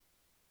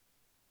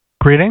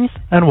Greetings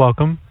and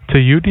welcome to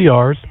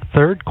UDR's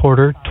third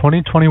quarter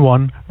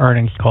 2021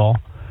 earnings call.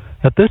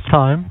 At this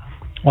time,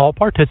 all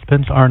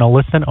participants are in a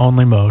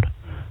listen-only mode.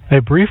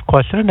 A brief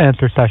question and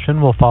answer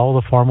session will follow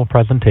the formal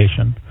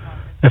presentation.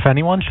 If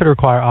anyone should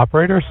require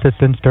operator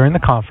assistance during the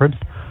conference,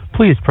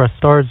 please press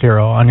star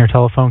zero on your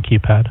telephone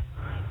keypad.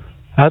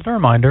 As a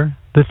reminder,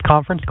 this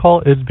conference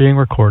call is being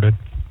recorded.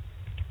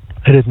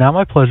 It is now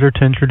my pleasure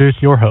to introduce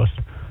your host,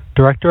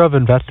 Director of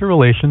Investor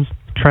Relations,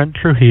 Trent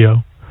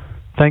Trujillo.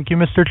 Thank you,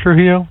 Mr.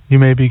 Trujillo. You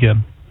may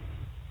begin.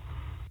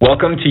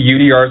 Welcome to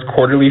UDR's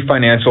quarterly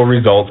financial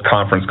results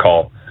conference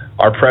call.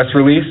 Our press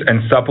release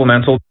and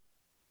supplemental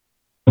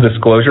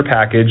disclosure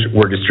package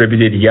were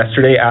distributed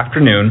yesterday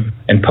afternoon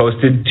and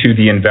posted to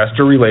the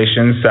investor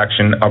relations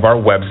section of our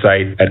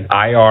website at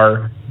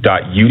ir.udr.com.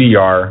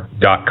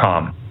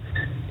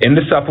 In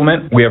the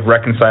supplement, we have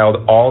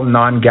reconciled all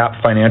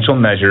non-GAAP financial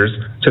measures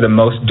to the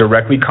most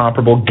directly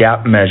comparable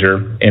GAAP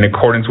measure in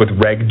accordance with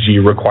Reg G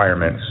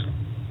requirements.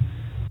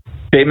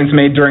 Statements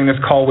made during this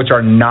call which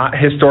are not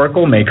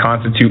historical may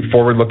constitute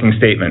forward-looking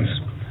statements.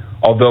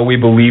 Although we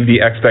believe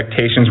the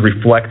expectations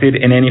reflected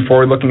in any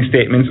forward-looking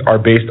statements are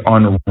based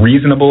on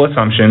reasonable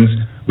assumptions,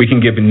 we can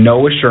give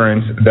no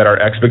assurance that our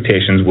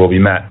expectations will be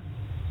met.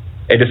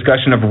 A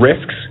discussion of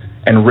risks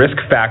and risk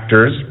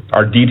factors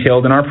are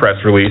detailed in our press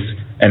release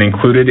and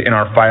included in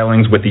our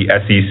filings with the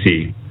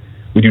SEC.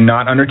 We do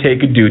not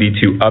undertake a duty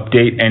to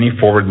update any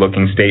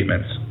forward-looking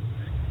statements.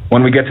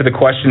 When we get to the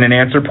question and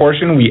answer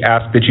portion, we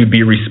ask that you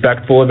be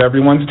respectful of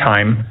everyone's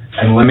time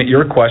and limit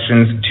your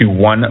questions to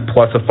one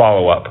plus a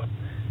follow-up.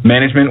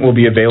 Management will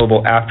be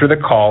available after the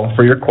call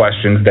for your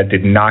questions that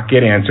did not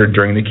get answered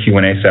during the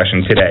Q&A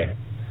session today.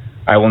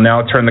 I will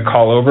now turn the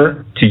call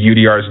over to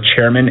UDR's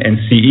Chairman and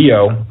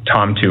CEO,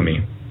 Tom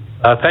Toomey.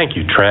 Thank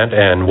you, Trent,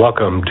 and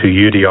welcome to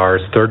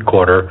UDR's third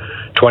quarter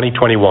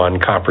 2021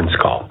 conference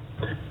call.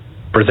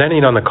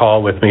 Presenting on the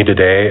call with me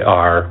today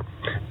are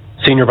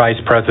Senior Vice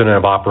President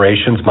of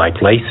Operations,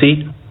 Mike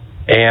Lacy,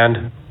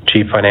 and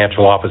Chief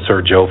Financial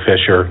Officer, Joe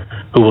Fisher,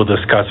 who will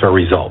discuss our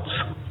results.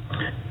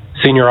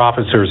 Senior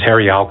Officers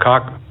Harry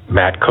Alcock,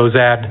 Matt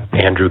Kozad,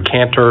 Andrew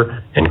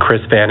Cantor, and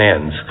Chris Van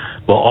Ens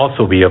will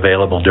also be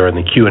available during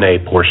the Q&A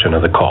portion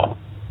of the call.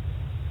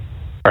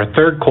 Our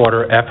third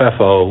quarter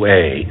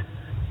FFOA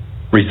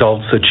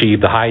results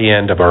achieved the high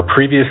end of our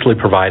previously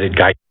provided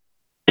guidance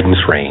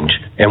range,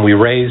 and we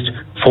raised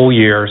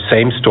full-year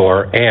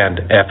same-store and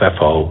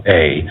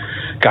FFOA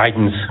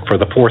guidance for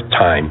the fourth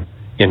time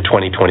in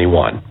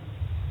 2021.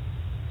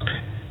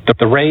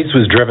 The raise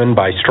was driven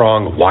by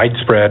strong,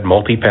 widespread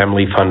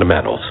multifamily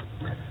fundamentals,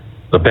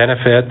 the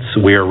benefits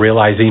we are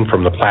realizing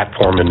from the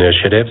platform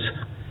initiatives,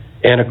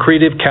 and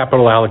accretive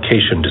capital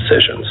allocation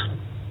decisions.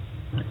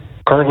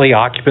 Currently,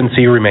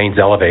 occupancy remains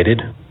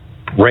elevated.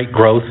 Rate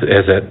growth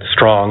is as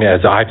strong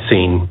as I've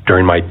seen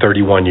during my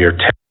 31-year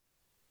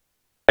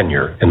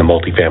tenure in the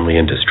multifamily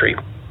industry,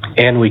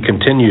 and we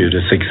continue to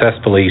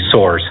successfully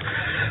source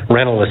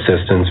rental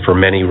assistance for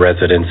many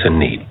residents in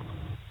need.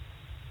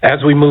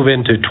 As we move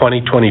into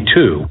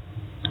 2022,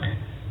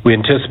 we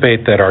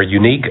anticipate that our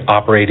unique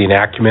operating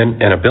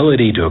acumen and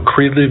ability to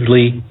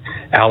accretively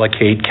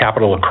allocate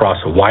capital across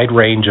a wide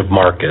range of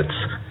markets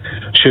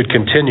should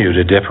continue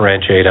to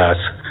differentiate us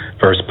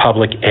versus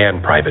public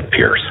and private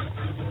peers.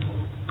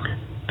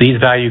 These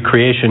value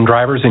creation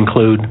drivers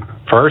include,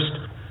 first,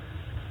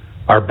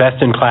 our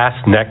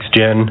best-in-class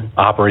next-gen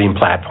operating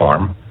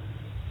platform,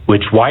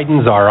 which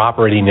widens our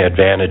operating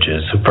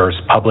advantages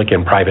versus public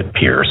and private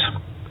peers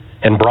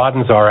and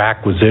broadens our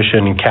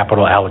acquisition and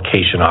capital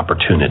allocation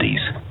opportunities.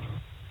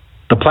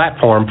 The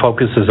platform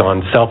focuses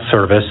on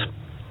self-service,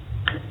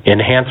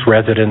 enhanced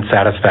resident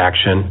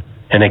satisfaction,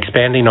 and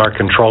expanding our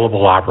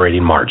controllable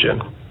operating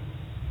margin.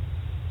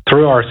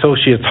 Through our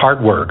associates'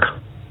 hard work,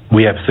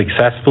 we have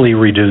successfully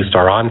reduced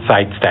our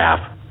on-site staff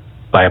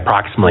by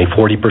approximately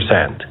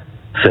 40%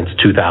 since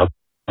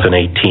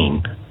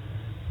 2018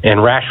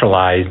 and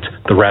rationalized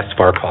the rest of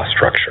our cost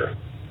structure.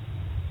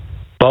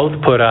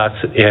 Both put us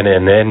in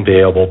an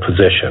enviable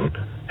position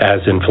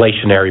as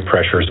inflationary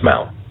pressures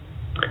mount.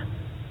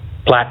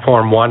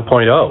 Platform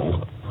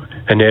 1.0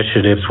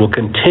 initiatives will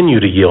continue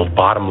to yield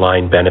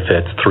bottom-line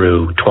benefits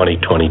through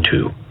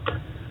 2022,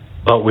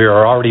 but we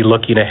are already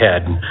looking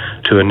ahead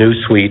to a new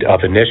suite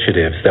of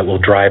initiatives that will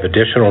drive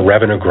additional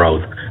revenue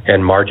growth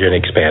and margin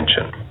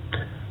expansion.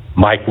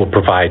 Mike will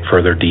provide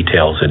further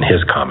details in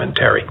his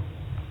commentary.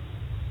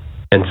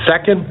 And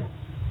second,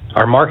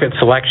 our market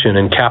selection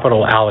and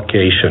capital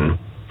allocation.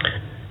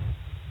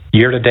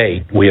 Year to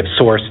date, we have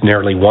sourced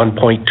nearly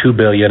 $1.2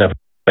 billion of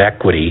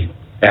equity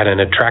at an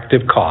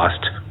attractive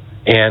cost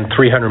and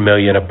 $300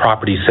 million of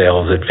property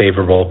sales at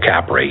favorable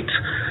cap rates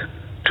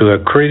to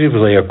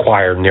accretively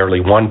acquire nearly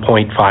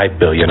 $1.5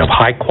 billion of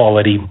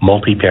high-quality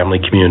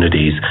multifamily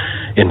communities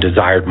in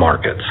desired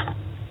markets.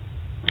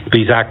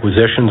 These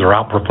acquisitions are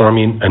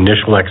outperforming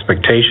initial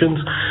expectations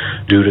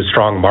due to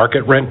strong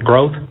market rent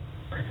growth,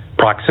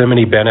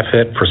 proximity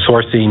benefit for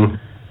sourcing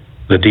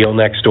the deal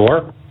next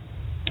door,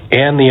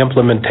 and the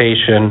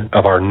implementation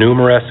of our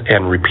numerous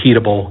and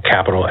repeatable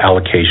capital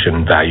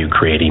allocation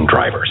value-creating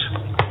drivers.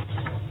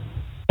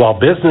 While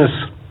business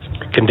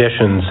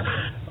conditions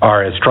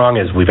are as strong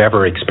as we've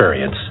ever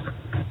experienced,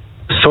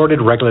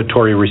 sorted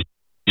regulatory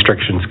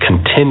restrictions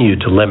continue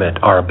to limit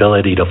our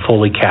ability to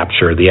fully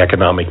capture the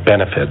economic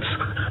benefits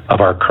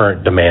of our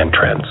current demand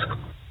trends.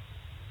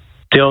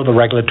 Still, the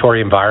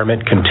regulatory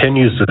environment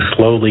continues to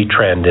slowly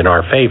trend in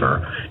our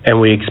favor, and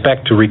we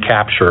expect to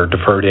recapture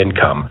deferred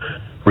income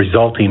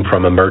resulting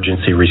from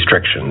emergency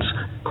restrictions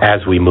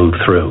as we move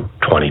through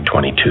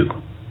 2022.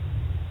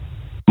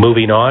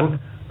 Moving on,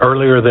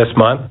 earlier this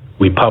month,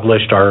 we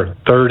published our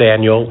third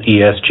annual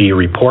ESG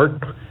report.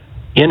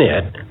 In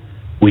it,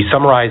 we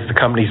summarized the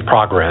company's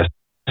progress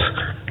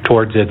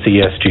towards its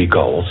ESG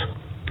goals,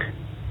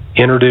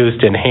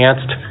 introduced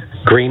enhanced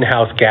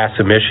greenhouse gas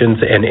emissions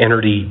and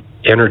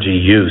energy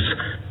use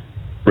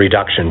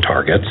reduction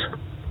targets,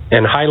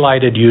 and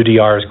highlighted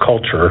UDR's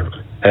culture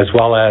as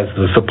well as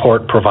the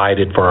support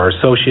provided for our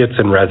associates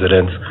and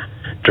residents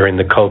during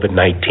the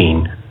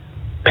COVID-19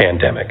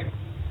 pandemic.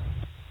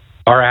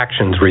 Our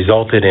actions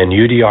resulted in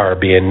UDR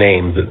being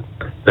named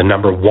the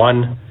number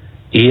one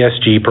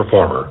ESG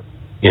performer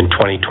in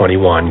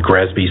 2021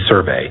 GRESB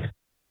survey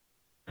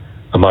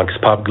amongst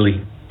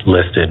publicly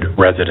listed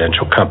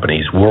residential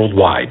companies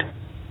worldwide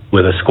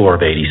with a score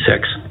of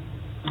 86.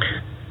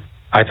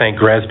 I thank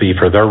GRESB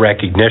for their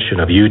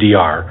recognition of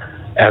UDR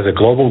as a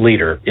global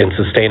leader in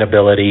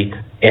sustainability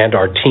and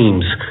our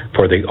teams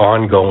for the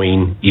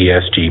ongoing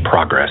ESG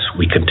progress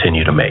we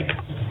continue to make.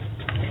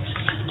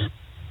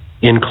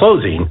 In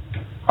closing,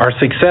 our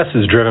success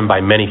is driven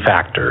by many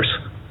factors,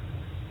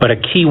 but a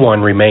key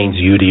one remains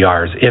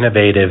UDR's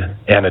innovative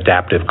and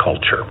adaptive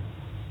culture.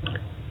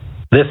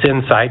 This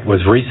insight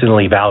was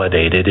recently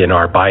validated in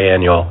our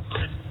biannual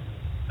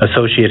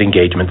Associate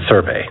Engagement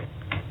Survey,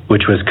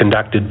 which was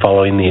conducted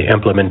following the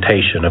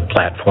implementation of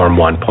Platform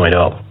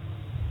 1.0.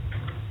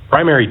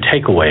 Primary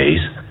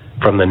takeaways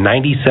from the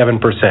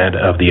 97%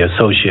 of the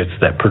associates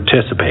that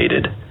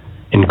participated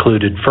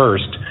included: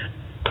 first,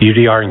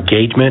 UDR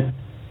engagement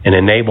and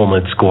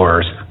enablement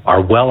scores are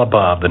well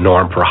above the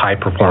norm for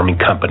high-performing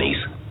companies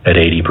at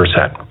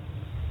 80%.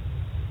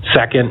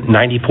 Second,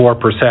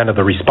 94% of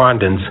the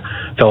respondents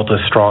felt a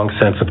strong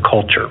sense of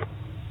culture.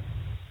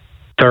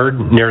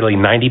 Third, nearly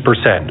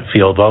 90%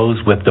 feel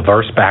those with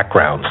diverse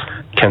backgrounds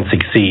can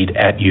succeed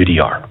at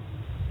UDR.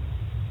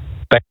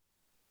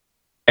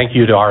 Thank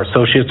you to our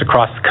associates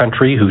across the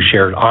country who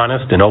shared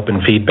honest and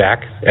open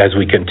feedback as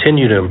we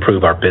continue to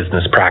improve our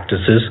business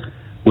practices,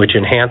 which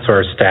enhance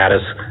our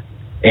status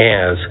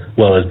as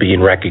well as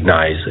being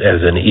recognized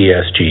as an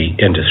ESG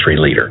industry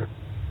leader.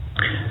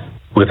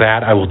 With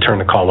that, I will turn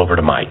the call over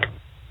to Mike.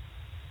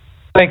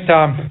 Thanks,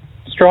 Tom.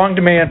 Strong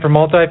demand for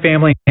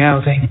multifamily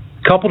housing,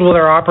 coupled with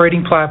our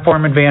operating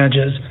platform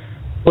advantages,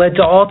 led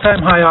to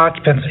all-time high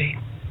occupancy,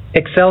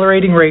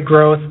 accelerating rate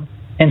growth,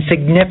 and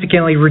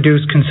significantly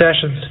reduced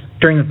concessions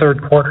during the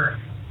third quarter.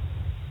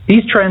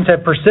 These trends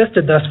have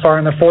persisted thus far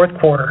in the fourth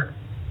quarter,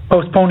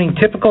 postponing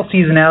typical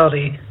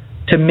seasonality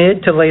to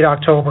mid to late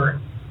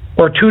October,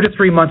 or 2 to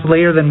 3 months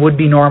later than would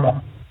be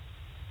normal.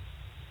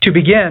 To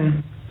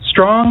begin,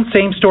 strong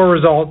same-store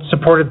results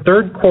supported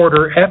third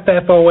quarter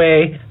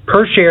FFOA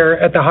per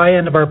share at the high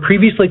end of our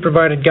previously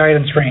provided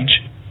guidance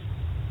range.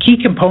 Key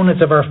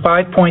components of our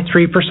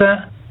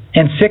 5.3%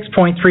 and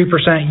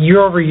 6.3%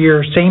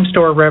 year-over-year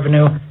same-store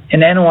revenue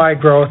and NOI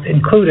growth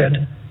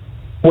included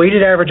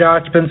weighted average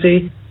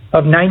occupancy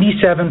of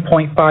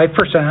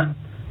 97.5%,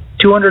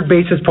 200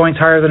 basis points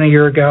higher than a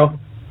year ago,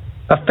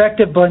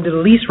 effective blended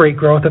lease rate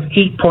growth of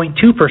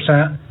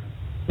 8.2%,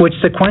 which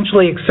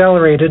sequentially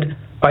accelerated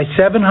by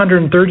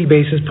 730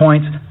 basis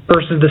points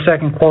versus the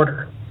second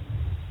quarter.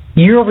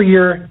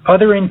 Year-over-year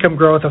other income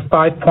growth of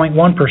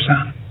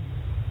 5.1%.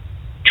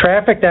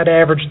 Traffic that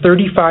averaged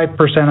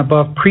 35%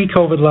 above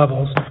pre-COVID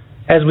levels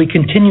as we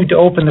continued to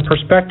open the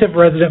prospective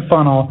resident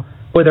funnel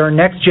with our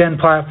next-gen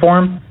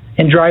platform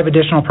and drive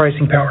additional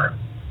pricing power.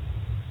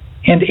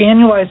 And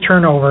annualized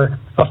turnover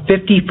of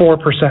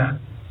 54%,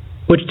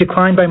 which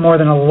declined by more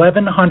than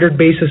 1,100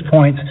 basis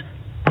points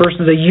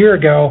versus a year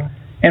ago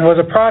and was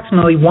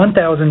approximately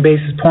 1,000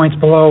 basis points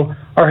below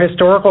our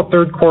historical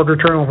third quarter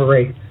turnover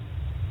rate,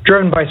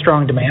 driven by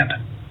strong demand.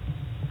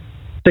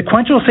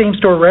 Sequential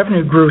same-store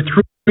revenue grew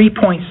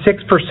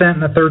 3.6% in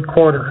the third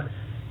quarter,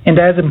 and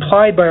as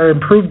implied by our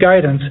improved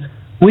guidance,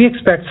 we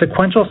expect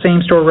sequential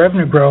same-store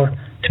revenue growth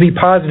to be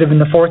positive in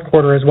the fourth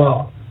quarter as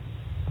well.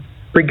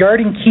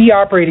 Regarding key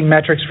operating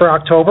metrics for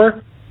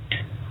October,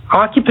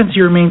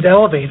 occupancy remains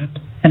elevated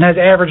and has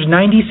averaged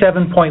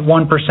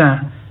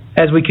 97.1%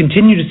 as we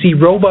continue to see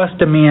robust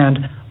demand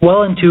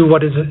well into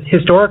what is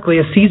historically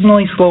a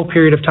seasonally slow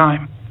period of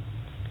time.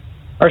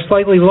 Our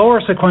slightly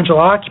lower sequential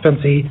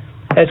occupancy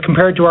as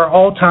compared to our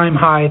all-time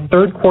high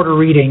third quarter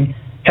reading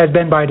has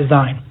been by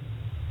design,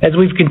 as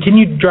we've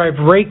continued to drive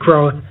rate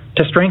growth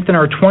to strengthen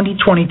our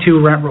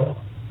 2022 rent roll.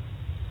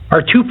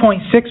 Our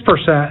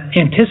 2.6%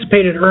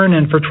 anticipated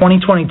earn-in for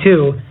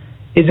 2022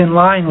 is in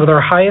line with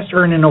our highest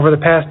earn-in over the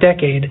past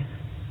decade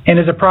and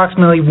is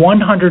approximately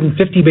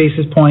 150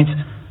 basis points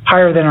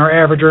higher than our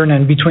average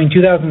earn-in between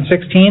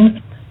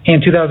 2016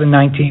 and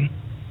 2019.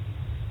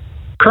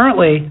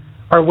 Currently,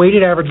 our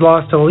weighted average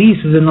loss to lease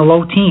is in the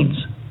low teens.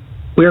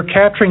 We are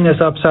capturing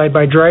this upside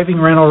by driving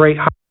rental rate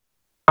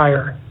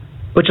higher,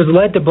 which has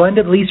led to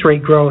blended lease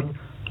rate growth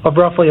of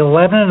roughly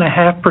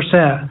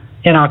 11.5%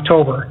 in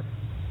October,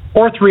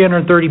 or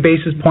 330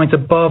 basis points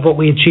above what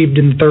we achieved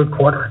in the third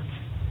quarter.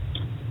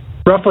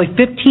 Roughly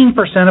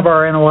 15% of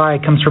our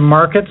NOI comes from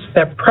markets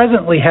that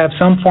presently have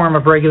some form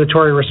of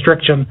regulatory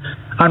restriction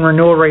on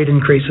renewal rate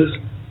increases,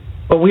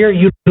 but we are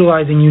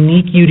utilizing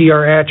unique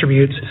UDR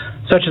attributes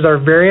such as our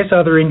various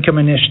other income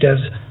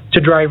initiatives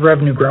to drive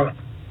revenue growth.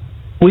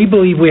 We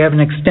believe we have an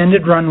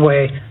extended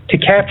runway to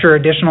capture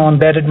additional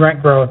embedded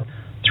rent growth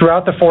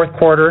throughout the fourth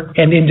quarter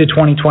and into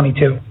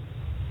 2022.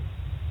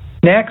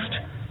 Next,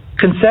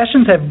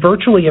 concessions have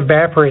virtually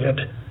evaporated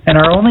and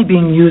are only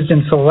being used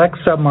in select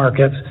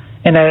submarkets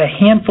and at a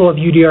handful of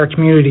UDR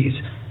communities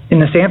in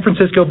the San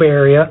Francisco Bay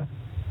Area,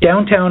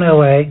 downtown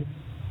LA,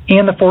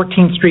 and the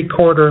 14th Street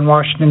corridor in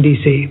Washington,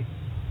 D.C.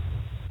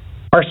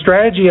 Our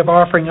strategy of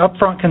offering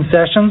upfront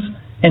concessions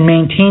and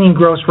maintaining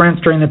gross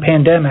rents during the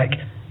pandemic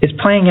is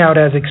playing out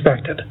as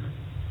expected.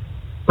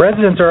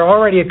 Residents are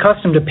already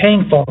accustomed to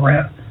paying full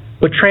rent,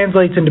 which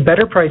translates into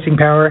better pricing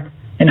power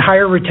and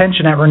higher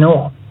retention at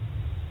renewal.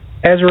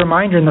 As a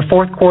reminder, in the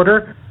fourth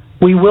quarter,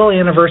 we will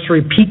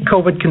anniversary peak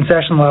COVID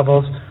concession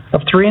levels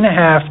of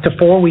 3.5 to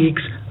 4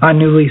 weeks on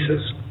new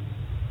leases.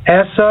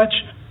 As such,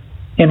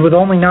 and with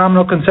only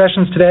nominal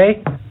concessions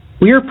today,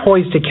 we are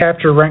poised to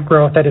capture rent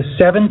growth that is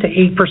 7 to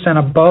 8%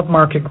 above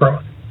market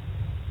growth,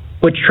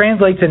 which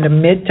translates into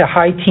mid to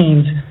high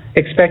teens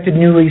expected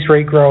new lease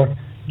rate growth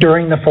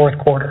during the fourth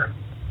quarter.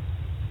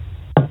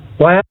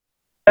 Last,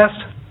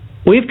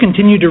 we've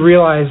continued to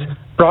realize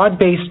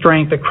broad-based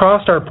strength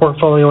across our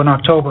portfolio in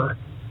October.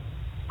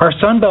 Our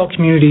Sunbelt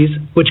communities,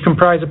 which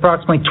comprise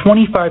approximately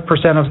 25%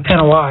 of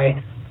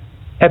NOI,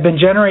 have been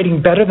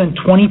generating better than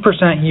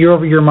 20%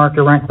 year-over-year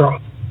market rent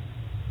growth,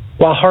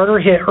 while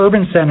harder-hit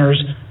urban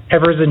centers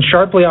have risen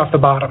sharply off the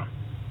bottom.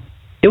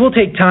 It will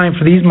take time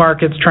for these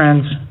markets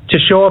trends to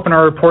show up in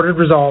our reported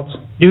results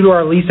due to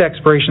our lease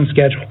expiration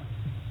schedule,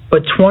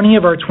 but 20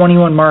 of our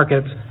 21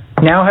 markets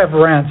now have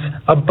rents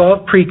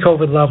above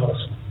pre-COVID levels.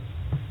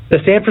 The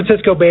San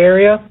Francisco Bay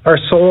Area, our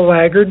sole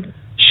laggard,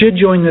 should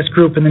join this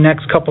group in the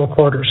next couple of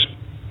quarters.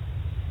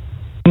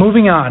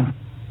 Moving on,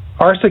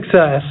 our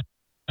success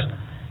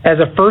as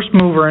a first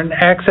mover in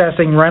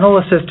accessing rental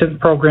assistance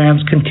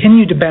programs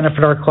continue to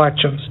benefit our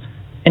collections,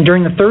 and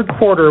during the third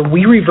quarter,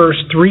 we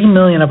reversed $3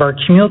 million of our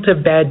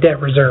cumulative bad debt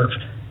reserve.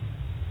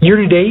 Year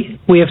to date,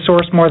 we have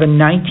sourced more than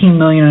 $19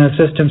 million in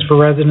assistance for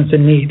residents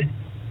in need,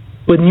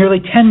 with nearly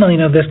 $10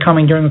 million of this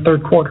coming during the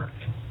third quarter.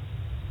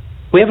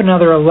 We have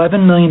another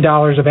 $11 million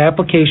of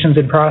applications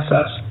in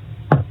process.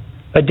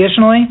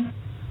 Additionally,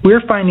 we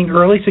are finding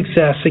early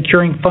success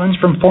securing funds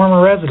from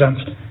former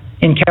residents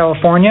in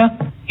California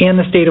and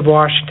the state of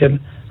Washington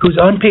whose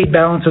unpaid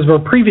balances were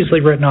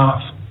previously written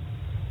off.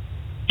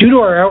 Due to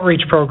our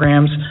outreach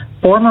programs,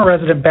 former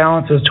resident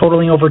balances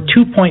totaling over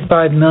 $2.5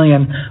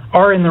 million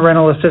are in the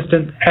rental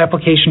assistance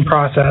application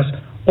process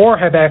or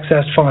have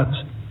accessed funds.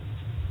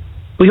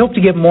 We hope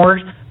to get more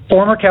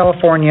former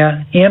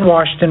California and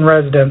Washington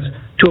residents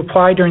to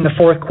apply during the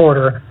fourth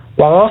quarter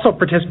while also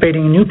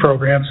participating in new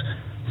programs,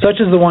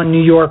 such as the one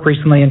New York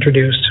recently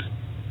introduced.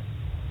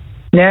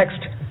 Next,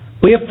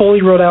 we have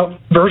fully rolled out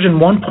version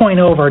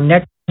 1.0 of our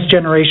next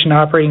generation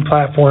operating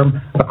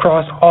platform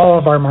across all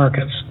of our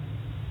markets.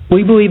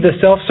 We believe the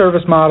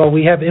self-service model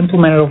we have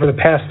implemented over the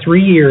past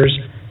 3 years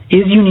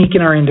is unique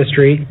in our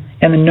industry,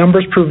 and the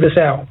numbers prove this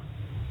out.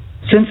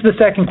 Since the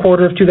second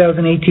quarter of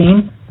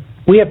 2018,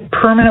 we have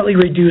permanently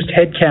reduced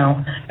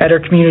headcount at our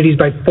communities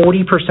by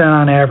 40%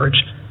 on average,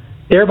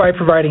 thereby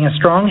providing a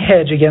strong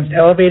hedge against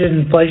elevated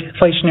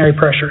inflationary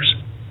pressures.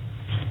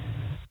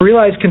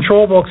 Realized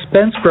controllable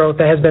expense growth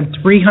that has been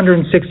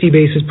 360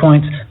 basis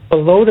points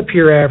below the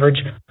peer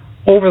average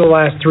over the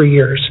last 3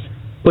 years,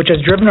 which has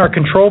driven our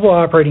controllable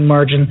operating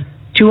margin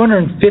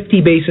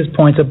 250 basis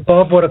points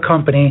above what a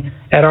company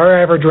at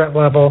our average rent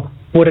level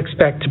would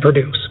expect to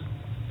produce.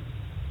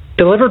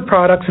 Delivered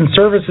products and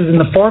services in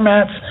the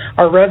formats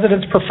our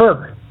residents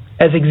prefer,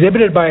 as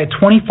exhibited by a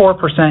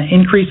 24%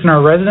 increase in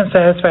our resident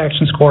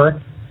satisfaction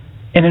score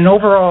and an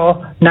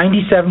overall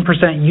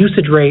 97%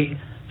 usage rate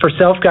for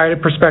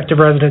self-guided prospective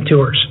resident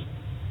tours.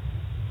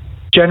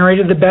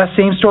 Generated the best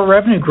same-store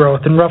revenue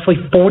growth in roughly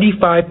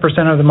 45%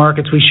 of the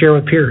markets we share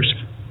with peers,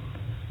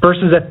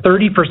 versus a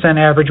 30%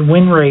 average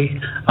win rate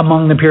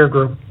among the peer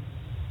group,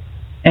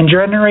 and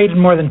generated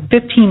more than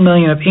 $15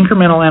 million of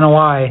incremental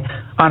NOI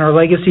on our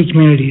legacy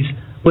communities,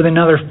 with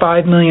another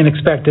 $5 million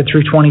expected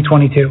through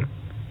 2022.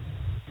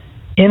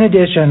 In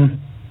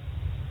addition,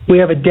 we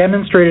have a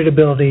demonstrated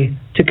ability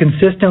to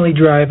consistently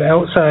drive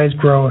outsized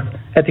growth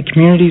at the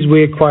communities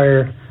we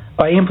acquire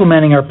by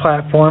implementing our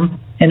platform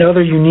and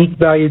other unique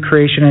value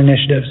creation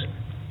initiatives.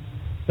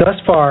 Thus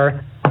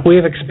far, we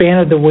have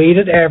expanded the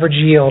weighted average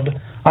yield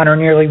on our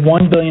nearly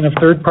 $1 billion of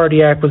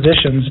third-party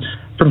acquisitions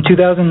from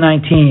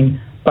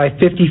 2019 by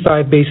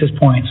 55 basis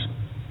points.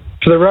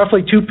 For the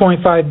roughly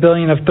 $2.5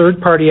 billion of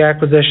third-party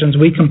acquisitions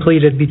we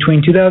completed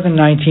between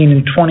 2019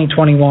 and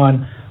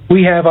 2021,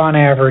 we have, on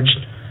average,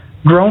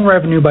 grown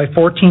revenue by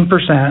 14%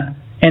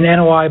 and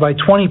NOI by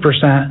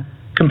 20%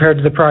 compared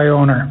to the prior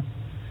owner,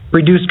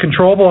 reduced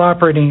controllable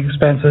operating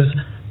expenses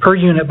per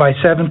unit by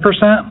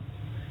 7%,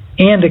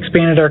 and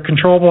expanded our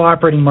controllable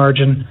operating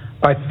margin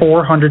by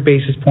 400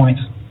 basis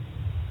points.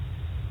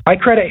 I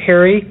credit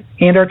Harry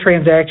and our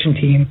transaction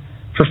team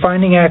for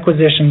finding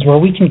acquisitions where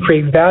we can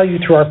create value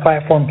through our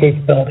platform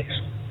capabilities.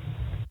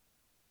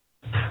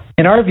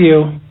 In our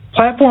view,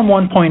 Platform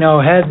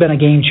 1.0 has been a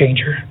game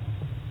changer,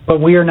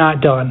 but we are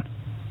not done.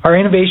 Our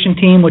innovation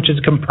team, which is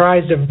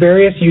comprised of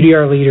various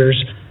UDR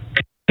leaders,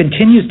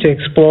 continues to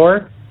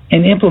explore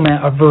and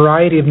implement a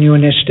variety of new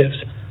initiatives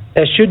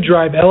that should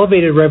drive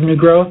elevated revenue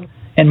growth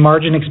and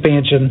margin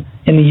expansion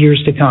in the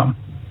years to come.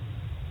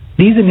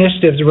 These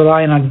initiatives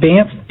rely on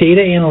advanced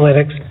data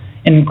analytics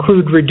and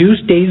include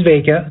reduced days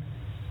vacant,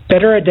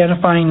 better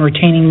identifying and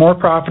retaining more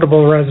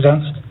profitable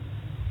residents,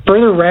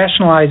 further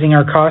rationalizing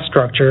our cost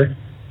structure,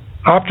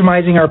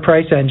 optimizing our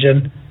price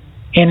engine,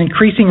 and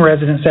increasing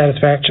resident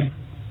satisfaction.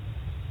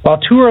 While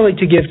too early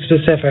to give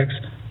specifics,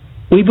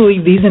 we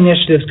believe these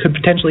initiatives could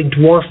potentially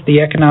dwarf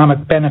the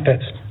economic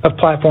benefits of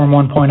Platform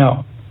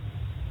 1.0.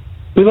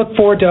 We look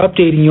forward to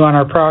updating you on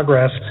our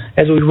progress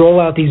as we roll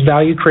out these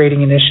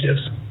value-creating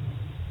initiatives.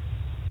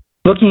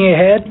 Looking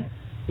ahead,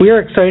 we are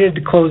excited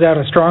to close out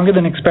a stronger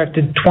than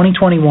expected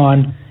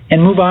 2021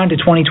 and move on to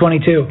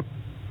 2022.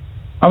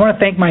 I want to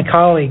thank my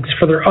colleagues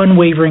for their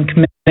unwavering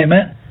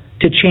commitment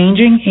to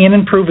changing and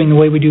improving the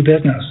way we do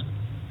business.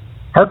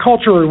 Our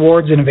culture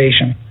rewards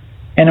innovation,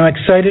 and I'm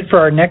excited for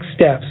our next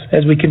steps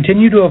as we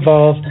continue to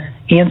evolve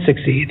and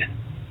succeed.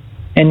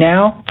 And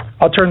now,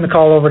 I'll turn the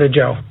call over to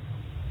Joe.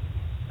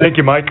 Thank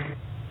you, Mike.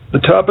 The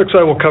topics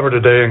I will cover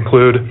today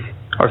include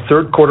our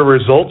third quarter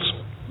results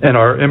and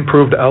our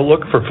improved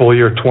outlook for full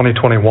year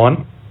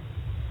 2021,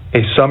 a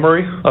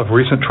summary of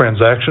recent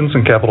transactions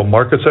and capital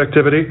markets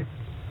activity,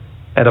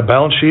 and a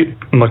balance sheet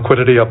and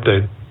liquidity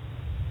update.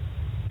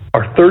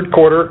 Our third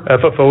quarter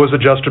FFO as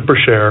adjusted per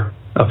share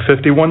of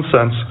 51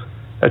 cents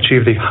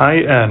achieved the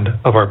high end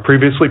of our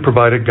previously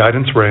provided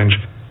guidance range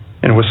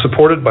and was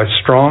supported by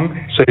strong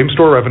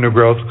same-store revenue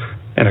growth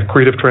and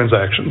accretive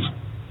transactions.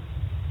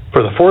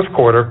 For the fourth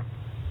quarter,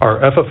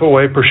 our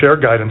FFOA per share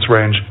guidance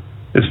range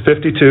is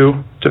 52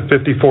 to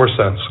 54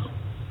 cents.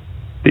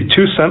 The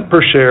 2 cent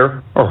per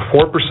share, or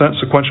 4%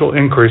 sequential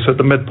increase at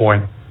the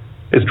midpoint,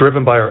 is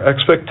driven by our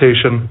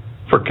expectation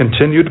for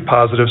continued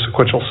positive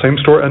sequential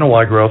same-store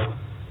NOI growth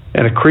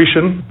and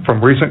accretion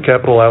from recent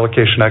capital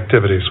allocation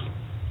activities.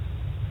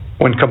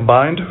 When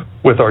combined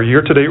with our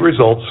year-to-date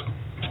results,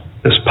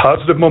 this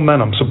positive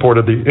momentum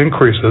supported the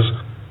increases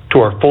to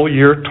our full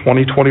year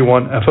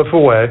 2021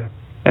 FFOA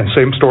and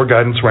same-store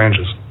guidance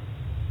ranges.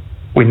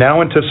 We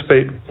now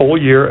anticipate full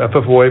year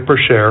FFOA per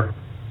share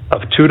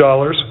of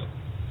 $2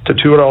 to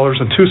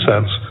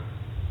 $2.02,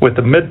 with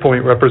the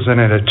midpoint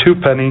representing a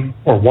 2 penny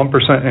or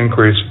 1%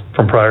 increase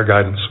from prior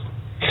guidance.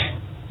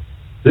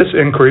 This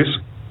increase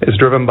is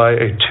driven by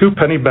a 2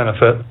 penny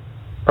benefit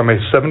from a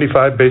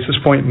 75 basis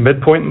point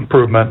midpoint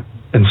improvement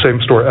in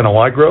same-store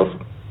NOI growth,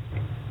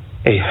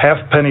 a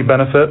half penny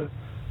benefit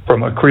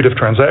from accretive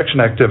transaction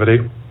activity,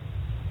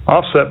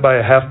 offset by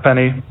a half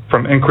penny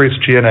from increased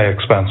G&A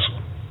expense.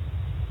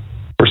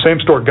 For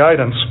same-store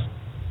guidance,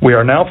 we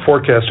are now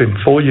forecasting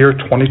full year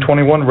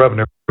 2021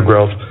 revenue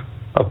growth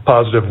of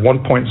positive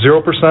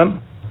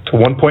 1.0% to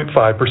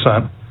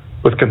 1.5%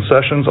 with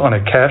concessions on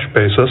a cash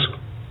basis,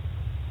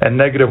 and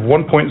negative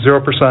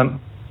 1.0%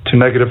 to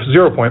negative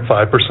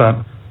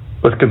 0.5%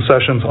 with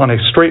concessions on a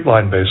straight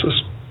line basis.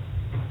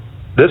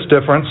 This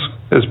difference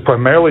is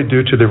primarily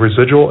due to the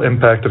residual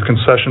impact of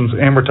concessions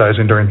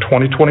amortizing during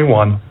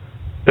 2021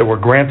 that were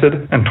granted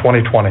in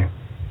 2020.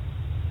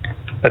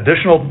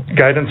 Additional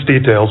guidance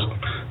details,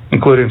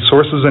 including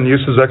sources and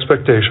uses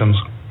expectations,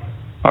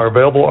 are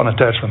available on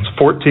attachments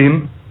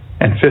 14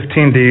 and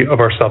 15D of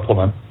our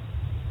supplement.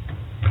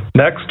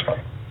 Next,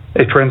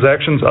 a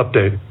transactions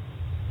update.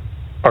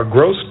 Our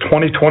gross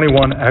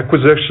 2021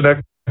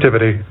 acquisition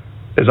activity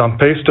is on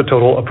pace to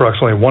total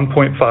approximately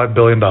 $1.5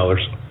 billion.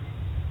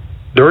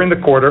 During the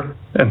quarter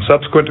and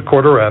subsequent to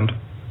quarter end,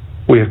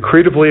 we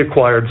accretively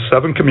acquired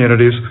 7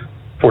 communities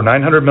for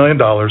 $900 million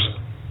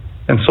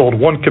and sold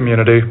 1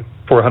 community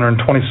for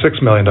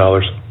 $126 million.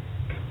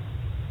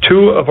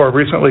 2 of our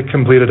recently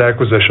completed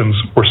acquisitions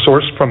were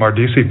sourced from our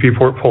DCP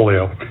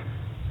portfolio,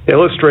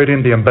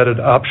 illustrating the embedded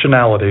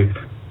optionality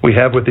we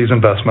have with these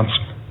investments.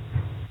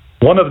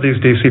 One of these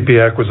DCP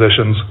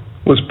acquisitions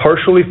was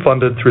partially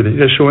funded through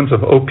the issuance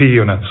of OP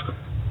units,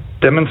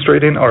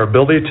 demonstrating our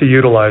ability to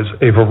utilize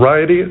a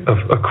variety of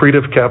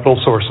accretive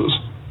capital sources.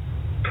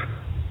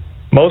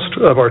 Most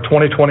of our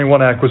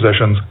 2021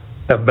 acquisitions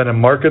have been in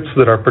markets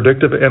that our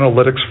predictive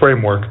analytics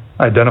framework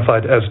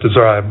identified as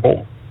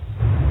desirable.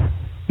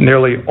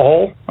 Nearly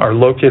all are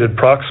located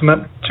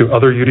proximate to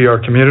other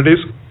UDR communities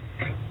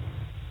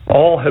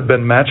All have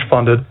been match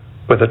funded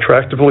with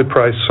attractively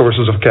priced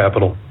sources of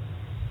capital.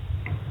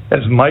 As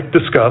Mike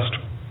discussed,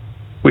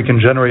 we can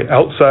generate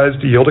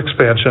outsized yield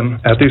expansion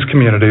at these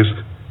communities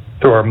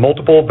through our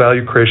multiple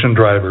value creation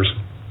drivers,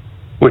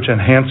 which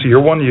enhance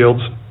year-one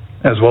yields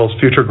as well as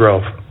future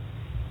growth.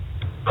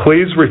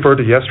 Please refer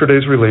to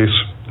yesterday's release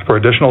for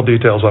additional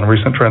details on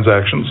recent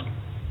transactions.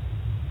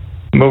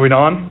 Moving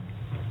on,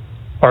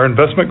 our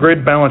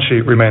investment-grade balance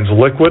sheet remains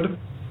liquid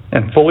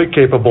and fully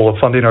capable of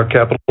funding our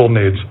capital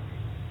needs.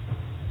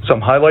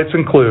 Some highlights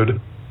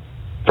include,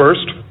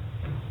 first,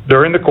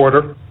 during the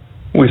quarter,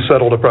 we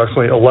settled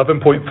approximately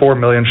 11.4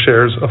 million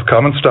shares of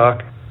common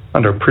stock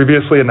under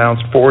previously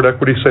announced forward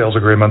equity sales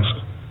agreements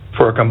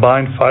for a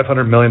combined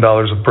 $500 million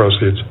of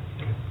proceeds,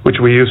 which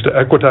we used to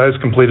equitize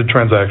completed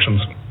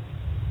transactions.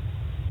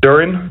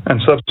 During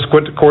and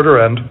subsequent to quarter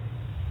end,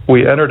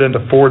 we entered into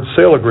forward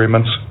sale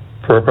agreements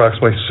for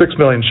approximately 6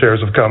 million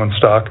shares of common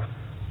stock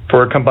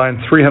for a combined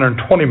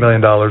 $320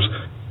 million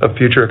of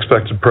future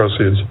expected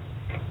proceeds.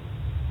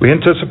 We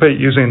anticipate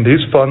using these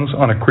funds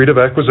on accretive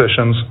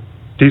acquisitions,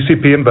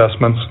 DCP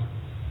investments,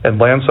 and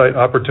land site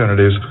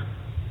opportunities,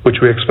 which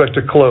we expect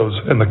to close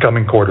in the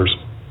coming quarters.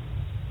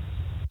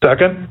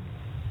 Second,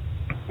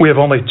 we have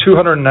only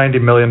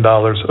 $290 million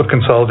of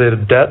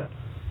consolidated debt,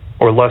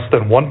 or less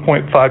than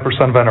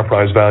 1.5% of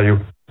enterprise value,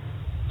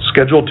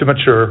 scheduled to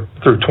mature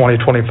through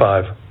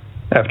 2025,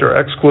 after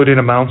excluding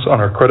amounts on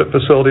our credit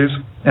facilities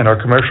and our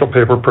commercial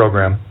paper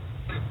program.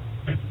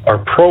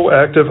 Our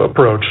proactive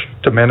approach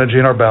to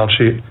managing our balance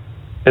sheet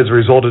has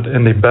resulted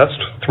in the best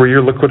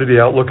 3-year liquidity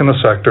outlook in the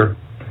sector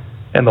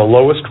and the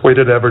lowest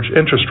weighted average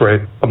interest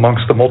rate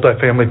amongst the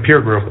multifamily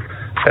peer group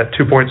at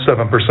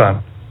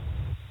 2.7%.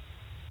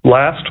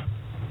 Last,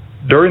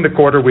 during the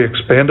quarter, we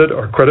expanded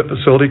our credit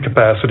facility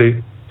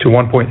capacity to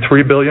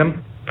 $1.3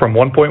 billion from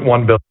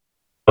 $1.1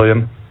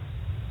 billion,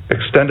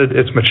 extended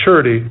its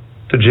maturity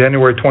to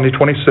January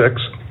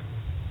 2026,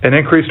 and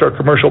increased our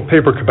commercial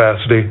paper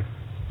capacity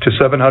to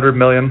 $700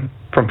 million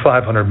from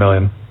 $500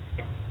 million.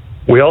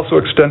 We also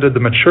extended the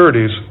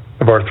maturities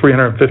of our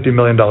 $350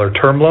 million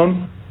term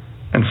loan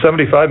and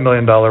 $75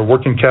 million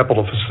working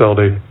capital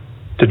facility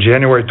to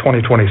January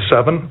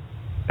 2027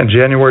 and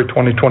January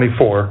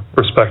 2024,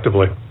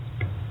 respectively.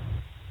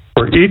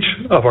 For each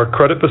of our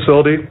credit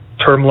facility,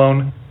 term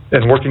loan,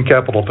 and working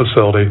capital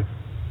facility,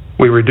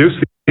 we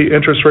reduced the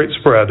interest rate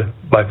spread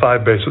by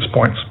 5 basis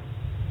points.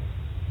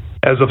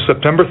 As of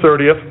September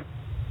 30th,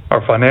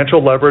 our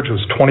financial leverage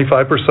was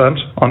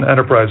 25% on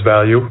enterprise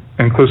value,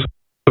 inclusive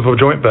of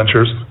joint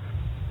ventures,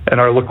 and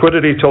our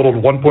liquidity totaled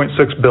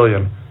 $1.6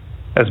 billion,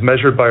 as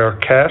measured by our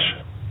cash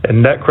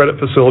and net credit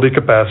facility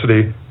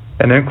capacity,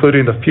 and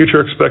including the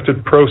future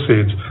expected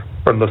proceeds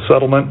from the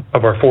settlement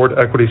of our forward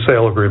equity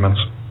sale agreements.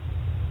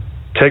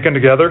 Taken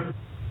together,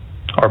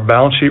 our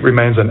balance sheet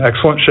remains in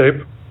excellent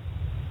shape,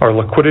 our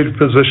liquidity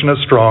position is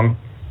strong,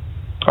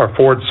 our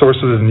forward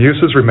sources and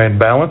uses remain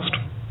balanced,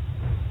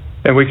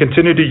 and we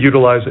continue to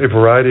utilize a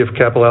variety of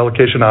capital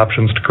allocation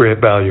options to create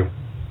value.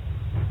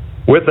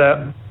 With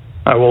that,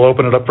 I will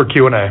open it up for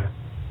Q&A.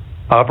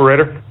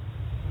 Operator?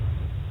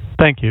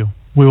 Thank you.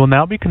 We will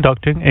now be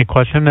conducting a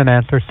question and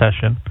answer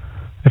session.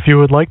 If you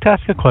would like to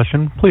ask a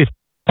question, please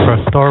press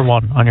star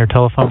 1 on your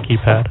telephone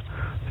keypad.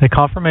 A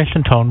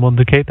confirmation tone will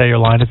indicate that your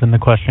line is in the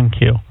question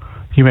queue.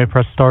 You may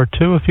press star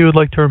 2 if you would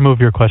like to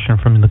remove your question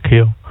from the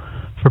queue.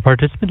 For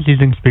participants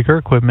using speaker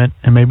equipment,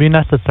 it may be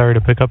necessary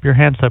to pick up your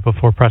handset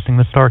before pressing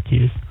the star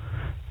keys.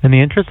 In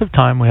the interest of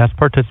time, we ask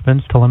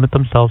participants to limit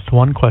themselves to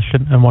 1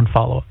 question and 1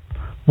 follow-up.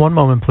 1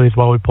 moment, please,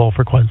 while we poll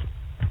for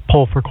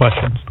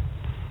questions.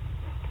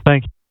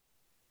 Thank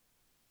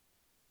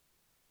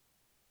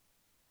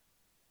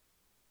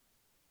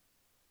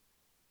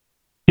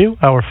you.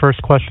 Our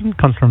first question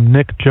comes from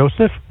Nick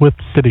Joseph with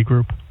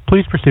Citigroup.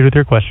 Please proceed with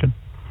your question.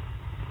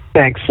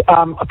 Thanks.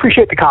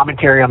 Appreciate the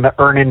commentary on the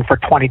earn-in for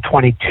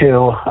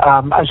 2022. I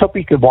was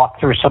hoping you could walk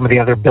through some of the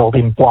other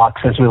building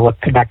blocks as we look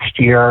to next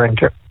year in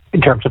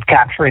terms of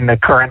capturing the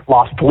current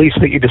loss to lease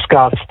that you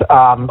discussed,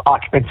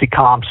 occupancy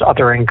comps,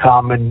 other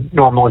income, and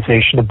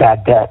normalization of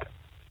bad debt.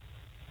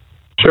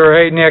 Sure.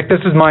 Hey, Nick, this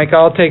is Mike.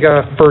 I'll take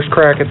a first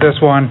crack at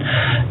this one.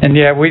 And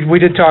yeah, we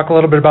did talk a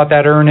little bit about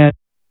that earn-in.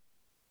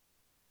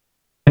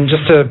 And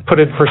just to put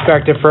it in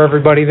perspective for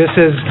everybody, this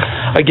is,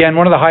 again,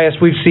 one of the highest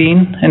we've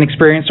seen and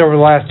experienced over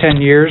the last 10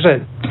 years.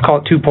 I'd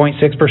call it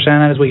 2.6%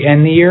 as we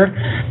end the year.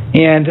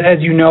 And as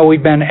you know,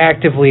 we've been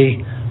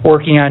actively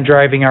working on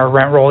driving our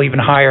rent roll even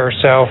higher.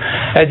 So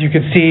as you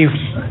can see,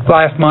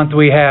 last month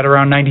we had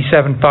around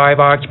 97.5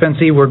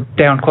 occupancy. We're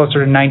down closer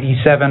to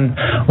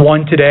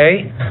 97.1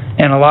 today.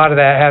 And a lot of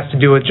that has to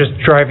do with just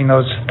driving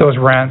those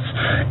rents.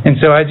 And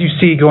so as you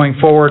see going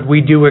forward,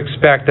 we do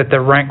expect that the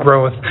rent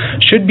growth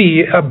should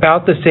be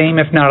about the same,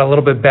 if not a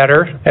little bit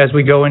better, as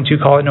we go into,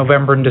 call it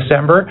November and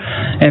December.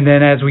 And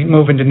then as we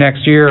move into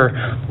next year,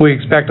 we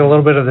expect a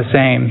little bit of the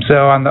same.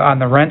 So on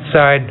the rent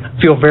side,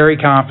 feel very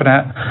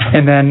confident.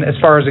 And then as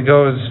far as it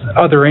goes,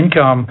 other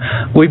income,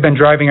 we've been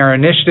driving our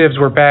initiatives.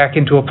 We're back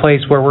into a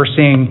place where we're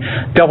seeing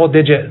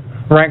double-digit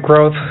rent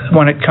growth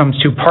when it comes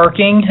to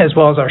parking, as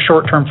well as our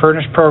short-term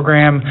furnished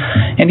program,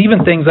 and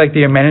even things like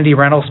the amenity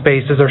rental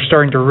spaces are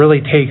starting to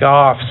really take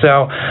off.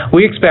 So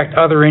we expect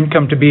other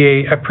income to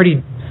be a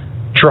pretty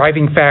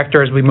driving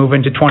factor as we move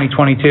into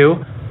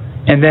 2022.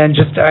 And then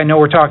I know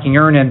we're talking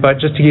earn-in, but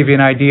just to give you an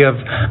idea of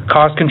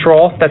cost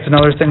control, that's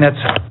another thing that's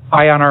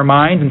high on our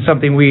mind and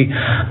something we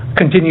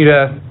continue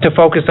to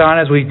focus on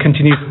as we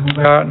continue to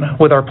move on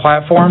with our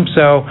platform.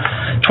 So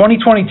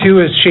 2022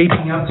 is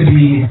shaping up to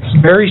be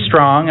very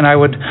strong, and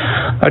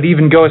I'd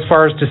even go as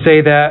far as to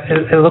say that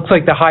it looks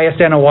like the highest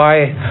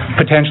NOI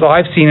potential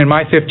I've seen in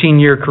my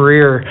 15-year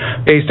career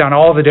based on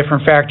all the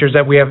different factors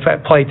that we have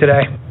at play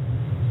today.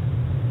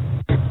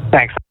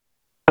 Thanks.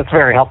 That's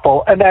very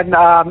helpful. And then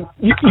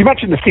you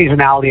mentioned the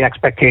seasonality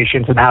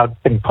expectations and how it's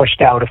been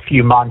pushed out a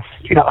few months.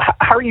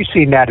 How are you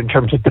seeing that in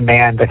terms of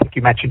demand? I think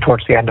you mentioned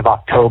towards the end of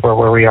October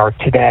where we are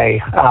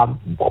today.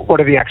 What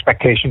are the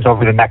expectations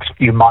over the next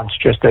few months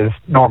just as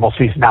normal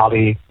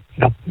seasonality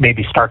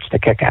maybe starts to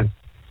kick in?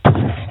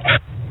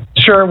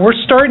 Sure. We're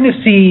starting to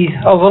see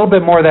a little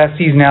bit more of that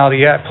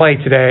seasonality at play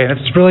today, and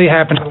it's really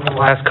happened over the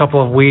last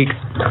couple of weeks.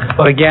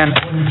 But again,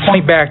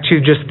 point back to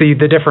just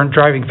the different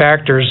driving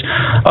factors.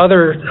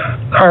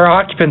 Our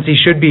occupancy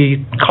should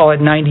be, call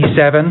it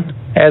 97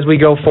 as we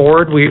go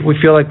forward. We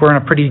feel like we're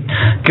in a pretty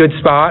good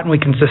spot and we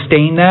can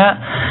sustain that.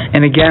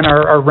 And again,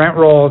 our rent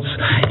roll's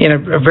in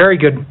a very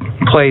good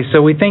place.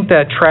 So we think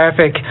that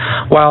traffic,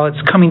 while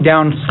it's coming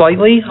down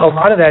slightly, a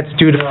lot of that's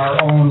due to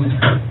our own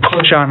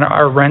push on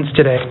our rents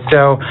today.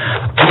 So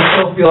we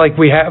still feel like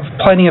we have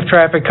plenty of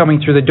traffic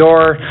coming through the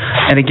door.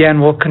 And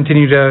again, we'll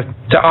continue to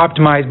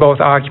optimize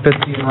both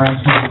occupancy and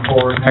rents moving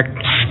forward.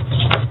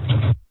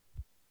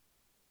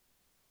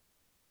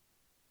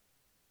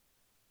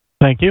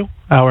 Thank you.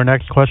 Our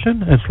next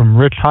question is from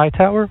Rich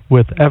Hightower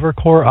with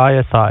Evercore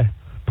ISI.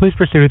 Please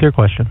proceed with your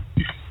question.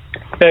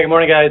 Hey, good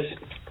morning, guys.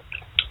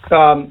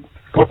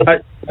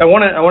 I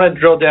want to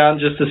drill down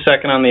just a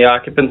second on the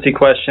occupancy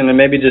question and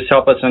maybe just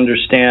help us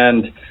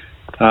understand,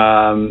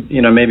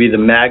 maybe the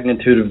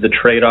magnitude of the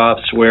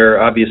trade-offs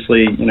where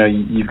obviously,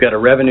 you've got a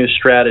revenue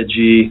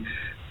strategy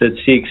that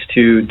seeks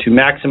to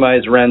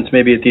maximize rents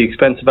maybe at the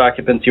expense of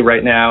occupancy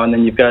right now, and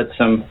then you've got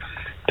some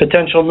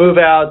potential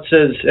move-outs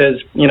as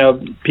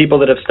people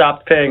that have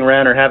stopped paying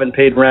rent or haven't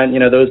paid rent,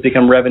 those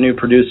become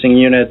revenue-producing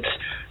units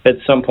at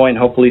some point,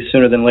 hopefully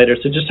sooner than later.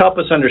 So just help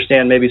us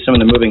understand maybe some of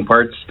the moving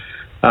parts,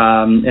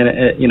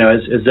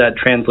 as that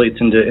translates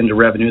into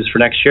revenues for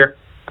next year.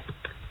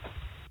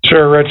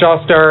 Sure, Rich,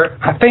 I'll start.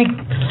 I think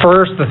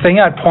first, the thing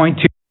I'd point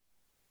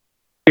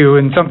to,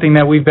 and something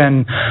that we've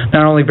been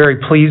not only very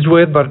pleased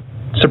with, but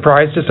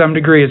surprised to some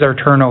degree, is our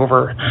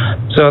turnover.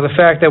 So the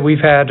fact that we've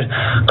had,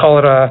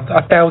 call it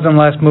 1,000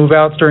 less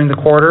move-outs during the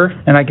quarter,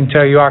 and I can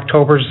tell you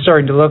October is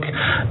starting to look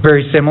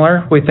very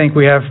similar. We think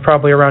we have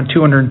probably around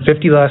 250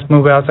 less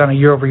move-outs on a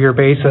year-over-year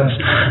basis.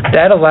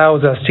 That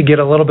allows us to get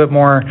a little bit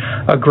more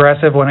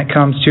aggressive when it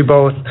comes to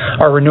both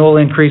our renewal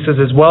increases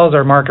as well as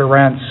our market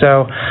rents.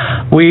 So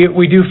we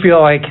do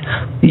feel like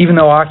even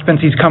though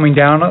occupancy is coming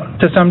down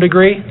to some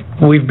degree,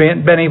 we've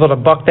been able to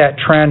buck that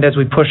trend as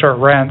we push our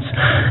rents.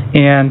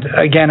 And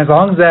again, as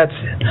long as that's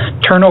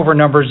turnover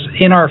numbers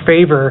in our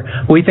favor,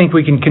 we think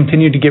we can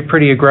continue to get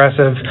pretty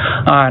aggressive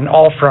on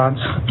all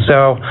fronts.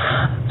 So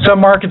some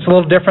markets a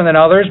little different than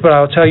others, but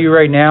I'll tell you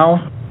right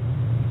now,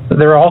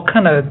 they're all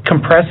kind of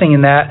compressing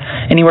in that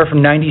anywhere from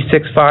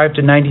 96.5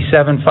 to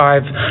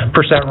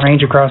 97.5%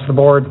 range across the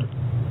board.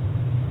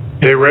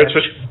 Hey, Rich.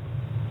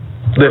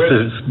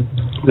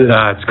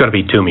 It's going to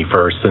be Toomey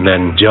first, and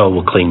then Joe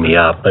will clean me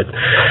up. But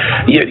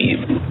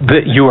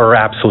you are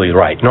absolutely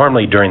right.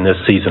 Normally during this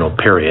seasonal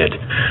period,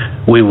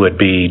 we would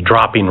be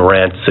dropping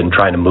rents and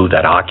trying to move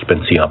that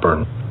occupancy up,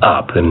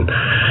 and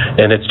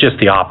it's just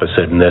the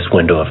opposite in this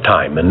window of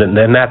time. And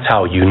then that's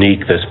how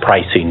unique this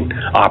pricing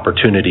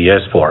opportunity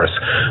is for us.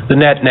 The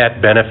net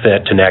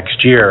benefit to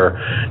next year,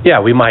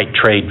 we might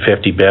trade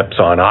 50 bips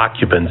on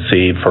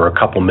occupancy for a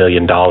couple $1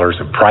 million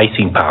of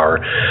pricing power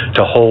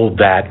to hold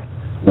that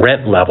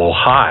rent level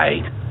high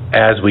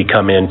as we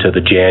come into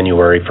the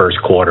January first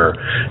quarter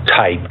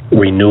type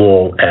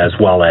renewal as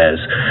well as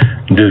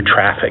new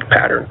traffic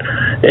pattern.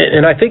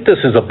 And I think this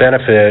is a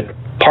benefit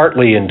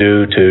partly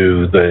due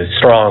to the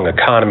strong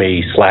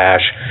economy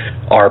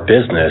 / our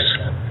business,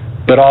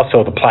 but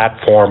also the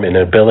platform and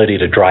the ability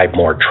to drive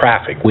more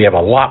traffic. We have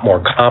a lot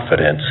more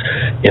confidence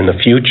in the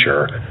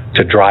future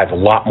to drive a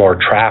lot more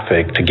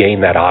traffic to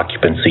gain that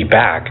occupancy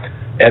back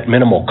at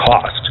minimal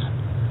cost.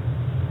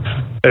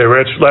 Hey,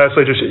 Rich,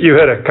 lastly, you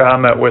had a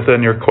comment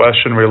within your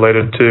question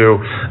related to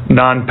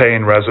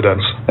non-paying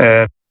residents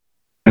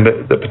and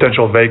the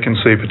potential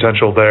vacancy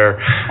potential there.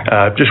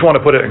 Just want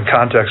to put it in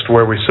context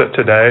where we sit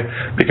today,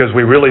 because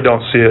we really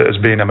don't see it as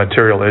being a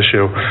material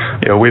issue.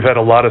 We've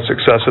had a lot of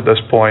success at this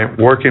point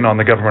working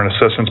on the government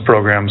assistance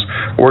programs,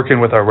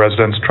 working with our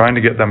residents, trying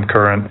to get them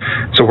current.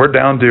 So we're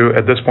down to,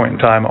 at this point in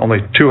time,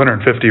 only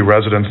 250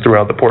 residents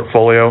throughout the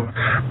portfolio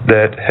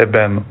that have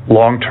been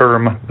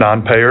long-term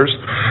non-payers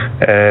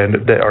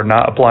and that are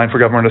not applying for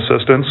government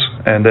assistance.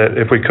 and that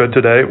if we could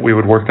today, we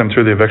would work them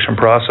through the eviction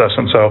process.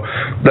 And so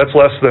that's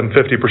less than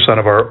 50%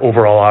 of our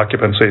overall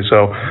occupancy.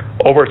 So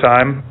over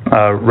time,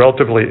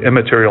 relatively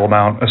immaterial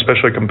amount,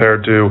 especially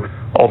compared to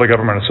all the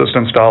government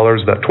assistance dollars,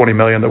 that $20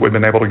 million that we've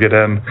been able to get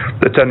in,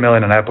 the $10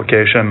 million in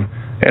application,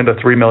 and the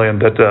 $3 million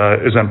that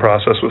is in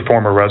process with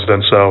former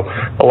residents. So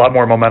a lot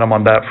more momentum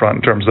on that front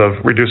in terms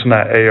of reducing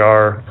that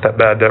AR, that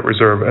bad debt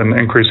reserve, and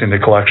increasing the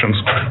collections.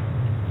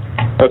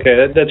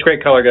 Okay, that's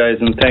great color, guys,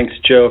 and thanks,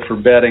 Joe, for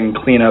betting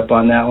cleanup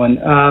on that one.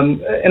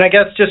 And I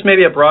guess just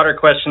maybe a broader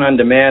question on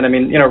demand. I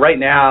mean, right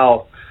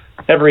now,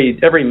 every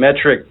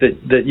metric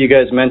that you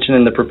guys mentioned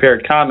in the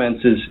prepared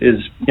comments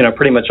is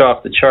pretty much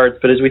off the charts.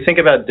 But as we think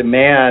about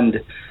demand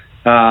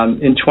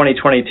in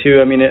 2022,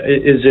 I mean,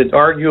 is it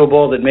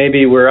arguable that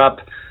maybe we're up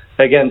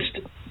against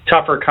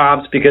tougher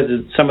comps because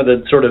of some of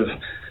the sort of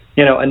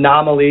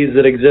anomalies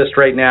that exist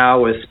right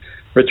now with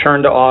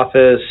return to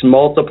office,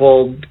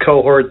 multiple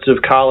cohorts of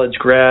college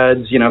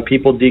grads,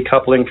 people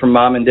decoupling from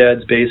mom and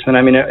dad's basement?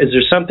 I mean, is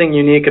there something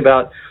unique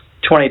about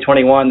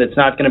 2021 that's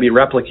not going to be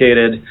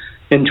replicated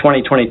in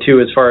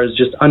 2022 as far as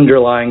just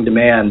underlying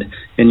demand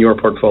in your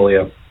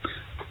portfolio?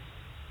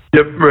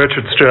 Yep, Rich,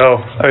 it's Joe.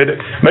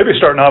 Maybe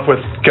starting off with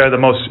kind of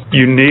the most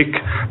unique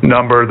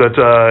number that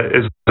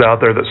is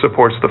out there that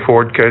supports the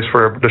forward case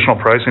for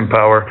additional pricing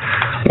power.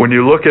 When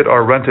you look at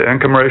our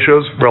rent-to-income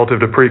ratios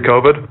relative to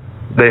pre-COVID,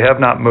 they have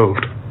not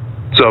moved.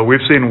 So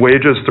we've seen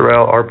wages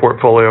throughout our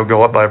portfolio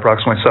go up by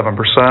approximately 7%.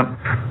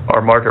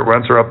 Our market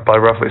rents are up by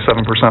roughly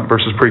 7%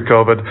 versus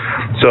pre-COVID.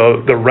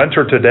 So the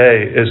renter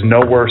today is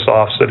no worse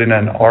off sitting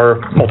in our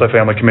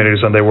multifamily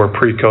communities than they were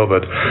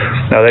pre-COVID.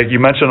 Now,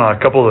 you mentioned on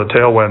a couple of the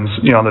tailwinds,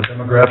 on the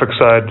demographic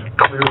side,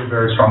 clearly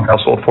very strong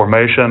household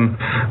formation.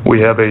 We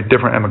have a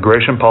different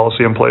immigration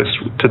policy in place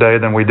today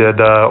than we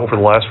did over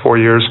the last 4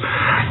 years.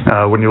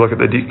 When you look at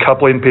the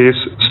decoupling piece,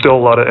 still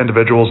a lot of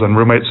individuals in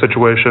roommate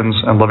situations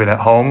and living at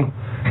home.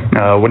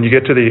 When you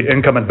get to the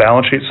income and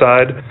balance sheet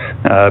side,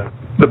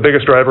 the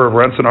biggest driver of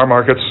rents in our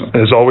markets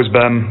has always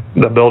been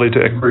the ability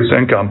to increase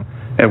income.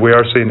 And we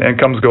are seeing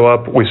incomes go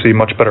up. We see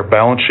much better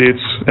balance sheets,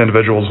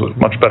 individuals with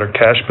much better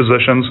cash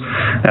positions.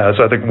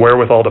 So I think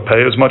wherewithal to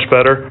pay is much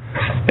better.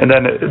 And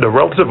then the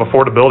relative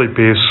affordability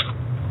piece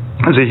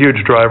is a huge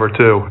driver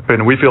too. I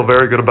mean, we feel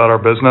very good about our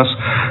business,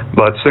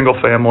 but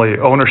single-family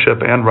ownership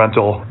and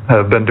rental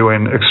have been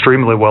doing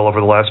extremely well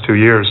over the last 2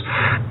 years.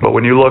 But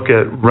when you look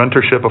at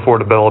rentership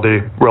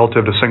affordability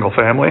relative to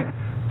single-family,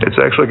 it's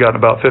actually gotten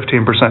about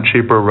 15%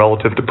 cheaper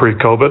relative to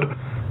pre-COVID.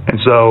 And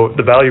so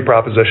the value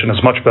proposition is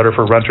much better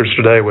for renters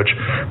today, which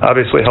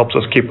obviously helps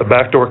us keep the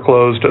back door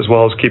closed as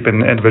well as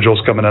keeping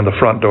individuals coming in the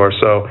front door.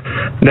 So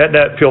net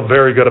feel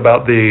very good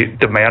about the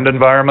demand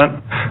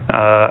environment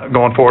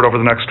going forward over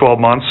the next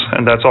 12 months.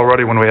 And that's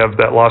already when we have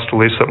that loss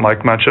to lease that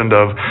Mike mentioned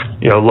of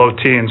low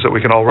teens that we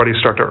can already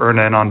start to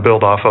earn in on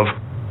build off of.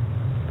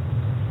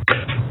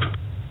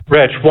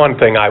 Rich, one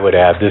thing I would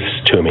add, this is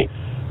Toomey.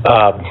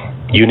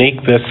 Unique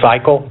this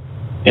cycle,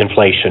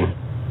 inflation.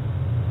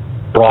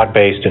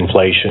 Broad-based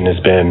inflation has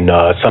been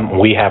something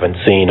we haven't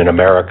seen in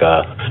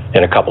America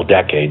in a couple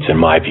decades, in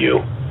my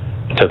view,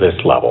 to this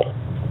level.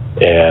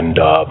 And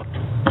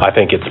I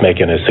think it's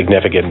making a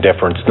significant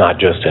difference, not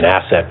just in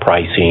asset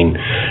pricing,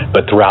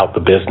 but throughout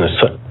the business,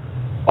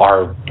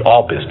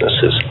 all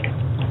businesses.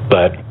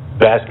 But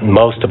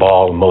most of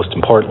all, and most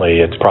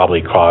importantly, it's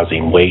probably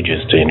causing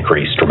wages to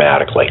increase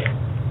dramatically.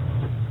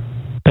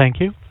 Thank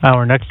you.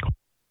 Our next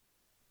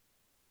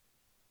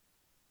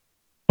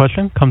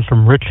question comes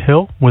from Rich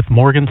Hill with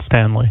Morgan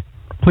Stanley.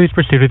 Please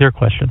proceed with your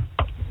question.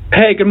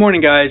 Hey, good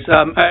morning, guys.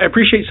 I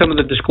appreciate some of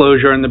the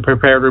disclosure and the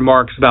prepared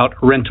remarks about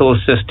rental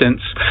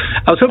assistance.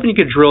 I was hoping you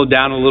could drill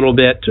down a little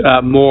bit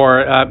more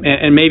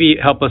and maybe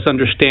help us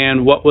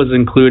understand what was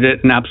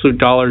included in absolute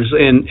dollars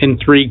in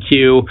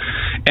 3Q,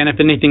 and if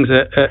anything's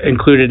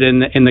included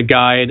in the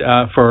guide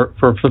for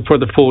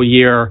the full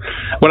year.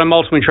 What I'm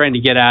ultimately trying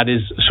to get at is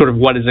sort of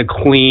what does a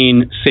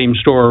clean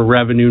same-store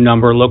revenue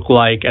number look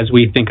like as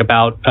we think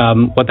about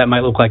what that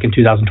might look like in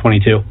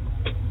 2022.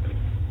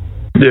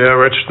 Yeah,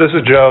 Rich, this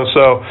is Joe.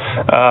 So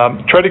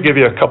try to give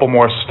you a couple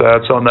more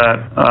stats on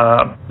that.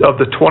 Of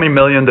the $20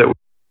 million that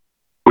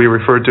we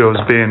referred to as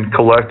being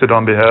collected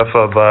on behalf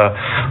of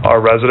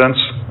our residents,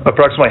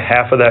 approximately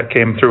half of that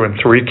came through in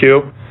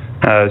 3Q.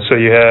 So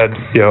you had,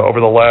 over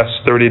the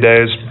last 30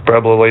 days,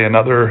 probably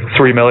another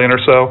 $3 million or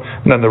so,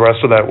 and then the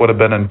rest of that would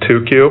have been in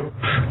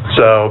 2Q.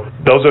 So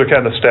those are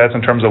kind of the stats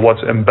in terms of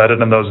what's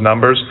embedded in those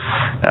numbers.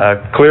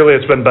 Clearly,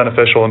 it's been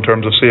beneficial in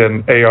terms of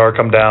seeing AR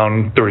come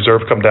down, the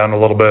reserve come down a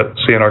little bit,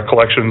 seeing our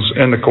collections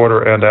in the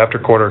quarter and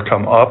after quarter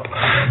come up.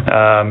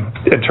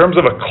 In terms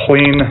of a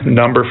clean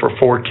number for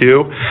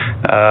 4Q,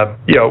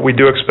 we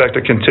do expect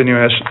a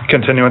continuance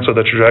of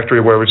the trajectory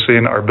where we've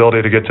seen our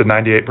ability to get to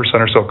 98%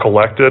 or so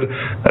collected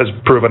as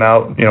proven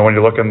out, when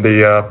you look in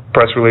the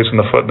press release and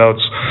the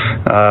footnotes.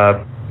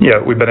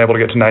 we've been able to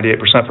get to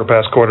 98% for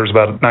past quarters,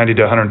 about 90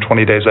 to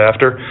 120 days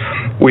after.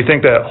 We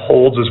think that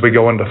holds as we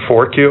go into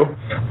 4Q.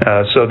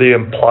 So the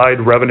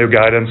implied revenue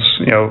guidance,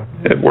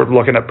 we're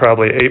looking at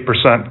probably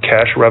 8%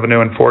 cash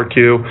revenue in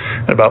 4Q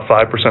and about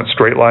 5%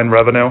 straight line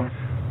revenue.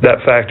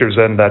 That factors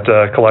in that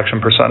collection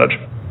percentage.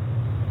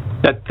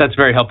 That's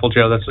very helpful,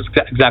 Joe. That's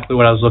exactly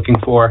what I was looking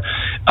for.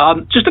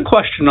 Just a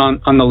question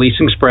on the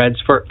leasing spreads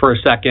for a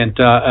second.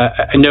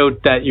 I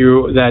note that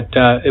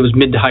it was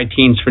mid to high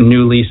teens for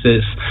new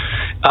leases.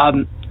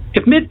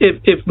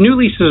 If new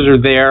leases are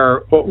there,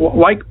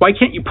 why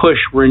can't you push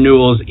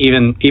renewals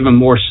even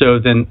more so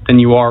than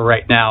you are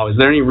right now? Is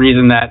there any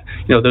reason that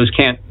those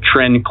can't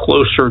trend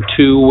closer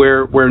to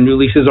where new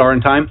leases are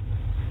in time?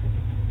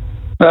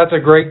 That's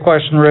a great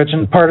question, Rich,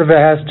 and part of it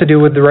has to do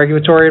with the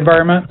regulatory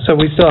environment. So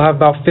we still have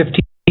about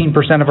 15%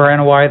 of our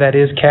NOI that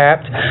is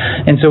capped,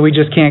 and so we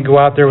just can't go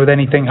out there with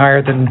anything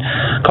higher than,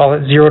 call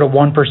it 0 to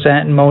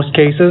 1% in most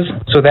cases.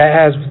 So that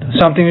has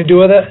something to do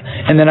with it.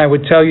 And then I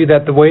would tell you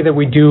that the way that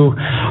we do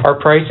our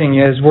pricing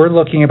is we're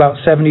looking about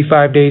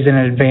 75 days in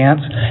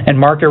advance, and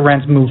market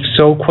rents move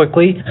so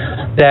quickly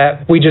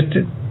that we just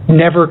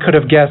never could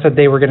have guessed that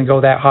they were going to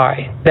go that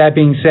high. That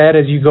being said,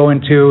 as you go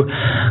into,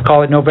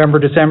 call it November,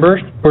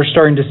 December, we're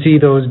starting to see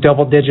those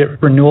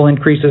double-digit renewal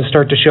increases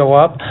start to show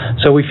up.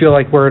 So we feel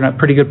like we're in a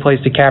pretty good place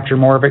to capture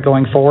more of it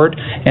going forward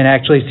and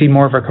actually see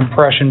more of a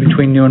compression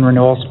between new and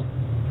renewals.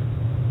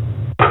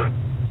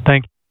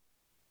 Thank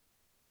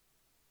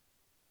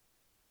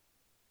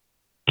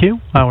you.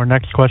 Our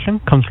next question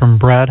comes from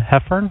Brad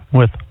Heffern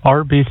with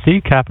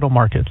RBC Capital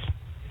Markets.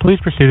 Please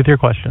proceed with your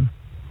question.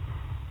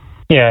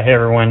 Yeah, hey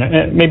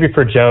everyone. Maybe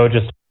for Joe,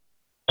 just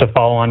to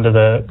follow on to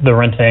the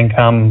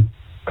rent-to-income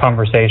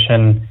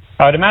conversation,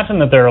 I would imagine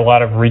that there are a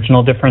lot of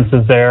regional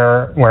differences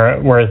there,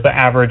 whereas the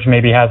average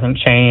maybe hasn't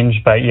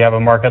changed, but you have a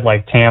market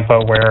like Tampa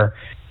where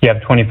you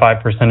have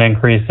 25%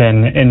 increase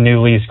in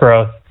new lease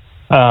growth.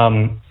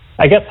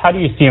 I guess, how do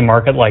you see a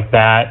market like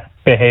that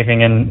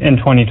behaving in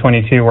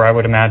 2022, where I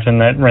would imagine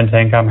that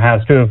rent-to-income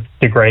has to have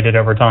degraded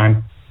over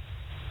time?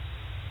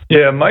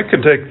 Yeah, Mike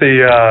could take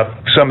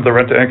some of the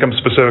rent-to-income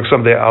specifics,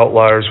 some of the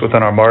outliers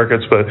within our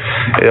markets. But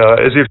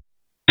as you've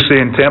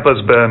seen, Tampa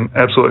has been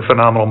absolutely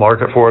phenomenal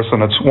market for us,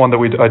 and it's one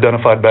that we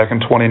identified back in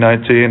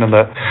 2019. And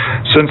that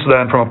since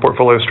then, from a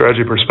portfolio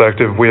strategy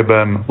perspective, we have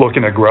been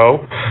looking to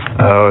grow.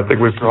 I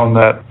think we've grown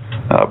that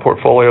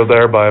portfolio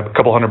there by a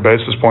couple hundred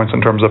basis points in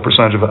terms of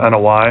percentage of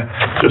NOI,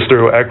 just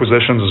through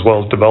acquisitions as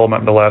well as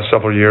development in the last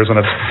several years. And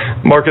it's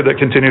a market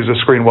that continues to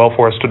screen well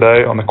for us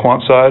today on the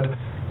quant side.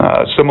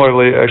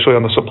 Similarly, actually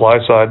on the supply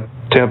side,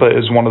 Tampa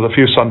is one of the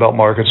few Sunbelt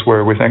markets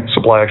where we think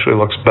supply actually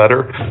looks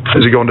better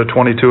as you go into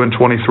 22 and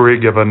 23,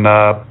 given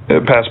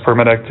past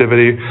permit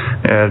activity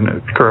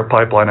and current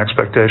pipeline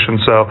expectations.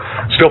 So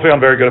still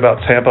feeling very good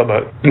about Tampa,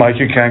 but Mike,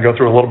 you can go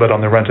through a little bit on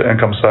the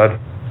rent-to-income side.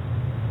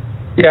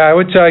 Yeah, I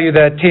would tell you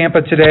that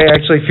Tampa today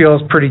actually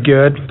feels pretty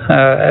good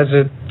as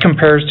it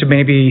compares to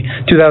maybe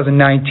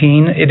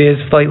 2019. It is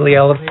slightly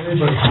elevated,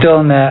 but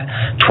still in that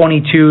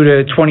 22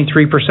 to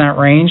 23%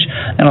 range.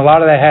 And a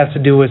lot of that has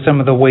to do with some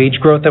of the wage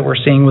growth that we're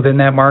seeing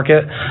within that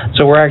market.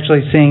 So we're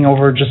actually seeing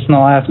over just in the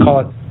last,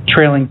 call it,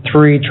 trailing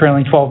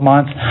 12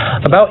 months,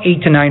 about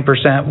 8 to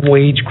 9%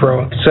 wage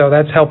growth. So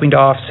that's helping to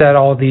offset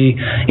all the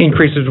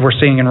increases we're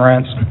seeing in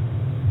rents.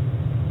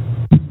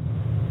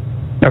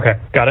 Okay,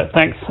 got it.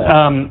 Thanks.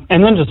 And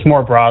then just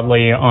more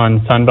broadly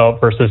on Sunbelt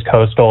versus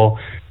Coastal,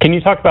 can you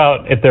talk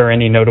about if there are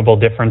any notable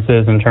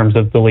differences in terms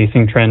of the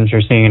leasing trends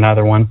you're seeing in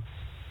either one?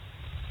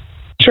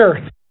 Sure.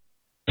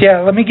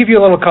 Yeah, let me give you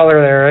a little color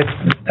there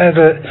as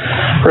it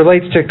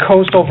relates to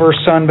Coastal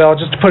versus Sunbelt.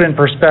 Just to put it in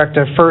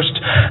perspective, first,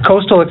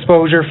 Coastal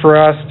exposure for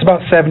us, it's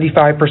about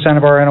 75%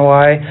 of our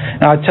NOI.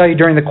 Now, I'll tell you,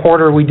 during the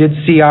quarter, we did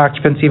see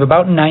occupancy of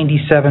about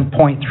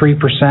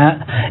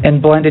 97.3%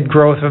 and blended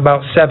growth of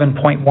about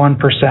 7.1%.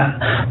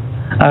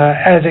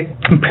 As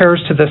it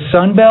compares to the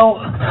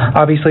Sunbelt,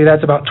 obviously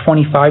that's about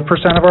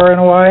 25% of our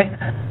NOI.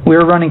 We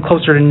were running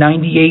closer to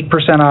 98%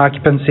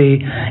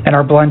 occupancy, and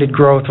our blended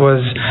growth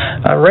was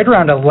right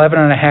around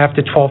 11.5%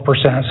 to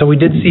 12%. So we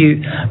did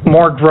see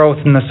more growth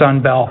in the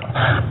Sunbelt.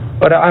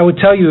 But I would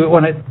tell you,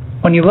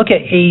 when you look at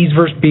A's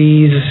versus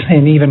B's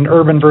and even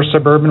urban versus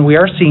suburban, we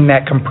are seeing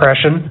that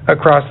compression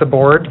across the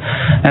board.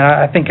 And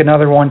I think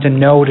another one to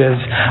note is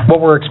what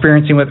we're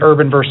experiencing with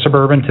urban versus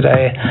suburban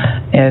today.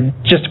 And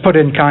just to put it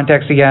in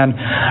context again,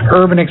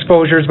 urban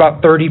exposure is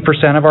about 30%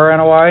 of our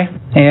NOI.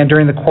 And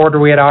during the quarter,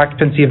 we had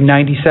occupancy of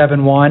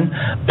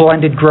 97.1%,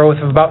 blended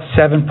growth of about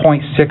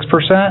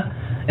 7.6%.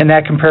 And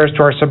that compares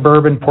to our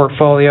suburban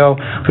portfolio,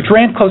 which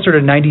ran closer to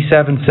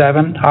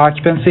 97.7%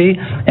 occupancy,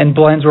 and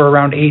blends were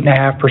around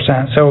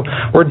 8.5%. So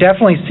we're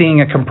definitely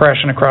seeing a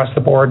compression across the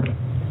board.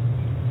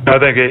 I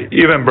think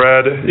even,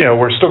 Brad,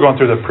 we're still going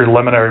through the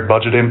preliminary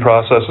budgeting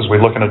process as we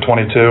look into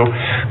 22.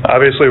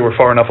 Obviously, we're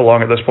far enough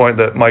along at this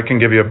point that Mike can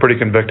give you a pretty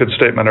convicted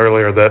statement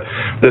earlier that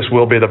this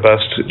will be the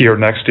best year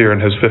next year in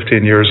his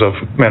 15 years of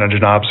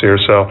managing ops here.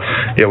 So,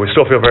 we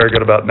still feel very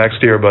good about next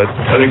year, but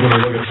I think when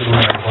we look at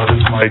preliminary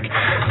budgets, Mike,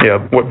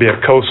 what be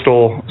it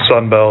coastal,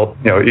 Sunbelt,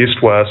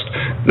 east-west,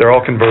 they're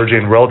all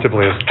converging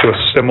relatively to a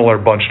similar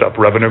bunched up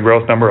revenue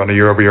growth number on a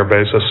year-over-year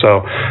basis.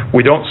 So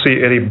we don't see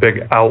any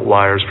big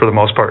outliers for the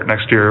most part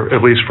next year,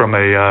 at least from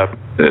a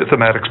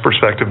thematics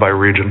perspective by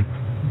region.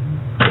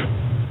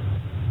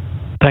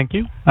 Thank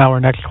you. Our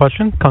next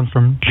question comes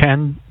from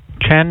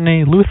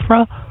Chandni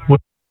Luthra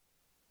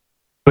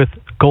with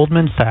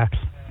Goldman Sachs.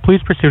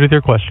 Please proceed with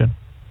your question.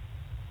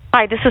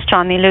 Hi, this is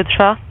Chandni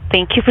Luthra.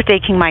 Thank you for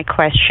taking my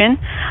question.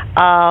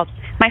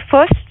 My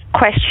first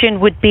question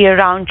would be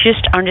around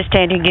just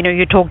understanding,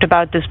 you talked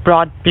about this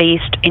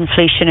broad-based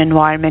inflation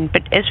environment,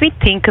 but as we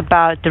think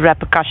about the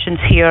repercussions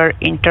here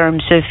in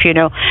terms of,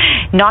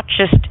 not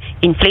just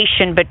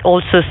inflation, but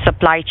also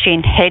supply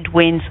chain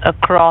headwinds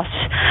across,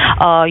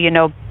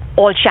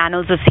 all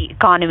channels of the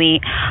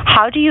economy,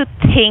 how do you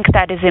think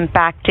that is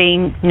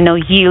impacting,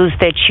 yields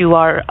that you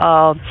are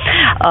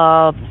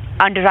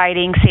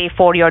underwriting, say,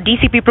 for your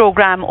DCP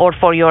program or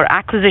for your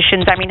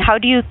acquisitions? I mean, how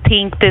do you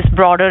think this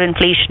broader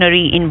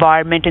inflationary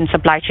environment and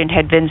supply chain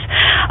headwinds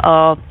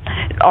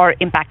are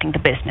impacting the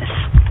business?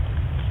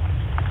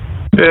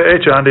 Hey,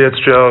 Chandni, it's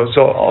Joe.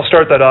 So I'll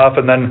start that off,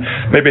 and then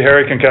maybe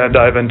Harry can kind of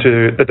dive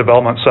into the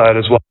development side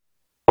as well,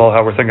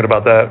 how we're thinking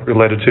about that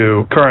related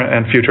to current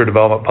and future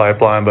development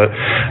pipeline. But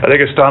I think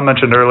as Tom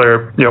mentioned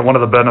earlier, one of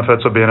the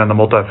benefits of being in the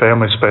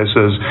multifamily space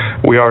is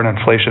we are an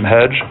inflation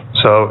hedge.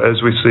 So as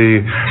we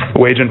see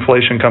wage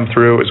inflation come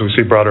through, as we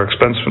see broader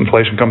expense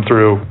inflation come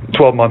through,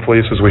 12-month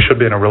leases, we should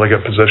be in a really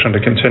good position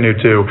to continue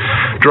to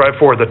drive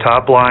forward the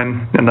top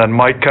line. And then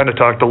Mike kind of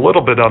talked a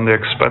little bit on the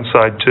expense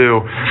side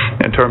too,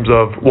 in terms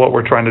of what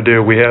we're trying to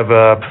do. We have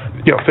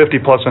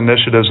 50-plus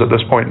initiatives at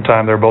this point in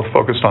time. They're both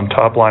focused on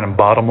top line and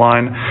bottom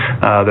line.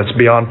 That's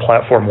beyond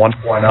Platform 1.0.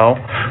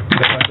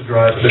 They have to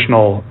drive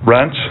additional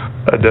rent,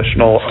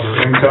 additional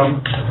other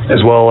income,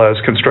 as well as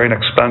constrain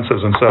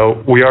expenses. And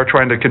so we are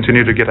trying to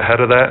continue to get ahead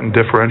of that and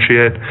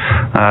differentiate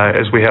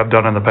as we have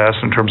done in the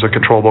past in terms of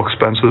controllable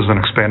expenses and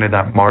expanding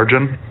that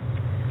margin.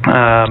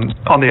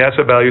 On the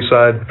asset value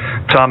side,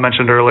 Tom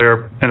mentioned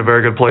earlier, in a very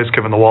good place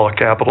given the wall of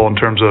capital in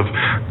terms of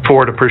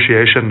forward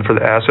appreciation for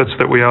the assets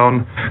that we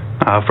own.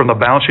 From the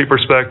balance sheet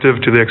perspective,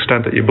 to the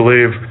extent that you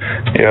believe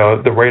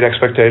the rate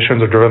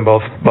expectations are driven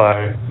both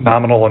by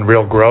nominal and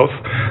real growth,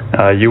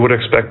 you would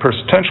expect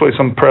potentially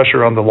some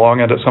pressure on the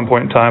long end at some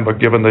point in time, but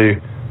given the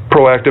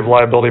proactive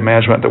liability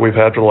management that we've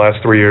had for the last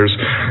 3 years,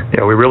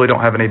 we really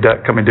don't have any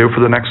debt coming due for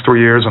the next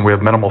 3 years, and we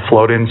have minimal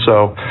floating,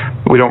 so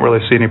we don't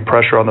really see any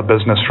pressure on the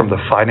business from the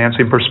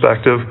financing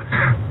perspective.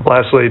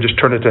 Lastly, just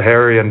turn it to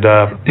Harry, and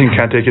he can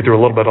kind of take you through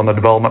a little bit on the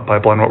development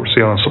pipeline, what we're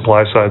seeing on the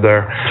supply side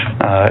there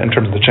in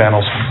terms of the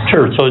channels.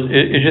 Sure. So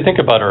as you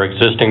think about our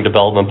existing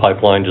development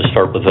pipeline, just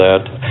start with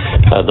that.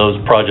 Those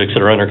projects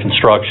that are under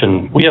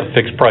construction, we have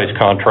fixed price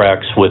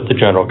contracts with the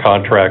general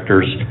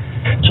contractors,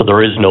 so there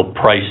is no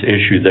price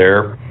issue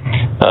there.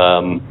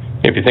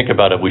 If you think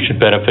about it, we should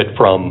benefit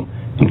from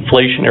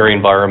inflationary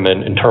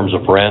environment in terms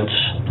of rents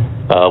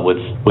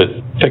with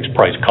fixed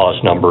price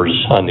cost numbers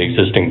on the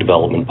existing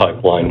development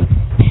pipeline.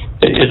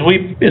 As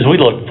we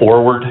look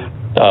forward,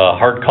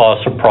 hard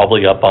costs are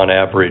probably up on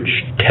average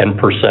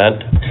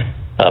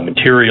 10%.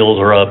 Materials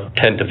are up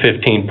 10 to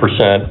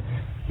 15%.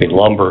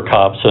 Lumber,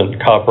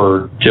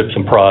 copper,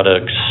 gypsum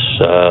products,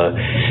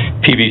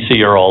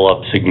 PVC are all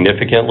up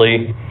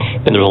significantly,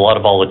 and there's a lot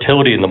of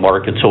volatility in the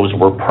market. So as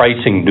we're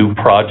pricing new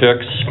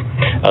projects,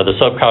 the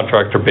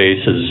subcontractor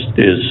base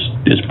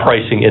is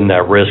pricing in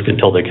that risk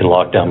until they can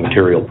lock down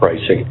material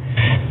pricing.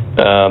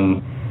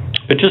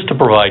 But just to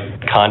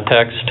provide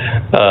context,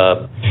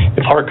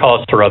 if hard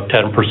costs are up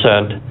 10%,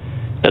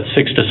 that's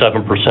 6 to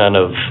 7%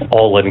 of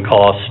all-in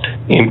cost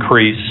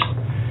increase.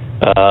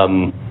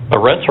 The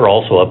rents are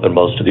also up in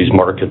most of these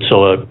markets,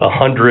 so a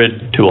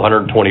 $100 to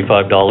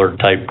 $125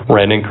 type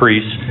rent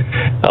increase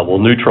will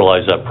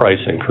neutralize that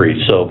price increase.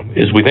 So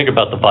as we think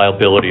about the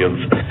viability of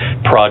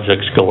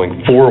projects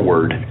going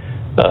forward,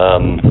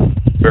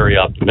 very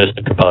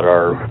optimistic about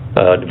our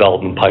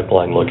development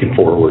pipeline looking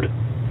forward.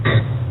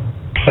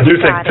 I do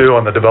think, too,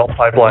 on the development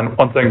pipeline,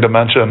 one thing to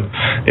mention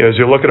is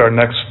you look at our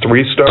next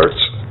 3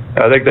 starts,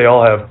 I think they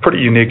all have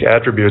pretty unique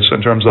attributes in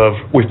terms of,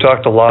 we've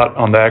talked a lot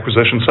on the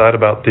acquisition side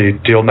about the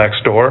deal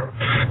next door,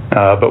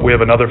 but we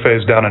have another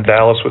phase down in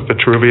Dallas with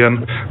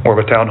Vitruvian, more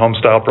of a townhome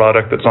style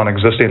product that's on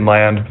existing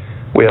land.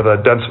 We have a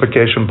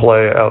densification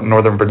play out in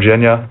Northern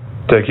Virginia,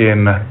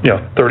 taking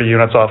 30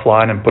 units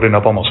offline and putting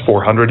up almost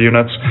 400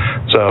 units.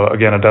 So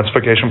again, a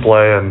densification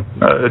play and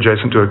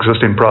adjacent to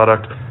existing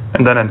product.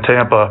 And then in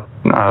Tampa,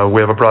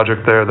 we have a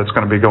project there that's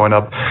going to be going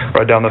up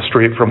right down the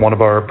street from one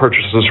of our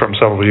purchases from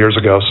several years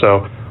ago.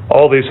 So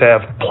all these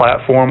have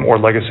platform or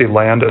legacy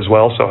land as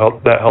well,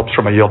 so that helps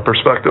from a yield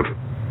perspective.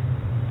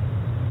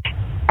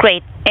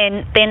 Great.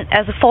 And then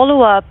as a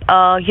follow-up,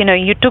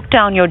 you took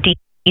down your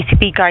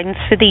DCP guidance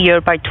for the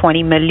year by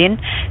 $20 million.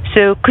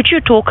 So could you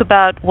talk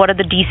about what are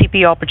the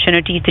DCP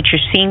opportunities that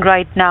you're seeing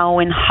right now,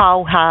 and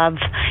how have,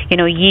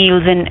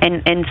 yields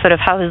and sort of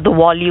how has the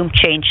volume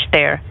changed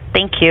there?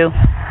 Thank you.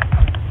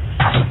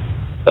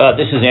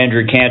 This is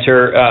Andrew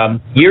Cantor.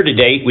 Year to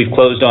date, we've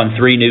closed on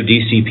 3 new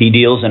DCP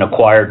deals and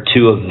acquired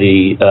 2 of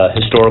the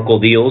historical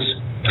deals.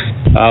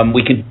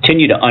 We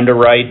continue to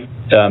underwrite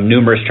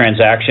numerous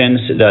transactions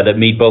that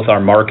meet both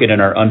our market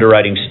and our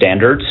underwriting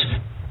standards.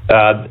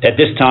 At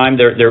this time,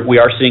 we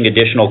are seeing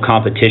additional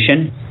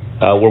competition.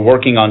 We're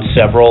working on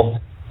several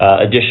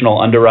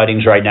additional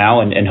underwritings right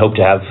now and hope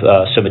to have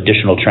some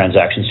additional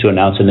transactions to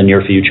announce in the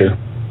near future.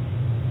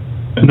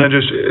 And then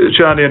just,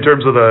 Chandi, in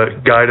terms of the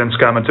guidance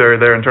commentary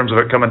there, in terms of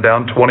it coming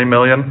down $20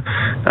 million,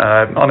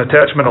 on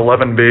attachment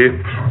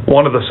 11B,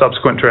 one of the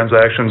subsequent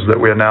transactions that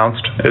we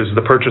announced is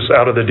the purchase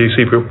out of the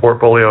DCP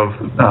portfolio of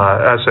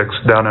Essex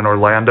down in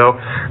Orlando.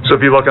 So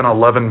if you look on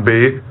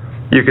 11B,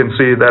 you can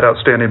see that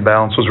outstanding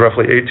balance was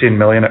roughly $18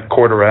 million at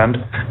quarter end.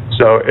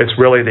 So it's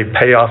really the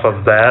payoff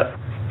of that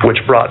which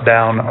brought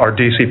down our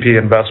DCP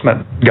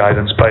investment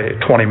guidance by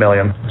 $20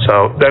 million.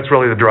 So that's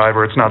really the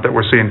driver. It's not that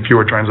we're seeing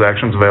fewer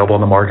transactions available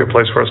in the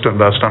marketplace for us to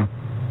invest in.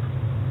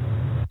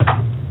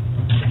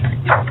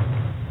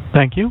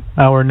 Thank you.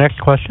 Our next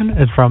question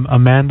is from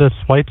Amanda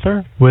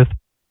Schweitzer with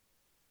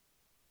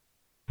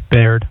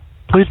Baird.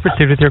 Please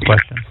proceed with your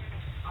question.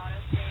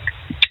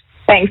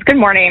 Thanks. Good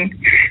morning.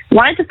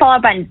 Wanted to follow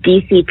up on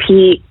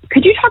DCP.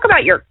 Could you talk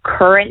about your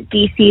current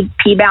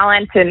DCP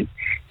balance, and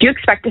do you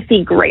expect to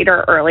see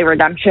greater early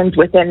redemptions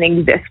within the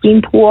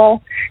existing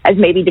pool as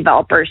maybe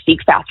developers seek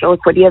faster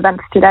liquidity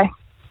events today?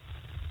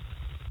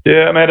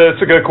 Yeah, Amanda,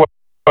 it's a good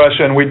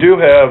question. We do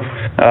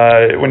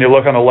have, when you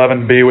look on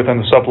 11B within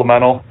the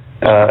supplemental,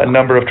 a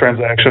number of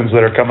transactions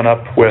that are coming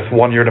up with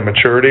 1 year to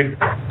maturity.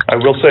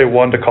 I will say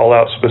one to call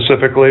out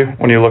specifically,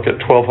 when you look at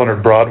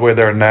 1200 Broadway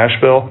there in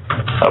Nashville,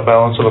 a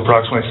balance of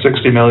approximately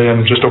 $60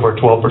 million, just over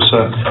 12%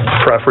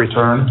 pref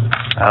return.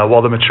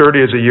 While the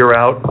maturity is a year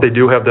out, they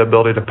do have the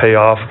ability to pay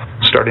off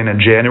starting in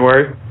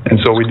January. And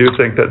so we do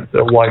think that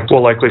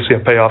we'll likely see a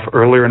payoff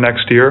earlier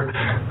next year,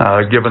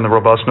 given the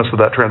robustness of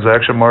that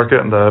transaction market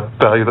and the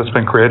value that's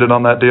been created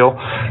on that deal.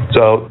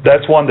 So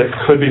that's one that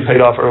could be paid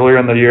off earlier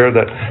in the year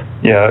that,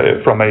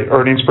 from an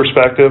earnings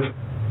perspective,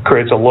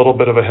 creates a little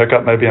bit of a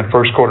hiccup maybe in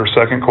first quarter,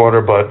 second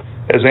quarter. But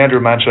as Andrew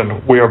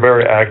mentioned, we are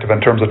very active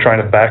in terms of trying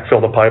to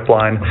backfill the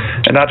pipeline,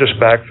 and not just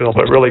backfill,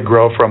 but really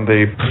grow from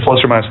the plus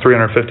or minus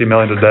 $350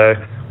 million today.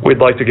 We'd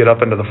like to get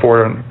up into the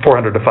 $400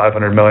 to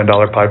 $500 million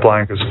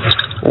pipeline because,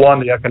 one,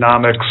 the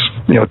economics,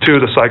 2,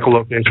 the cycle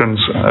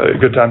locations,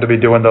 a good time to be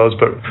doing those.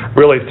 But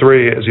really,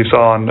 3, as you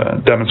saw on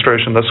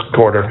demonstration this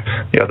quarter,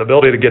 the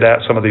ability to get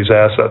at some of these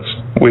assets.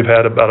 We've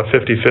had about a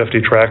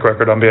 50-50 track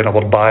record on being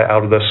able to buy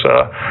out of this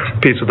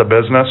piece of the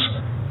business.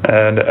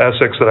 And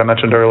Essex that I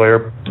mentioned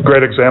earlier,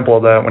 great example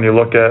of that when you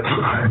look at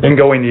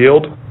ingoing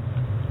yield.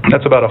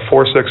 That's about a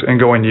 4.6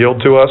 ingoing yield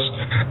to us.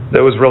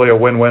 That was really a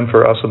win-win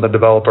for us and the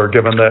developer,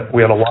 given that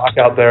we had a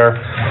lockout there.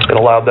 It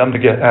allowed them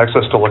to get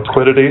access to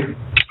liquidity.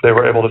 They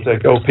were able to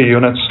take OP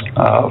units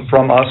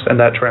from us in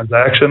that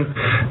transaction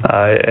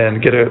and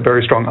get a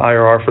very strong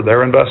IRR for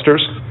their investors.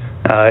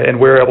 And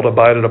we were able to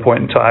buy it at a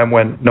point in time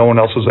when no one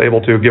else was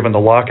able to, given the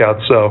lockout.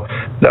 So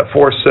that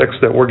 4.6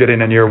 that we're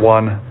getting in year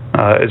one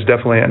is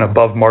definitely an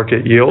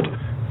above-market yield.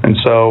 And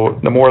so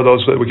the more of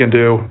those that we can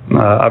do,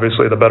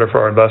 obviously, the better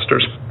for our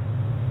investors.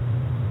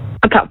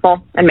 That's helpful.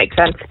 That makes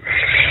sense.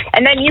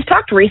 And then you've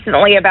talked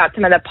recently about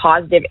some of the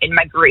positive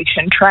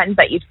in-migration trends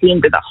that you've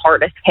seen to the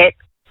hardest hit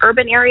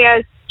urban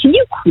areas. Can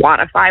you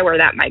quantify where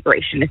that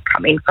migration is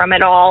coming from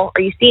at all?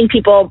 Are you seeing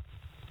people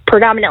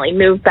predominantly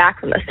move back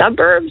from the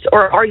suburbs,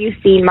 or are you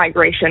seeing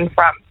migration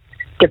from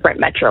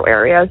different metro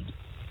areas?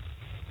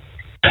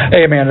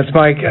 Hey, Amanda, it's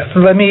Mike.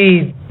 Let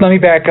me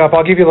back up.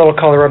 I'll give you a little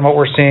color on what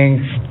we're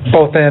seeing,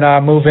 both in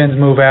move-ins,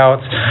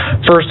 move-outs.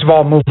 First of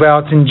all,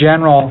 move-outs in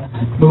general.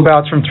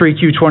 Move-outs from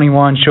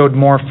 3Q21 showed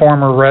more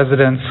former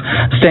residents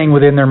staying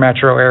within their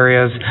metro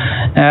areas.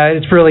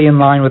 It's really in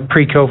line with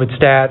pre-COVID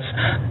stats.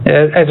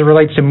 As it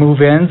relates to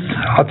move-ins,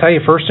 I'll tell you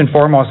first and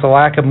foremost, the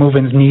lack of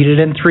move-ins needed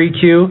in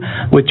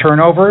 3Q with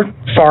turnover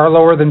far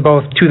lower than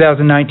both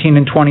 2019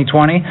 and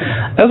 2020.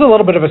 That was a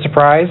little bit of a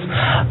surprise.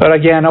 But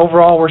again,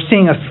 overall, we're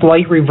seeing a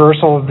slight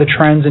reversal of the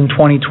trends in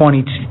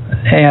 2020,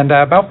 and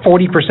about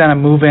 40% of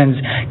move-ins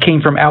came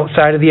from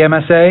outside of the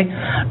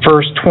MSA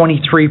versus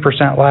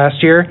 23%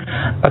 last year.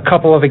 A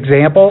couple of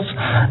examples: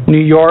 New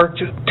York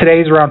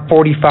today is around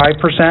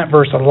 45%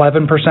 versus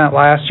 11%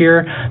 last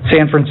year.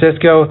 San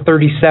Francisco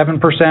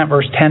 37%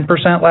 versus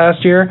 10%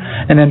 last year,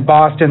 and then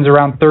Boston's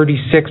around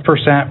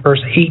 36%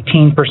 versus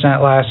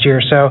 18% last year.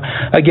 So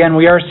again,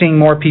 we are seeing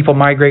more people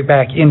migrate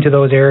back into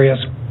those areas.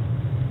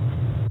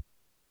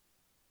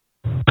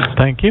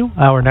 Thank you.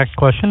 Our next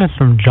question is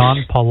from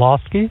John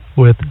Pawlowski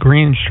with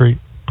Green Street.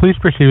 Please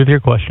proceed with your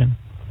question.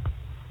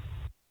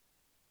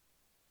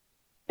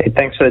 Hey,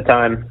 thanks for the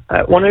time.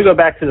 I wanted to go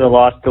back to the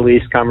loss to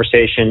lease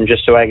conversation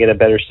just so I get a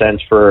better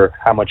sense for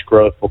how much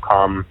growth will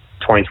come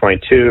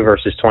 2022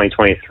 versus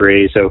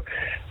 2023. So,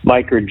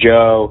 Mike or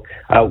Joe,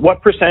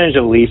 what percentage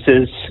of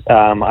leases,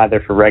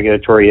 either for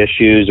regulatory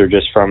issues or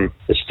just from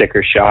the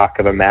sticker shock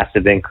of a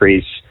massive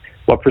increase,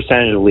 what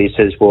percentage of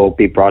leases will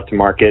be brought to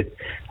market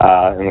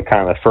in the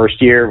kind of the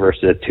first year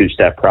versus a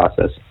two-step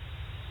process?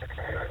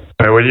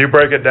 When you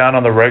break it down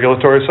on the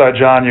regulatory side,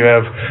 John, you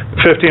have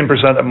 15%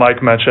 that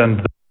Mike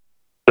mentioned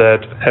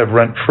that have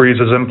rent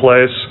freezes in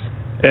place.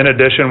 In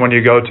addition, when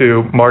you go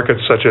to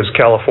markets such as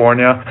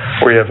California,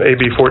 where you have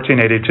AB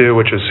 1482,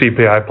 which is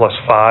CPI plus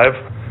 5,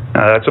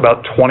 that's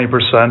about 20%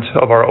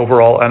 of our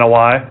overall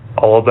NOI,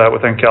 all of that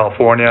within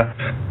California.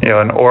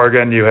 In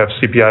Oregon, you have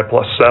CPI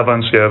plus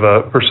 7, so you have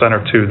a percent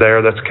or two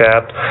there that's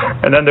capped.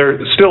 And then there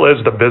still is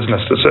the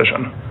business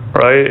decision,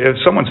 right? If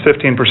someone's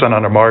 15%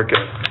 under market,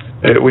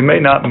 we may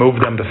not move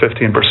them to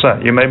 15%.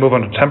 You may move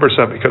them to 10%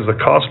 because the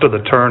cost of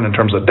the turn in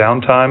terms of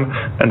downtime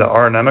and the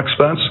R&M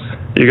expense,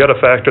 you got to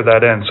factor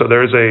that in. So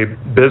there's a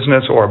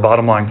business or a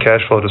bottom line cash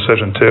flow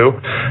decision too.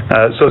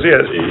 So yeah,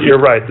 you're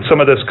right.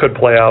 Some of this could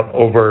play out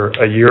over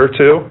a year or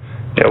two.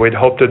 Yeah, we'd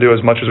hope to do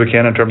as much as we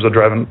can in terms of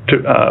driving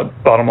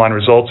bottom line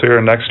results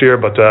here next year,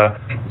 but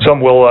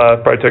some will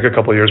probably take a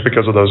couple of years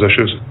because of those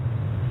issues.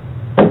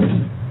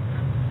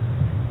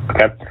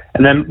 Okay.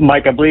 And then,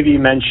 Mike, I believe you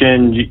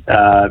mentioned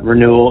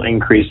renewal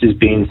increases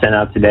being sent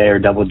out today or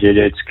double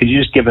digits. Could you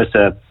just give us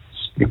a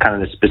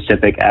kind of the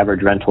specific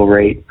average rental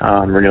rate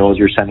on renewals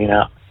you're sending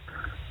out?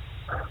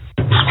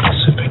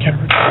 Specific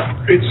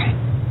average rates?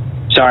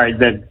 Sorry,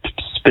 the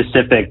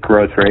specific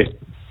growth rate.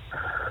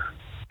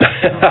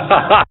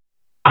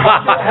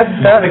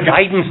 That's a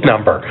guidance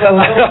number.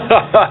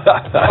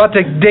 I'll have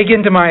to dig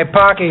into my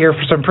pocket here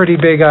for some pretty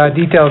big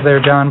details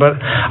there, John,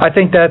 but I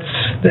think that's,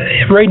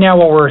 right now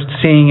what we're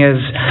seeing is,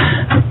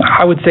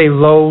 I would say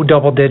low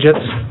double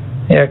digits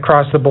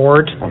across the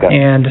board. Okay.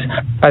 And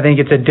I think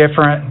it's a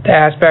different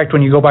aspect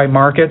when you go by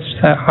markets.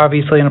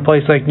 Obviously, in a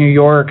place like New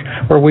York,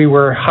 where we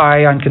were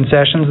high on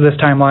concessions this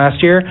time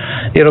last year,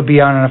 it'll be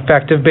on an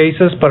effective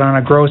basis, but on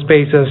a gross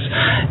basis,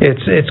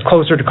 it's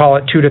closer to call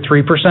it 2 to 3%.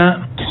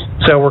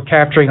 So we're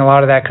capturing a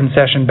lot of that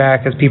concession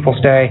back as people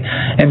stay.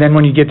 And then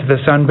when you get to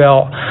the Sun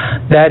Belt,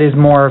 that is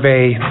more of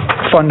a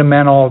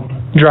fundamental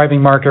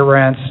driving market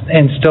rents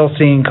and still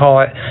seeing,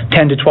 call it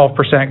 10 to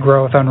 12%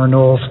 growth on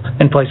renewals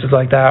in places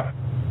like that.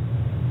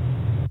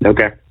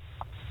 Okay,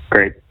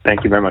 great.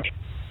 Thank you very much.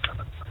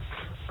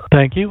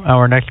 Thank you.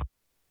 Our next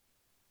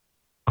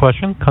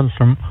question comes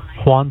from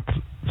Juan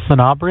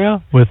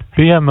Sanabria with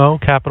BMO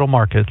Capital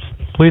Markets.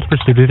 Please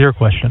proceed with your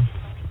question.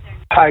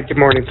 Hi, good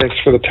morning. Thanks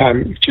for the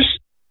time.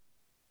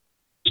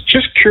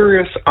 Just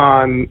curious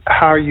on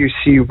how you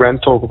see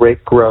rental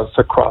rate growth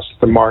across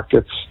the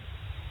markets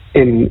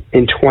in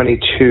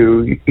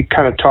 22. You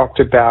kind of talked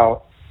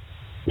about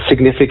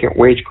significant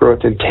wage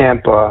growth in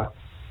Tampa.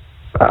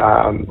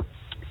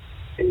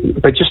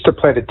 But just to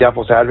play the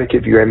devil's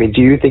advocate view, I mean,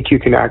 do you think you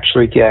can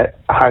actually get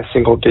high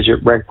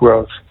single-digit rent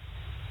growth?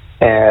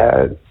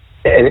 And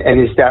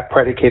is that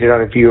predicated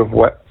on a view of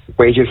what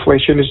wage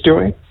inflation is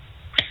doing?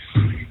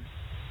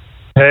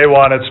 Hey,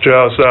 Juan, it's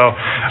Joe. So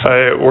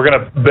we're going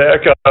to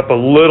back up a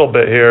little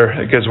bit here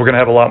because we're going to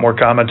have a lot more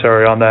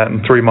commentary on that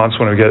in 3 months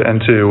when we get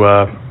into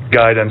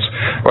guidance.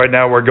 Right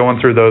now, we're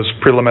going through those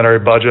preliminary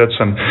budgets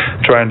and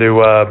trying to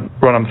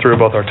run them through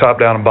both our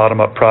top-down and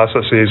bottom-up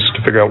processes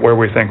to figure out where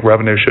we think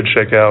revenue should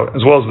shake out,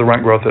 as well as the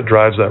rent growth that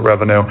drives that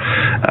revenue.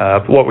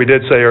 What we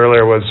did say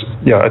earlier was,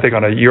 I think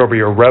on a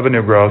year-over-year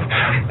revenue growth,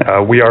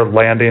 we are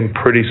landing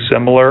pretty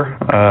similar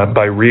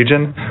by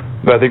region.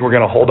 But I think we're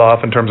going to hold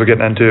off in terms of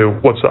getting into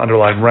what's the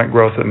underlying rent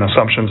growth and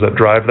assumptions that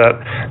drive that,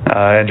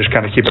 and just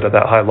kind of keep it at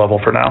that high level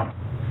for now.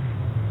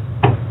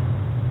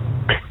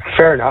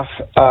 Fair enough.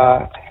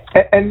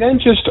 And then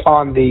just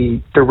on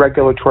the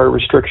regulatory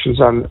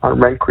restrictions on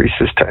rent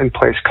increases to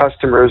in-place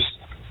customers,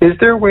 is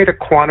there a way to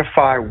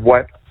quantify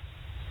what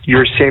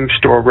your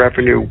same-store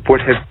revenue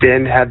would have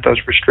been had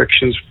those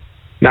restrictions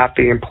not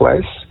be in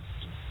place?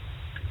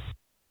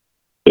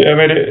 Yeah, I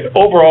mean,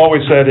 overall, we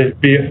said it'd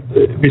be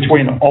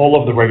between all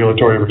of the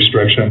regulatory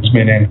restrictions,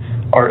 meaning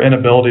our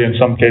inability in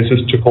some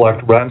cases to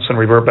collect rents and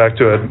revert back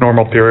to a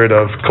normal period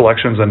of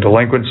collections and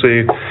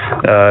delinquency,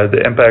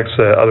 the impacts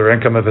that other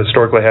income have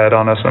historically had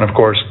on us, and of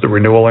course, the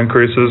renewal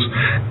increases.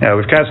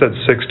 We've kind of said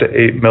 $6 to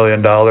 $8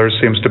 million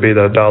seems to be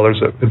the dollars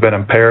that have been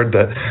impaired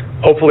that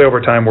hopefully over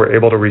time we're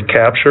able to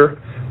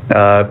recapture.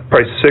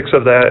 Probably 6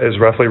 of that is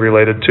roughly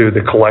related to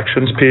the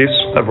collections piece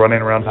of running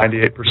around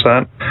 98%.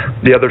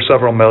 The other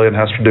several million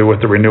has to do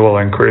with the renewal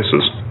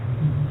increases.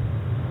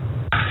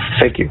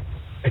 Thank you.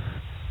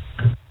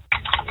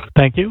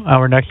 Thank you.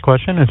 Our next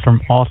question is from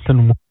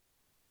Austin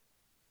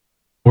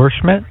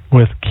Wurschmidt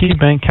with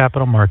KeyBanc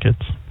Capital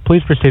Markets.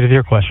 Please proceed with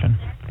your question.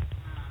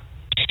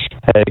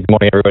 Hey, good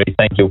morning, everybody.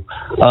 Thank you.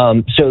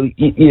 So,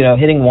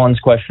 hitting Juan's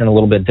question a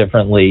little bit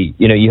differently,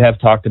 you have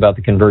talked about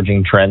the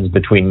converging trends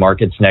between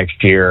markets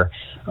next year,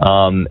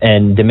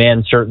 and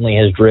demand certainly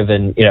has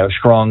driven,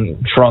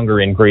 stronger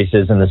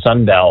increases in the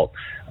Sun Belt.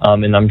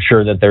 And I'm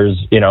sure that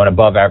there's, an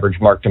above average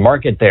mark to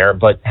market there,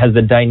 but has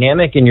the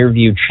dynamic in your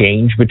view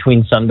changed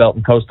between Sun Belt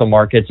and coastal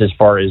markets as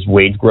far as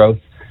wage growth?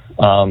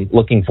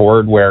 Looking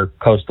forward, where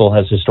coastal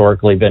has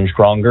historically been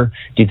stronger,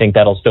 do you think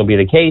that'll still be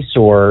the case,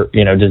 or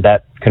does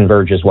that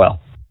converge as well?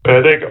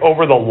 I think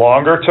over the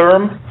longer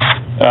term,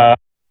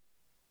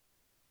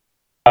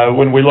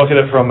 when we look at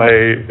it from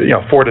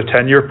a 4 to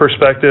 10 year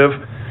perspective,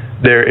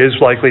 there is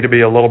likely to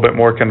be a little bit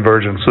more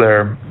convergence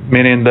there,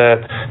 meaning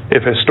that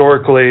if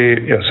historically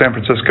San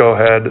Francisco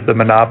had the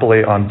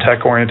monopoly on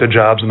tech-oriented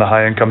jobs and the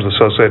high incomes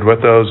associated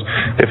with those,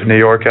 if New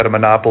York had a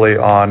monopoly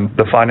on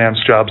the finance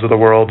jobs of the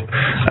world,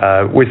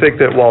 we think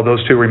that while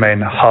those two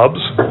remain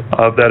hubs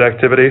of that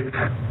activity,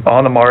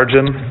 on the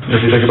margin,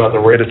 if you think about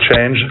the rate of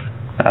change,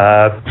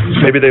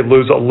 maybe they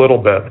lose a little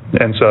bit.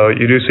 And so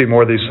you do see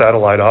more of these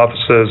satellite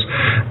offices.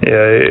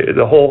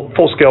 The whole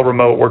full-scale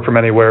remote work from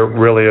anywhere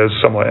really is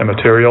somewhat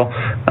immaterial.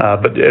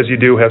 But as you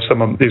do have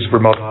some of these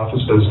remote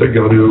offices that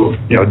go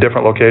to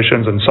different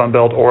locations in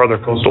Sunbelt or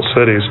other coastal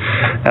cities,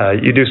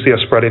 you do see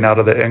a spreading out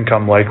of the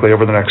income likely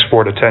over the next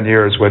 4 to 10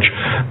 years, which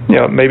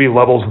maybe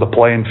levels the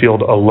playing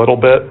field a little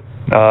bit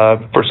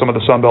for some of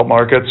the Sunbelt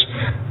markets.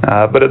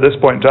 But at this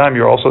point in time,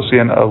 you're also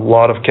seeing a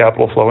lot of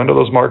capital flow into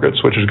those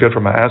markets, which is good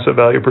from an asset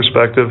value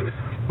perspective.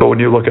 But when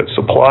you look at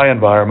supply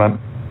environment,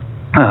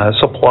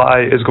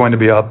 supply is going to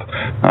be up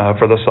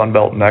for the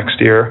Sunbelt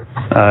next year.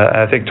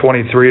 I think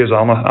 23 is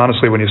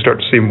honestly when you start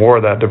to see more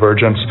of that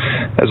divergence,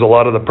 as a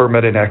lot of the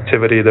permitting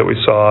activity that we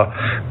saw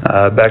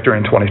back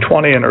during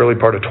 2020 and early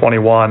part of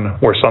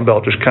 21, where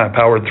Sunbelt just kind of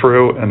powered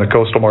through and the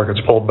coastal markets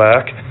pulled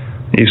back.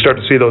 You start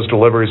to see those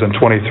deliveries in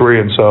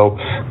 23, and so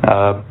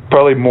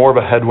probably more of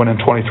a headwind in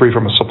 23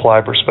 from a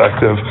supply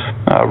perspective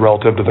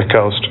relative to the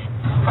coast.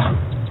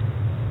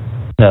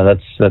 No,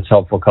 that's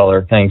helpful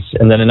color. Thanks.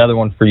 And then another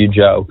one for you,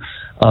 Joe.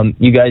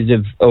 You guys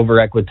have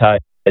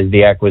over-equitized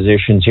the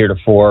acquisitions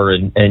heretofore,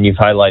 and you've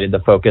highlighted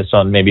the focus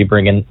on maybe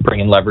bringing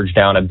leverage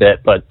down a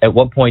bit. But at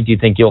what point do you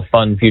think you'll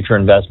fund future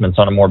investments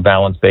on a more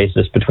balanced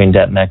basis between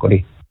debt and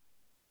equity?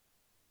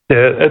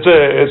 Yeah,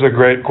 it's a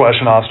great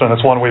question, Austin. It's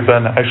one we've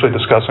been actually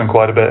discussing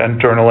quite a bit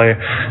internally.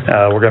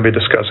 We're going to be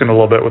discussing a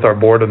little bit with our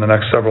board in the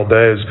next several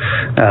days.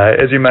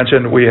 As you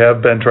mentioned, we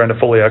have been trying to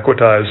fully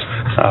equitize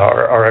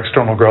our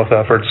external growth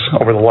efforts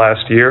over the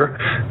last year.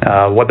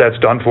 What that's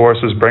done for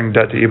us is bring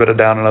debt to EBITDA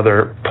down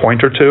another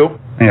point or two,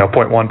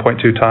 0.1,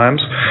 0.2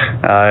 times,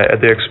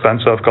 at the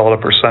expense of, call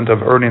it, 1% of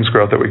earnings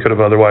growth that we could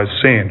have otherwise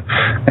seen.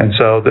 And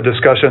so the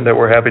discussion that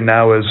we're having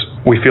now is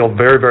we feel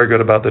very, very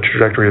good about the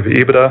trajectory of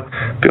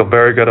EBITDA, feel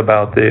very good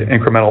about the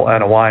incremental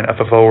NOI and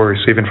FFO we're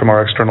receiving from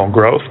our external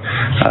growth.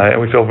 And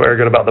we feel very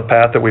good about the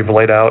path that we've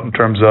laid out in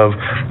terms of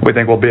we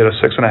think we'll be at a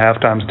 6.5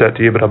 times debt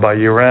to EBITDA by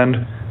year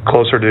end,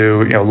 closer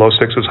to low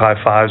sixes, high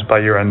fives by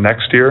year end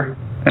next year.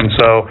 And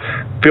so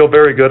feel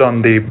very good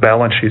on the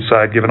balance sheet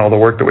side, given all the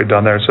work that we've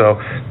done there. So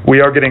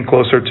we are getting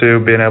closer to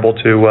being able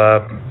to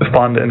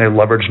fund in a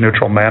leverage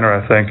neutral manner,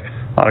 I think,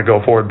 on a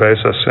go-forward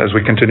basis as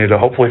we continue to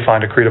hopefully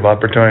find accretive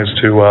opportunities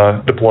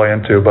to deploy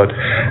into. But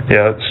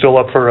yeah, it's still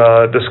up for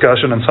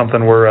discussion and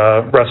something we're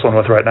wrestling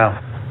with right now.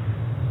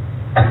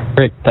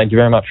 Great. Thank you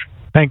very much.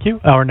 Thank you.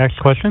 Our next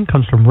question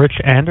comes from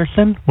Rich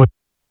Anderson with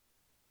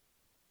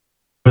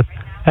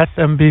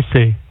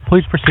SMBC.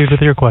 Please proceed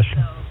with your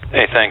question.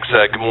 Hey, thanks.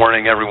 Good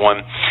morning,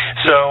 everyone.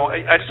 So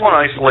I just want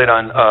to isolate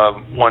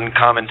on one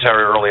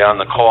commentary early on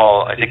the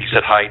call. I think you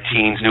said high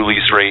teens new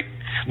lease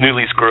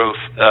growth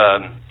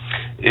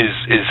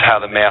is how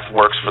the math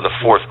works for the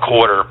fourth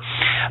quarter,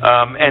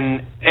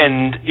 and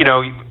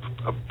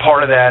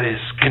part of that is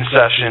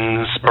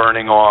concessions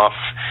burning off,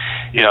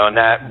 and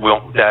that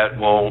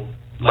will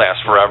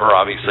last forever.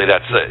 Obviously,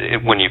 that's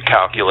when you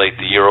calculate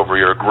the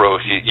year-over-year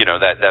growth,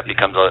 that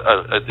becomes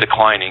a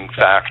declining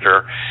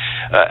factor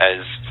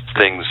as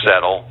things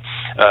settle.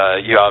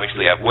 You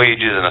obviously have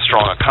wages and a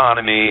strong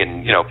economy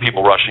and,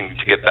 people rushing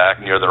to get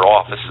back near their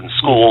office and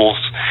schools.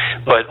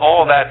 But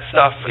all that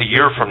stuff a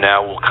year from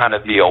now will kind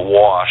of be a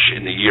wash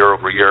in the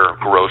year-over-year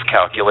growth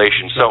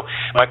calculation. So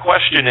my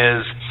question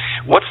is,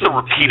 what's the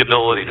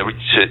repeatability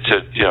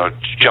to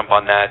jump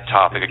on that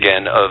topic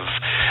again of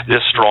this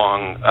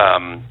strong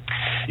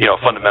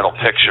fundamental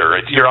picture?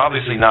 You're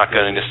obviously not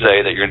going to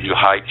say that you're going to do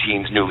high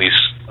teens new lease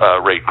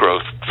rate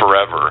growth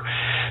forever.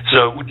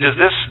 So does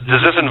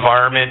this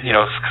environment,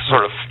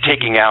 sort of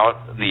taking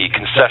out the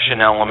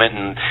concession element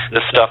and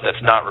the stuff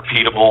that's not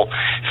repeatable,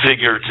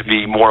 figure to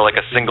be more like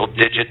a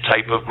single-digit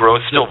type of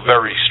growth? Still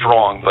very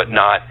strong, but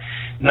not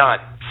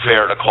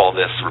fair to call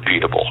this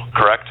repeatable,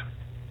 correct?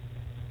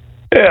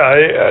 Yeah,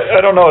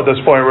 I don't know at this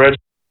point, Rich.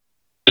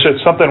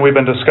 It's something we've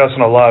been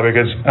discussing a lot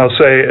because I'll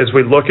say as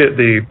we look at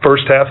the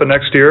first half of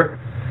next year,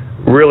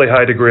 really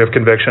high degree of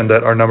conviction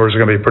that our numbers are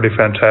going to be pretty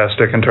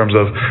fantastic in terms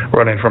of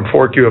running from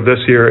 4Q of this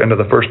year into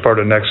the first part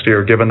of next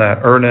year, given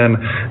that earn-in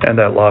and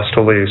that loss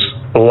to lease.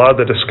 A lot of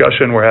the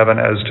discussion we're having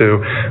as to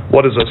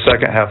what does the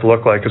second half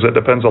look like, because it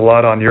depends a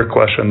lot on your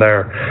question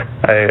there.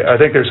 I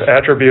think there's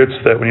attributes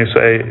that when you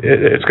say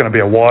it's going to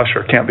be a wash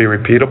or can't be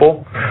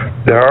repeatable,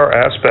 there are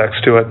aspects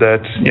to it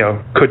that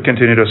could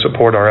continue to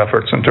support our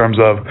efforts in terms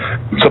of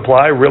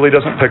supply really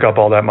doesn't pick up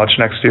all that much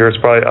next year. It's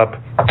probably up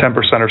 10%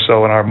 or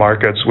so in our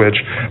markets, which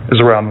is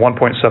around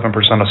 1.7%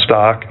 of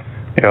stock.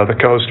 The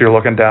coast, you're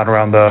looking down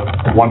around the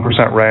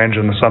 1% range,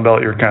 and the Sun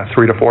Belt, you're kind of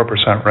 3 to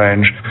 4%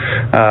 range.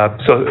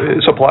 So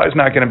supply is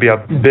not going to be a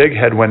big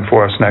headwind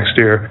for us next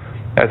year.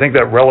 I think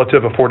that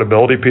relative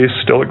affordability piece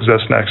still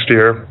exists next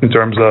year in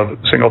terms of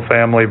single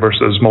family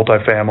versus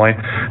multifamily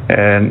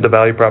and the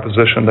value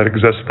proposition that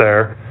exists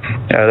there.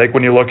 I think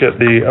when you look at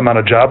the amount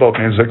of job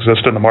openings that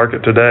exist in the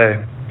market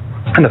today,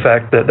 and the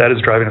fact that that is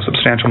driving a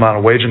substantial amount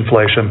of wage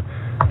inflation,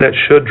 that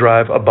should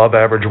drive above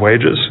average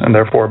wages and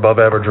therefore above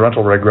average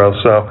rental rate growth.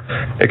 So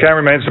it kind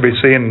of remains to be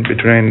seen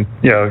between,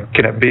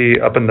 can it be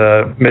up in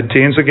the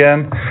mid-teens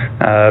again?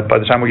 By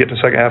the time we get to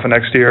the second half of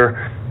next year,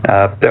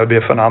 that would be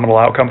a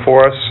phenomenal outcome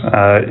for us.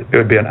 It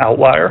would be an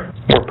outlier.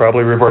 We're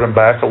probably reverting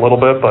back a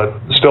little bit, but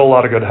still a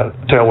lot of good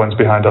tailwinds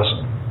behind us.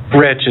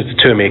 Rich,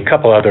 it's Toomey. A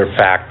couple other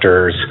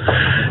factors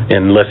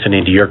in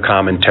listening to your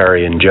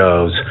commentary and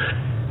Joe's.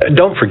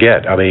 Don't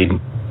forget,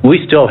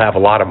 we still have a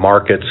lot of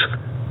markets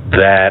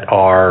that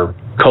are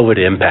COVID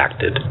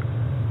impacted,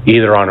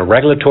 either on a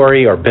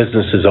regulatory or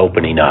businesses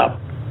opening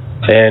up.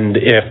 And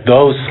if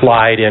those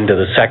slide into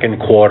the second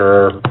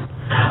quarter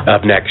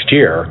of next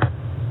year,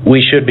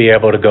 we should be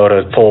able to go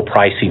to full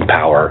pricing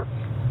power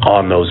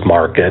on those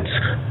markets.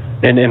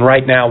 And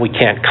right now we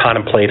can't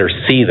contemplate or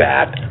see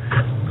that,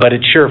 but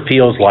it sure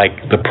feels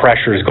like the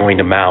pressure is going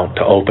to mount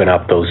to open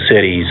up those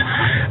cities,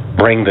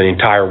 bring the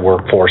entire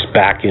workforce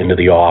back into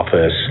the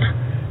office,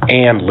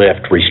 and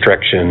lift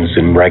restrictions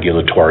and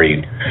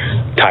regulatory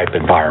type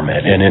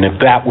environment. And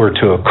if that were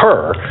to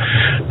occur,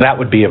 that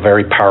would be a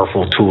very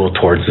powerful tool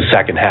towards the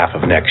second half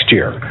of next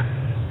year.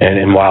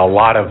 And while a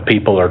lot of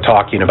people are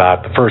talking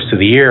about the first of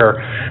the year,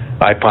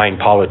 I find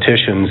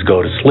politicians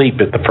go to sleep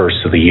at the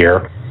first of the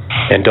year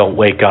and don't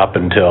wake up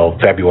until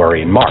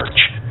February and March.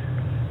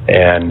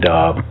 And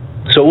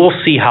so we'll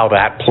see how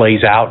that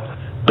plays out.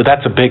 But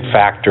that's a big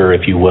factor,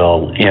 if you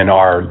will, in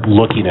our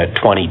looking at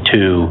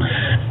 22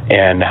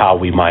 and how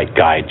we might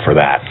guide for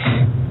that.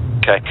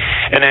 Okay.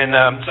 And then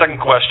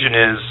second question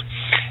is,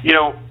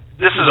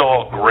 this is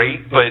all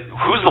great, but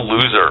who's the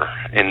loser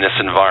in this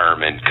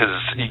environment? Because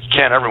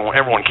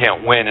everyone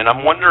can't win. And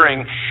I'm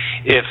wondering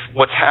if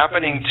what's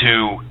happening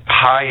to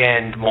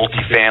high-end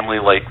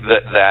multifamily like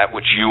that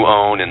which you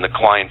own and the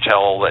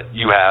clientele that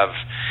you have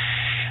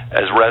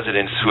as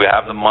residents who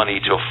have the money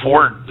to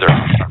afford their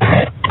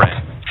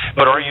rent,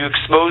 but are you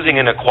exposing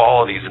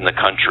inequalities in the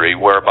country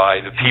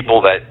whereby the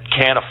people that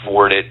can't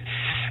afford it,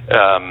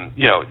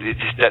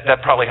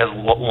 that probably has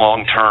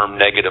long-term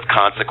negative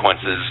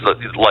consequences,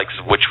 like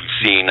which we've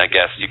seen, I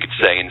guess you could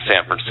say, in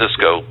San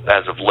Francisco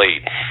as of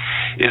late.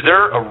 Is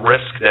there a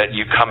risk that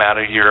you come out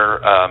of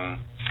here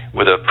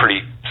with a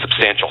pretty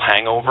substantial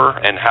hangover,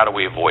 and how do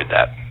we avoid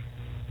that?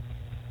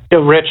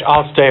 Rich,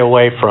 I'll stay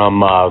away from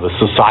the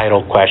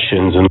societal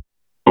questions and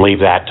leave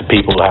that to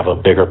people who have a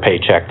bigger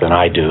paycheck than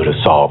I do to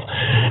solve.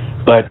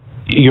 But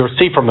you'll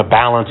see from the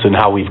balance in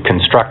how we've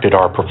constructed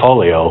our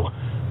portfolio,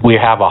 we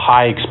have a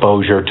high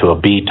exposure to a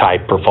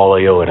B-type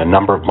portfolio in a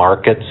number of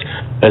markets,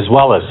 as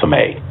well as some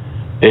A.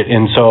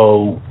 And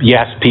so,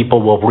 yes,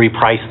 people will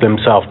reprice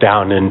themselves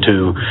down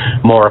into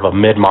more of a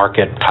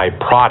mid-market type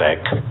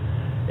product,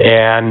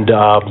 and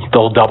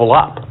they'll double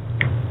up.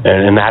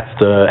 And that's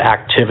the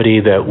activity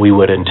that we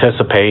would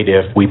anticipate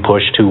if we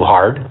push too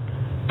hard.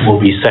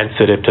 We'll be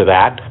sensitive to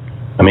that.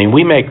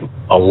 We make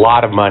a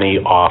lot of money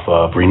off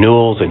of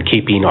renewals and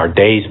keeping our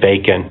days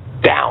vacant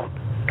down.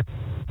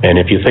 And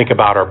if you think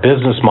about our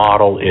business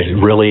model, it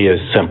really is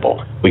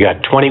simple. We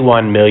got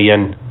 21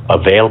 million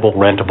available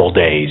rentable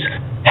days.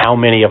 How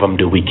many of them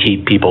do we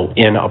keep people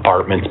in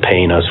apartments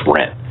paying us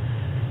rent?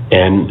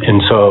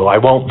 And so I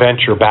won't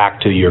venture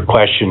back to your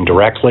question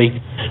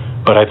directly,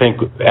 but I think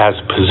as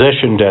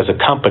positioned as a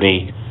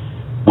company,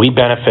 we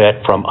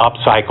benefit from up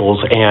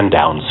cycles and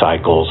down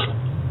cycles,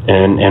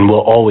 and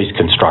we'll always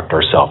construct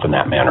ourselves in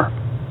that manner.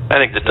 I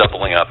think the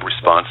doubling up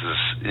response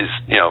is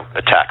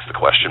attacks the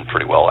question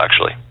pretty well,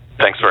 actually.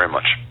 Thanks very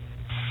much.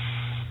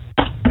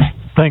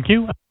 Thank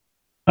you.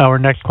 Our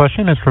next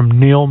question is from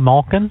Neil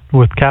Malkin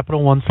with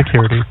Capital One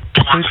Securities.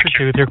 Please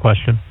proceed with your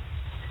question.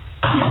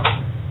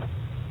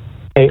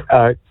 Hey,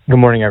 good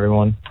morning,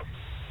 everyone.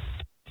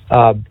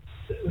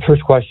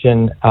 First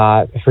question,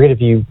 I forget if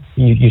you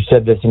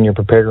said this in your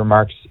prepared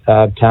remarks,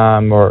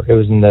 Tom, or it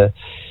was in the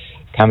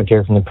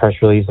commentary from the press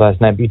release last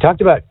night, but you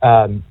talked about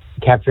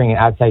capturing an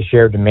outsized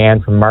share of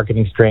demand from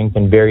marketing strength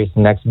and various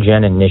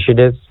next-gen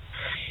initiatives.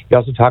 You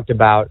also talked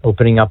about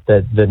opening up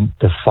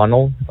the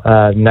funnel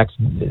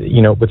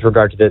with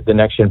regard to the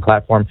next-gen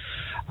platform.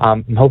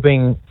 I'm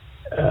hoping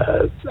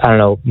I don't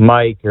know,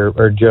 Mike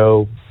or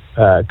Joe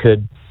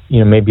could,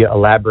 maybe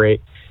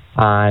elaborate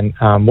on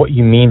what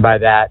you mean by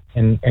that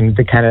and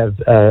the kind of,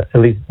 at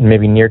least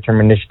maybe near-term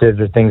initiatives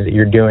or things that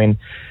you're doing,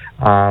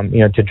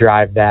 to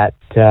drive that,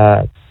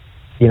 the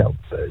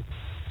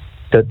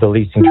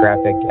leasing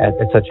traffic at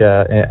such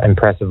an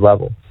impressive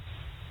level.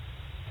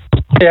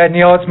 Yeah,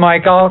 Neil, it's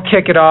Mike. I'll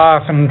kick it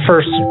off. And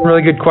first,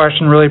 really good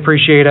question. Really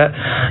appreciate it.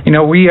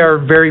 We are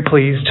very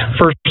pleased.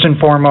 First and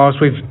foremost,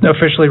 we've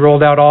officially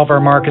rolled out all of our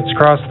markets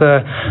across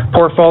the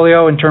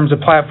portfolio in terms of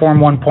Platform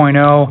 1.0.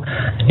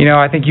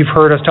 I think you've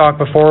heard us talk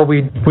before.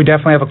 We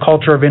definitely have a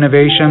culture of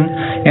innovation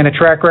and a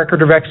track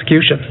record of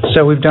execution.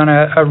 So we've done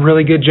a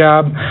really good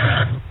job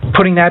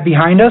putting that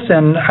behind us,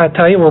 and I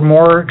tell you, we're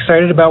more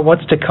excited about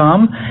what's to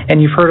come. And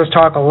you've heard us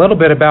talk a little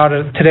bit about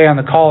it today on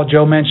the call.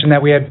 Joe mentioned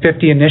that we had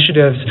 50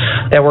 initiatives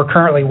that we're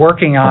currently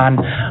working on.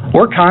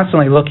 We're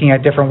constantly looking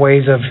at different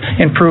ways of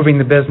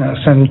improving the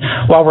business. And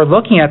while we're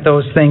looking at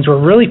those things,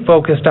 we're really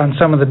focused on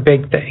some of the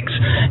big things.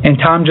 And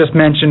Tom just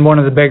mentioned one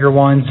of the bigger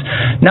ones,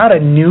 not a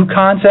new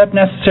concept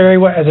necessarily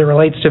as it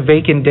relates to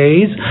vacant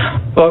days,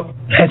 but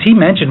as he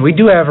mentioned, we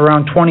do have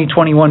around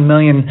 21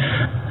 million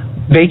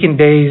vacant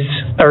days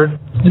or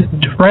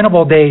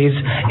rentable days,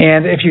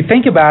 and if you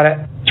think about it,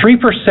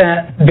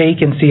 3%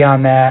 vacancy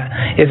on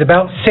that is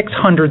about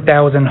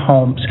 600,000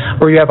 homes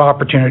where you have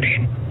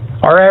opportunity.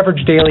 Our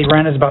average daily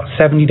rent is about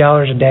 $70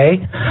 a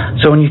day.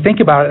 So when you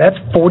think about it,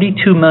 that's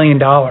 $42 million.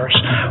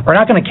 We're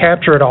not going to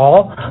capture it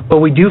all, but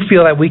we do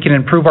feel that we can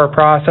improve our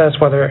process,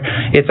 whether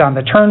it's on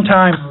the turn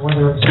time or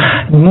whether it's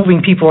moving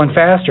people in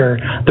faster.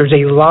 There's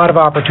a lot of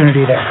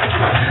opportunity there.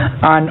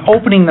 On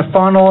opening the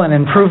funnel and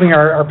improving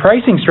our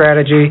pricing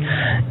strategy,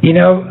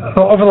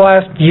 over the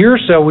last year or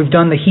so, we've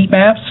done the heat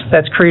maps.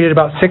 That's created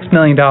about $6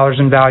 million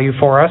in value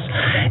for us,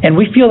 and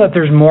we feel that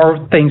there's more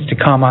things to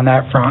come on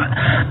that front.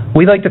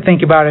 We like to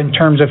think about it in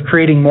terms of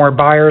creating more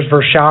buyers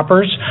versus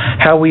shoppers,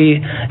 how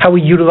we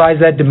utilize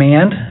that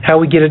demand, how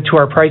we get it to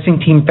our pricing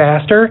team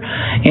faster,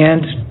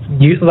 and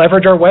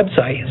leverage our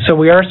website. So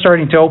we are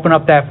starting to open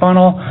up that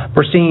funnel.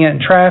 We're seeing it in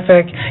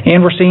traffic,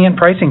 and we're seeing it in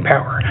pricing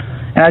power.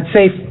 And I'd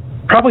say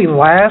probably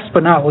last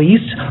but not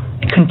least,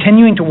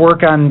 continuing to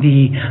work on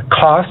the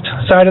cost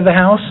side of the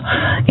house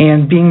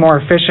and being more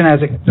efficient as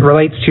it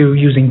relates to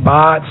using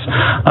bots,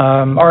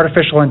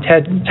 artificial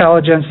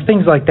intelligence,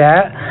 things like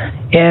that.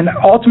 And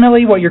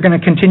ultimately, what you're going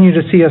to continue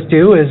to see us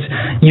do is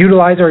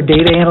utilize our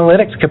data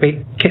analytics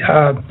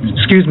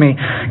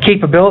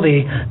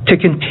capability to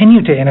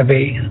continue to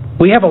innovate.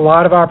 We have a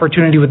lot of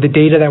opportunity with the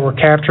data that we're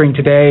capturing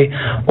today,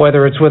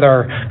 whether it's with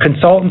our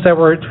consultants that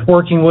we're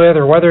working with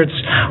or whether it's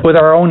with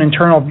our own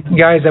internal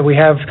guys that we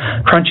have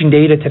crunching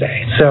data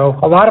today. So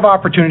a lot of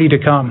opportunity to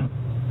come.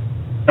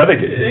 I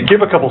think,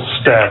 give a couple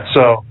stats.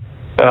 So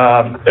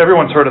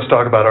everyone's heard us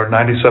talk about our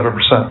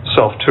 97%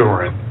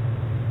 self-touring.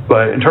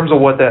 But in terms of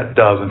what that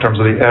does, in terms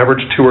of the average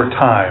tour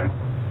time,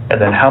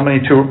 and then how many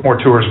more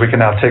tours we can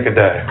now take a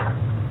day,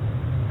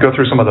 go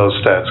through some of those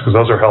stats, because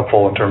those are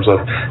helpful in terms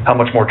of how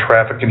much more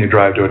traffic can you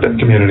drive to a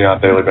community on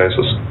a daily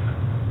basis.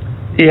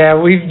 Yeah,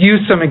 we've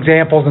used some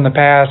examples in the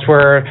past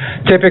where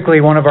typically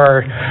one of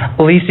our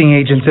leasing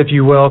agents, if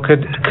you will,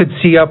 could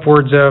see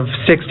upwards of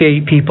 6 to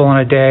 8 people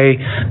in a day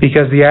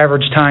because the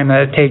average time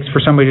that it takes for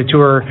somebody to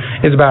tour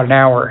is about an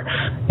hour.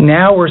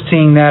 Now we're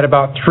seeing that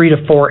about 3 to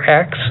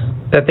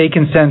 4x, that they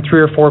can send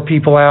 3 or 4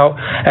 people out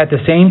at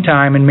the same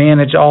time and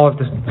manage all of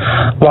this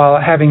while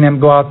having them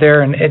go out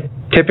there, and it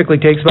typically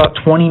takes about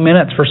 20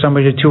 minutes for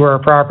somebody to tour a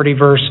property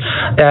versus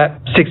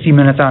that 60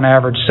 minutes on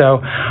average.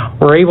 So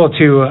we're able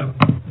to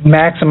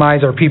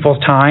maximize our people's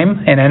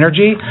time and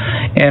energy,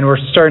 and we're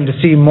starting to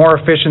see more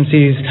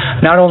efficiencies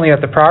not only at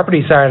the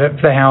property side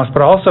of the house,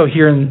 but also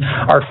here in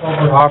our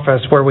corporate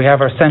office where we have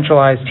a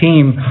centralized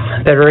team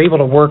that are able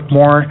to work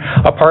more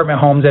apartment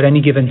homes at any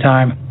given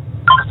time.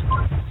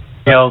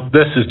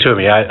 This is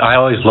Toomey. I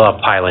always love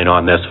piling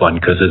on this one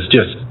because it's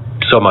just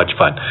so much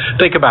fun.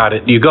 Think about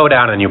it. You go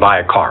down and you buy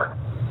a car,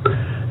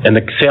 and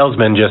the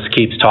salesman just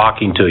keeps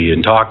talking to you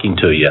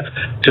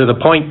to the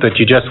point that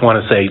you just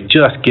want to say,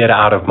 just get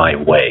out of my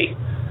way.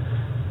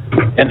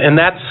 And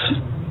that's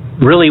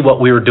really what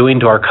we were doing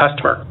to our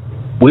customer.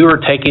 We were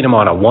taking them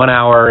on a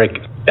 1-hour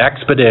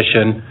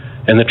expedition,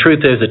 and the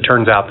truth is, it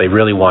turns out they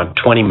really want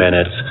 20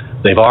 minutes.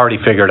 They've already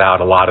figured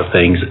out a lot of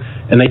things,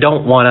 and they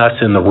don't want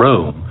us in the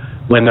room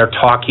when they're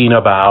talking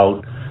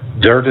about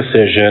their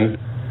decision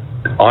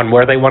on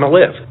where they want to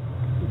live.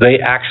 They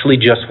actually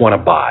just want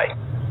to buy.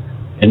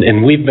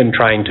 And we've been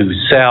trying to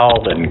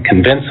sell and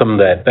convince them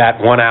that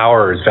 1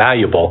 hour is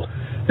valuable.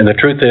 And the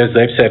truth is,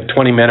 they've said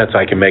 20 minutes,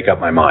 I can make up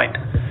my mind.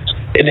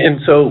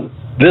 And so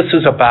this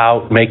is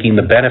about making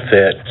the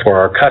benefit for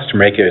our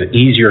customer, make it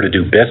easier to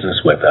do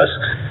business with us.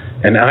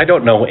 And I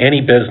don't know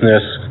any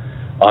business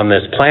on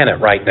this planet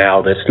right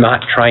now that's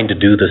not trying to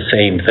do the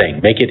same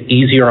thing. Make it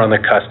easier on the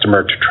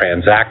customer to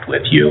transact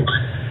with you.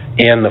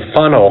 And the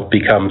funnel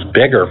becomes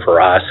bigger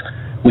for us.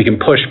 We can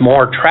push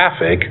more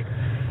traffic.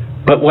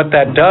 But what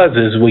that does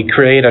is we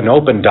create an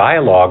open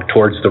dialogue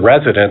towards the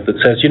resident that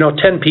says,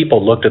 10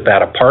 people looked at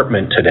that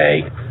apartment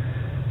today.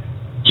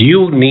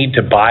 you need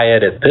to buy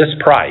it at this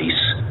price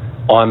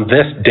on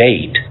this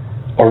date,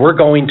 or we're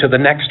going to the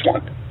next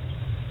one.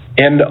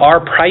 And our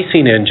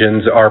pricing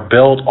engines are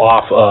built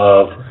off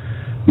of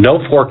no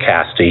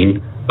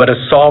forecasting, but a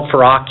solve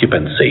for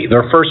occupancy.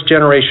 They're first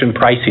generation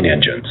pricing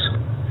engines.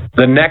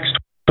 The next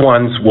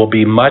ones will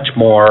be much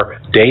more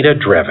data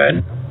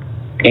driven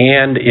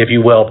and, if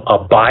you will, a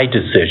buy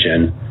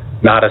decision,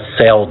 not a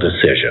sell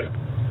decision.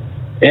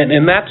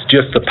 And that's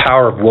just the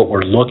power of what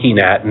we're looking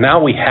at.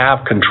 Now we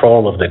have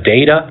control of the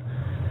data.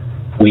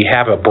 We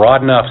have a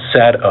broad enough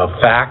set of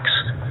facts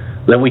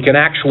that we can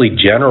actually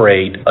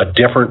generate a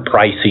different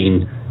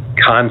pricing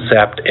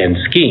concept and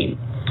scheme.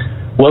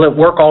 Will it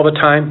work all the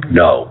time?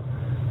 No.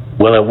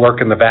 Will it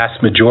work in the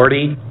vast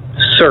majority?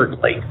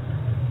 Certainly.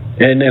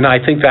 And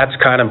I think that's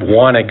kind of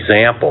one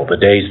example. The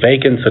days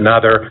vacant's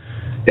another.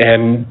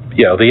 And,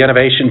 the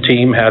innovation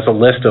team has a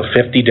list of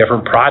 50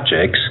 different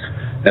projects,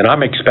 and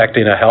I'm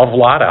expecting a hell of a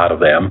lot out of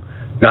them,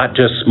 not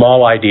just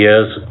small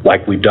ideas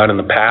like we've done in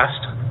the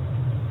past,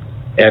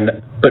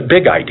 but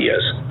big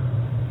ideas.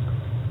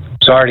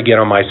 Sorry to get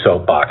on my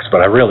soapbox,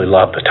 but I really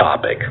love the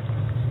topic.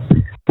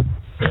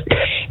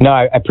 No,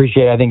 I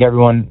appreciate it. I think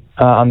everyone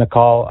on the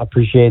call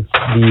appreciates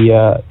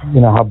the,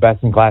 how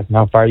best in class and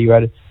how far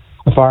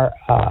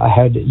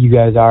ahead you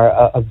guys are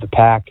of the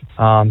pack.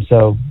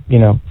 So,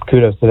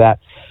 kudos to that.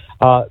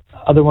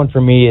 Other one for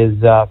me is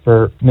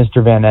for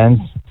Mr. Van Ens,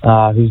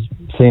 who's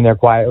sitting there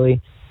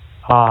quietly,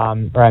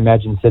 or I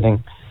imagine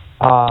sitting.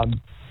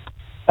 Can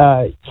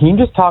you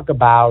just talk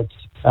about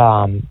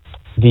how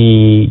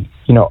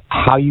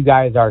you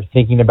guys are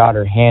thinking about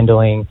or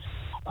handling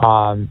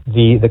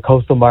the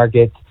coastal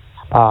markets,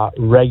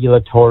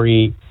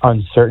 regulatory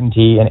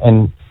uncertainty,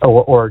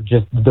 or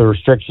just the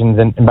restrictions?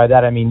 And by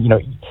that I mean,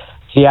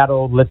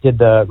 Seattle lifted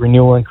the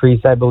renewal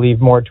increase, I believe,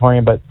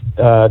 moratorium, but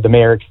the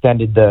mayor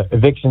extended the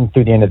evictions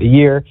through the end of the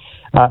year.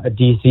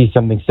 DC,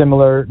 something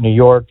similar. New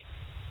York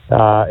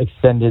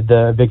extended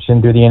the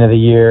eviction through the end of the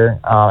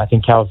year. I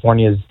think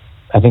California is,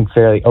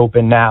 fairly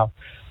open now.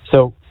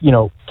 So,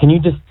 can you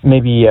just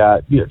maybe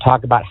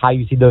talk about how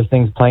you see those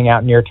things playing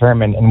out near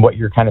term and what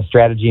your kind of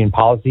strategy and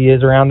policy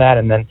is around that?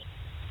 And then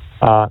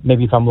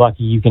maybe if I'm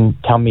lucky, you can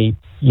tell me,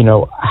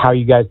 how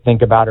you guys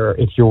think about, or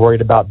if you're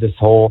worried about this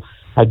whole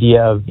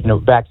idea of,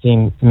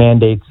 vaccine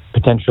mandates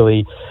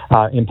potentially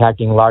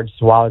impacting large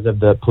swaths of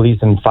the police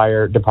and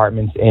fire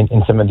departments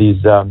in some of these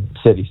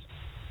cities.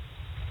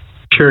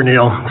 Sure,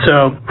 Neil.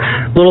 So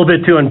a little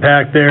bit to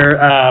unpack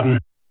there.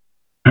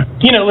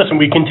 Listen,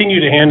 we continue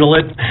to handle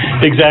it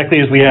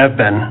exactly as we have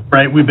been,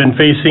 right? We've been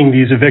facing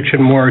these eviction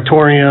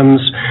moratoriums,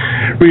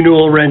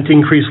 renewal rent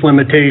increase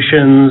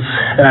limitations,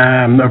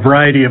 a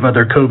variety of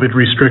other COVID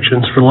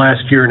restrictions for the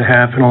last year and a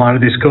half in a lot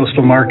of these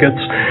coastal markets.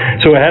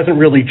 So it hasn't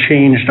really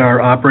changed our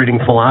operating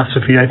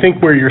philosophy. I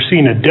think where you're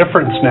seeing a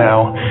difference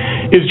now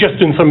is just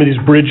in some of these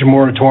bridge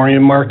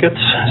moratorium markets.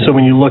 So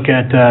when you look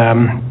at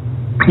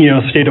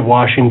state of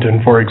Washington,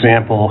 for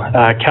example,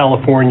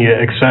 California,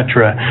 et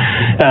cetera.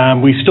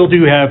 We still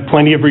do have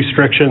plenty of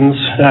restrictions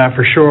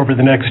for sure over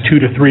the next 2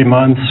 to 3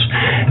 months.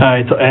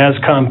 It's as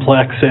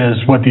complex as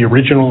what the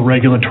original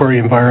regulatory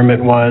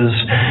environment was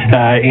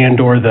and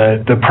or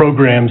the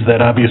programs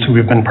that obviously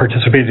we've been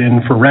participating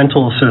in for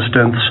rental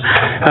assistance.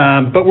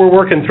 But we're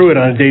working through it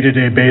on a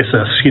day-to-day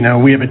basis.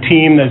 We have a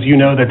team, as you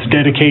know, that's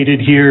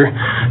dedicated here.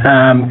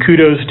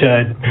 Kudos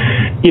to,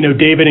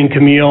 David and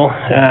Camille.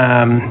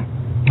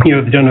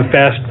 They've done a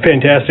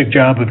fantastic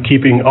job of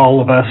keeping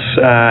all of us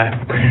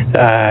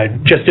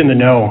just in the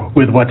know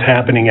with what's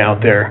happening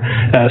out there,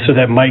 so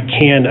that Mike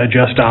can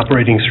adjust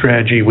operating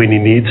strategy when he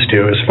needs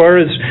to. As far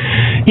as,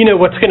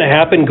 what's going to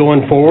happen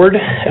going forward,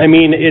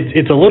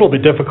 it's a little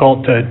bit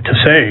difficult to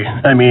say.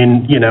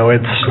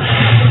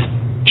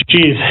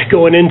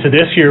 Going into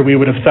this year, we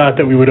would have thought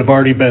that we would have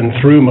already been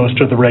through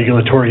most of the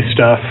regulatory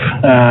stuff.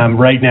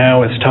 Right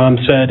now, as Tom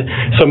said,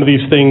 some of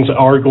these things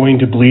are going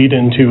to bleed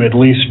into at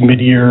least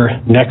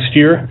mid-year next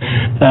year.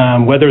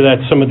 Whether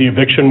that's some of the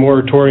eviction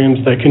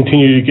moratoriums that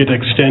continue to get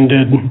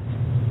extended,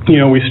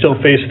 we still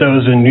face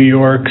those in New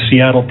York,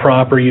 Seattle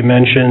proper, you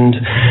mentioned,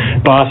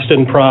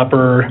 Boston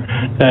proper,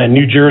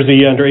 New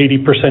Jersey under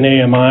 80%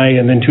 AMI,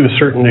 and then to a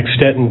certain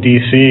extent in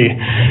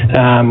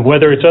DC.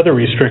 Whether it's other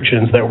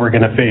restrictions that we're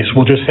going to face,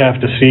 we'll just have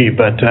to see.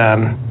 But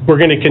we're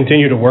going to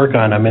continue to work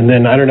on them. And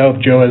then I don't know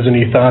if Joe has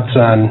any thoughts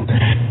on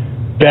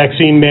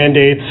vaccine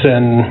mandates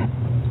and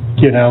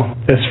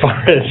as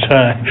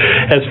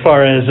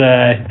far as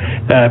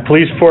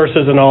police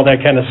forces and all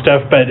that kind of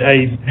stuff. But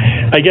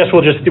I guess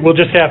we'll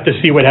just have to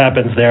see what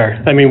happens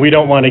there. We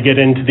don't want to get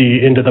into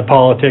the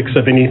politics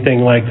of anything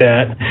like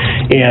that,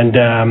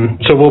 and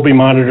so we'll be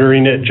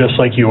monitoring it just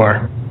like you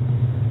are.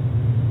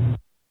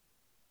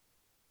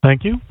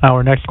 Thank you.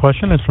 Our next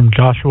question is from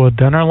Joshua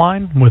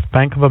Dennerlein with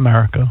Bank of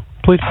America.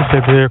 Please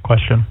proceed with your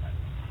question.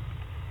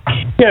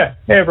 Yeah.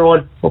 Hey,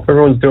 everyone. Hope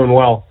everyone's doing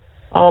well.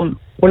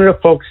 Wanted to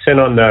focus in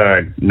on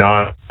the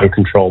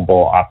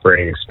non-controllable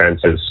operating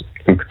expenses,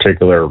 in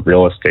particular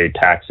real estate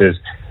taxes.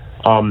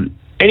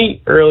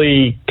 Any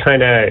early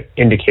kind of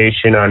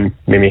indication on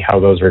maybe how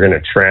those are going to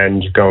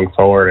trend going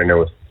forward? I know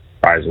with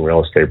rising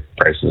real estate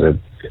prices,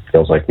 it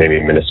feels like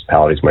maybe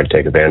municipalities might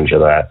take advantage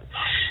of that.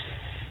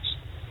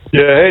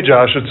 Yeah, hey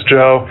Josh, it's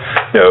Joe.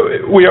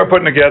 We are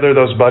putting together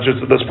those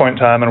budgets at this point in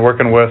time and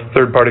working with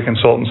third-party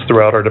consultants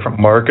throughout our different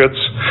markets.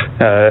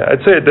 I'd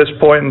say at this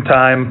point in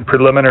time,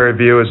 preliminary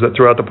view is that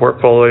throughout the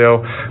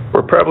portfolio,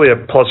 we're probably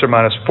at plus or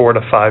minus 4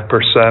 to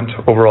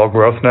 5% overall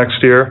growth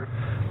next year.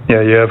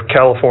 You have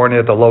California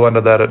at the low end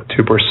of that at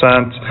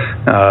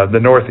 2%. The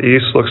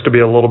Northeast looks to be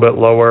a little bit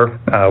lower,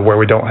 where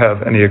we don't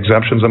have any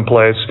exemptions in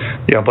place.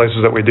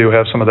 Places that we do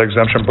have some of the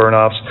exemption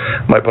burn-offs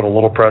might put a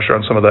little pressure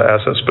on some of the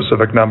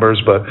asset-specific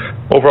numbers, but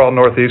overall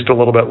Northeast a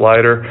little bit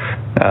lighter.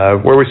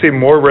 Where we see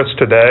more risk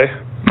today,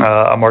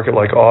 a market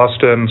like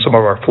Austin, some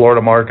of our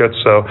Florida markets.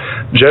 So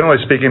generally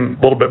speaking,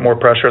 a little bit more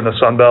pressure in the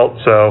Sun Belt.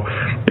 So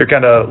you're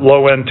kind of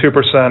low end 2%,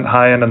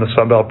 high end in the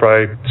Sun Belt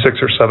probably 6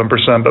 or 7%,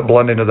 but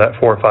blending to that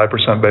 4 or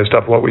 5% based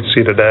off what we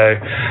see today.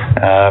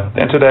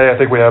 And today I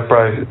think we have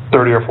probably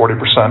 30 or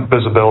 40%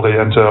 visibility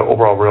into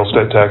overall real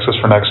estate taxes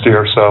for next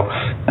year. So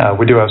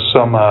we do have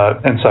some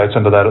insights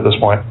into that at this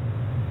point.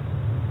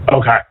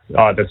 Okay,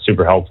 that's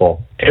super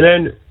helpful. And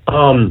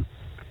then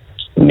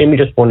maybe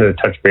just wanted to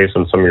touch base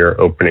on some of your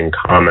opening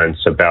comments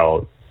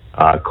about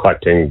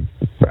collecting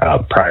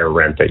prior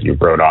rent that you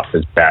wrote off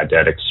as bad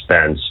debt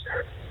expense.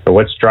 So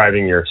what's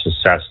driving your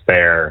success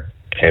there,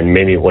 and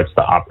maybe what's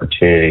the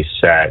opportunity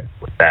set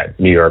with that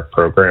New York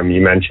program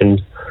you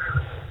mentioned?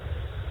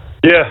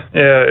 Yeah,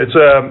 it's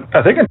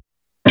I think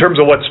in terms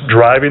of what's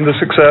driving the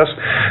success,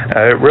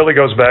 it really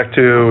goes back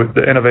to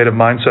the innovative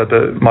mindset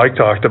that Mike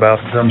talked about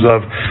in terms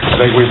of, I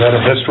think we've had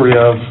a history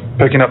of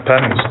picking up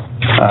pennies.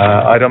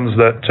 Items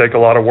that take a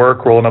lot of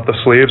work, rolling up the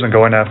sleeves and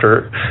going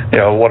after,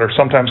 what are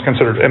sometimes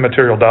considered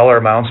immaterial dollar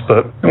amounts,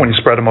 but when you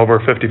spread them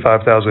over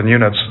 55,000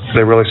 units,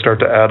 they really start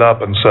to add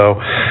up. And so,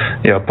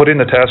 putting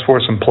the task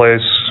force in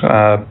place,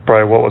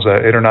 probably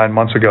 8 or 9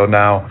 months ago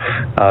now,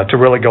 to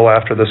really go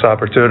after this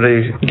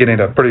opportunity,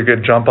 getting a pretty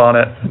good jump on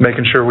it,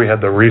 making sure we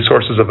had the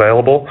resources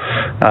available,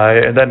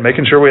 and then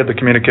making sure we had the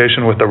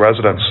communication with the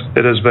residents.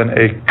 It has been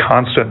a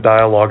constant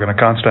dialogue and a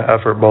constant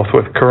effort, both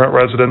with current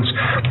residents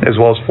as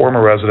well as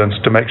former residents,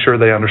 to make sure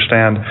they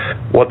understand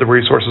what the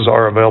resources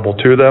are available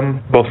to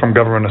them, both from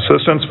government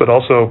assistance, but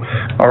also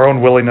our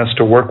own willingness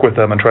to work with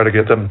them and try to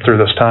get them through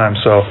this time.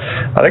 So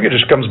I think it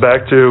just comes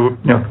back to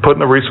putting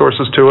the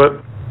resources to it.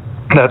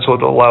 That's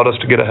what allowed us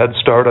to get a head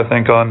start, I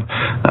think, on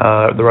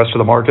the rest of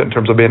the market in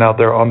terms of being out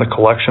there on the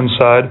collection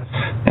side.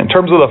 In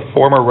terms of the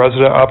former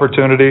resident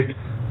opportunity,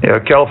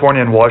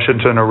 California and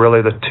Washington are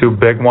really the two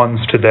big ones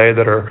today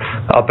that are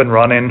up and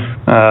running.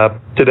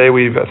 Today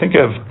I think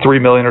have 3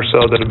 million or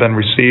so that have been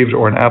received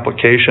or an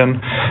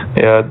application.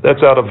 That's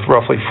out of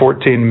roughly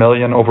 14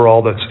 million overall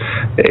that's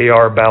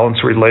AR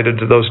balance related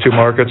to those two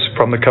markets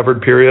from the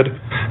covered period.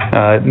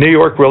 New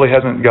York really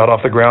hasn't got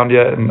off the ground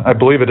yet, and I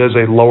believe it is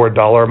a lower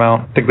dollar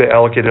amount. I think they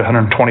allocated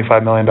 $125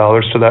 million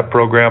to that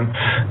program.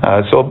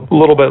 So a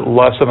little bit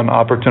less of an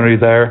opportunity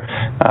there,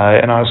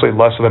 and honestly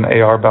less of an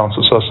AR balance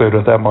associated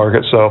with that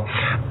market. So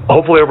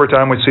hopefully over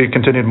time we see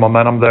continued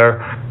momentum there,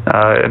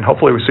 and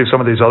hopefully we see some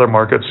of these other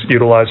markets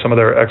utilize some of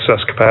their excess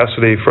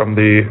capacity from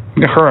the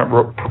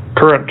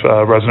current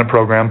resident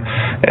program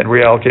and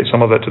reallocate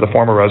some of it to the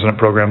former resident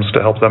programs to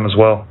help them as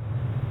well.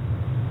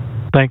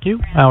 Thank you.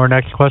 Our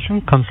next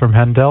question comes from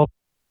Haendel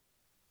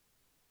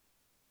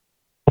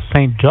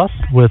St.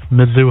 Juste with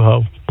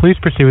Mizuho. Please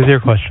proceed with your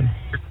question.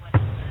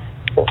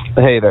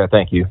 Hey there,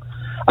 thank you.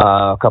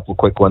 A couple of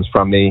quick ones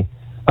from me.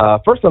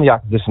 First, on the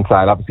acquisition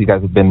side, obviously you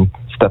guys have been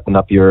stepping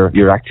up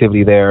your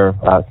activity there,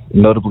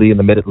 notably in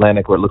the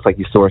Mid-Atlantic, where it looks like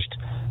you sourced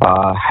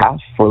half,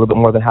 or a little bit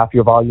more than half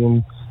your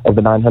volume of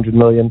the $900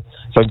 million.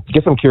 So I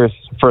guess I'm curious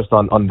first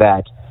on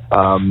that,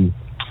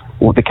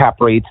 with the cap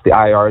rates, the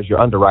IRs you're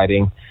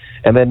underwriting,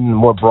 and then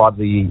more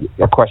broadly,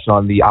 a question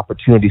on the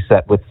opportunity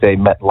set with, say,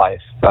 MetLife.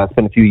 It's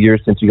been a few years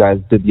since you guys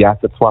did the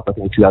asset swap, I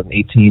think in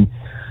 2018.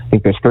 I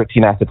think there's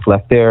 13 assets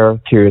left there.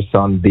 Curious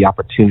on the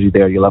opportunity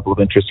there, your level of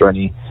interest, or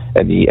any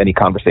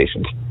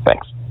conversations.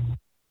 Thanks.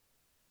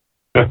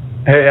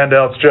 Hey,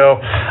 Haendel, it's Joe.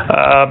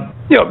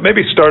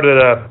 Maybe start at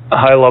a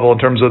high level in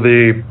terms of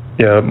the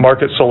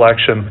market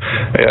selection.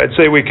 I'd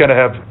say we kind of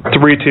have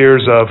 3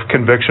 tiers of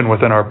conviction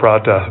within our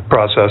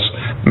process,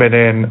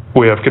 meaning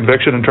we have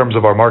conviction in terms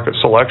of our market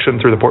selection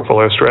through the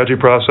portfolio strategy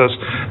process,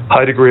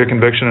 high degree of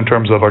conviction in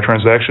terms of our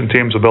transaction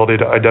team's ability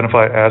to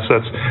identify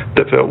assets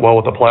that fit well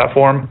with the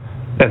platform,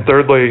 and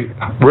thirdly,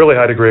 really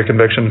high degree of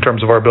conviction in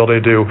terms of our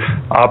ability to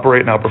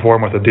operate and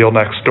outperform with a deal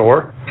next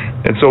door.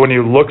 And so when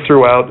you look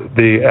throughout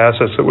the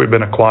assets that we've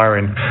been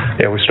acquiring,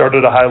 we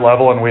started at a high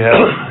level and we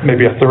have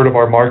maybe a third of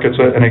our markets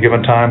at any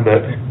given time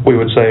that we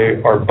would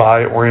say are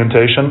buy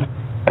orientation.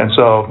 And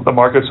so the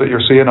markets that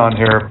you're seeing on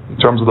here, in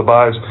terms of the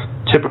buys,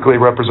 typically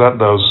represent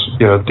those,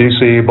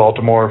 DC,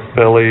 Baltimore,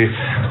 Philly,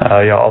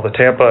 all the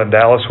Tampa and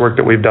Dallas work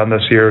that we've done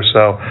this year.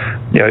 So,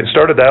 it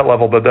started that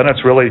level, but then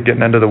it's really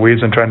getting into the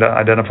weeds and trying to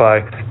identify,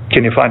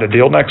 can you find a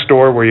deal next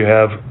door where you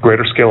have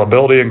greater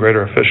scalability and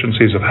greater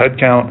efficiencies of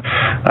headcount?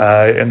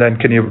 And then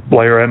can you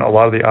layer in a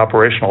lot of the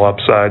operational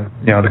upside,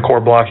 the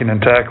core blocking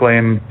and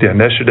tackling, the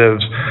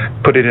initiatives,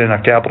 putting in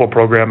a capital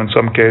program in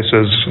some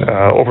cases,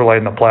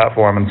 overlaying the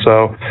platform. And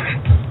so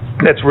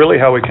that's really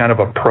how we kind of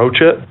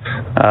approach it.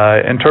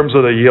 In terms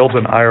of the yields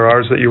and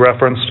IRRs that you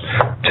referenced,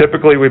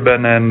 typically we've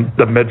been in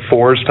the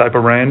mid-4s type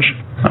of range.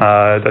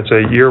 That's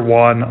a year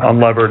one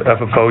unlevered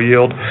FFO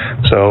yield,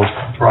 so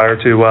prior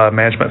to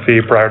management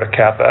fee, prior to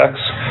CapEx.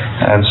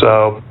 And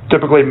so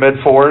typically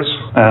mid-4s,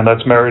 and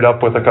that's married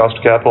up with a cost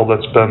of capital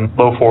that's been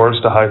low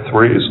 4s to high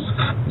 3s.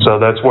 So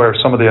that's where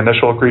some of the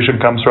initial accretion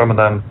comes from, and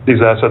then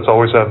these assets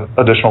always have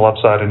additional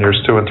upside in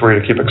years 2 and 3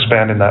 to keep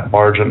expanding that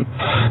margin.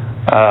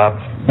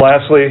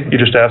 Lastly, you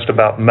just asked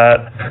about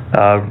Met.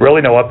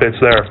 Really no updates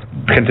there.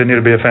 Continue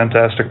to be a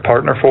fantastic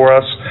partner for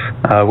us.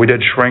 We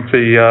did shrink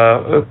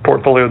the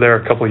portfolio there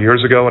a couple of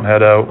years ago and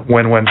had a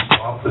win-win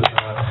swap that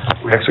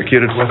we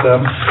executed with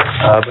them.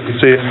 But you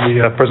see in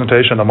the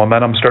presentation, the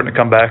momentum starting to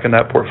come back in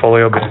that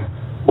portfolio, being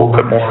a little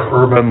bit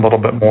more urban, a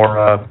little bit more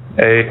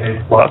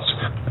A+.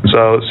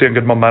 So seeing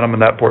good momentum in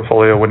that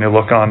portfolio when you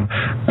look on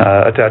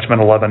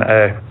attachment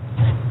 11A.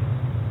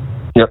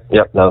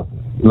 Yep, no,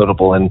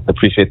 notable, and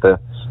appreciate the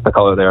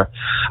color there.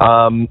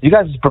 You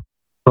guys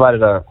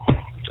provided a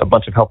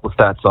bunch of helpful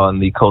stats on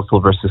the coastal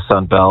versus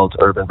Sun Belt,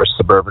 urban versus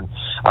suburban.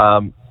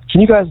 Can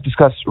you guys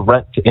discuss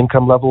rent to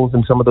income levels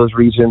in some of those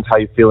regions? How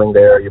you're feeling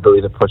there, your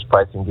ability to push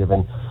pricing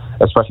given,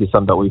 especially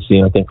Sun Belt we've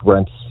seen, I think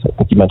rents, I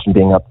think you mentioned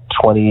being up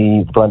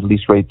 20, blended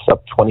lease rates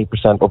up 20%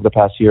 over the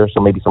past year.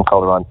 So maybe some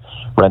color on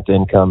rent to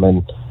income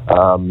and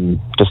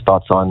just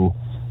thoughts on,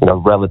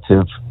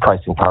 relative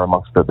pricing power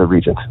amongst the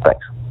regions.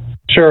 Thanks.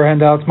 Sure,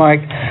 Haendel, it's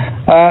Mike.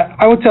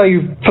 I would tell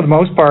you, for the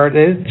most part,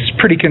 it's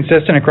pretty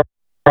consistent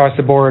across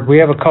the board. We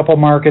have a couple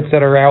markets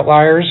that are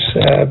outliers.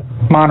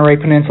 Monterey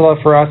Peninsula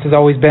for us has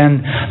always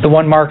been the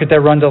one market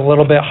that runs a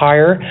little bit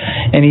higher,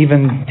 and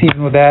even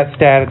with that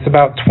stat, it's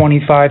about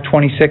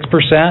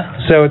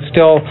 25-26%. So it's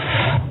still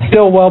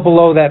well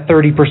below that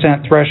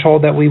 30%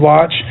 threshold that we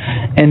watch.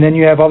 And then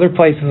you have other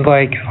places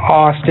like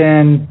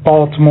Austin,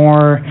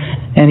 Baltimore,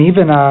 and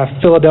even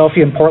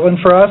Philadelphia and Portland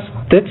for us.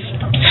 That's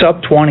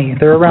sub 20.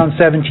 They're around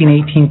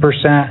 17-18%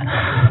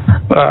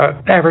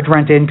 average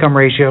rent to income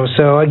ratio.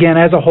 So again,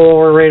 as a whole,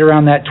 we're right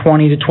around that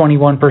 20 to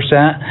 21%,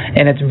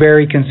 and it's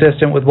very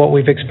consistent with what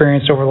we've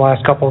experienced over the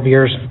last couple of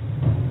years.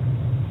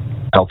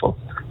 Helpful.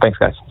 Thanks,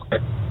 guys.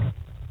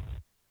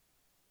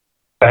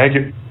 Thank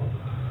you.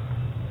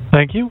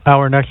 Thank you.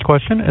 Our next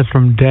question is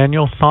from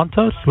Daniel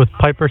Santos with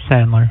Piper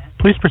Sandler.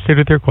 Please proceed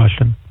with your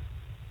question.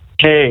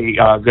 Hey,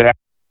 good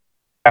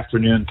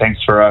afternoon.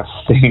 Thanks for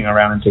sticking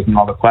around and taking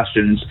all the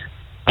questions.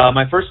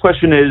 My first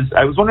question is,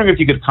 I was wondering if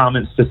you could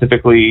comment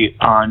specifically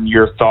on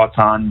your thoughts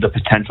on the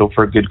potential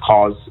for good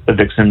cause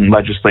eviction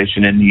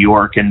legislation in New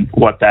York and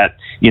what that,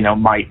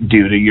 might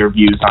do to your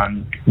views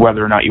on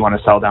whether or not you want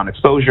to sell down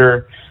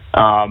exposure.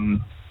 And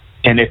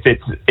if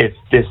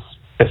this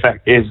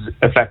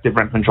effective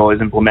rent control is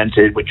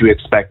implemented, would you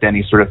expect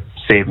any sort of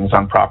savings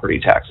on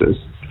property taxes?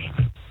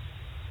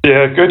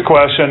 Yeah, good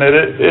question.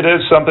 It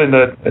is something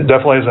that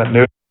definitely isn't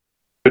new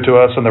to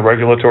us and the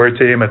regulatory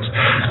team. It's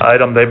an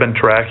item they've been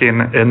tracking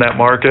in that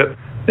market.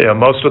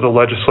 Most of the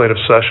legislative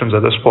sessions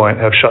at this point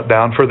have shut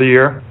down for the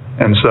year.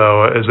 And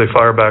so as they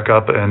fire back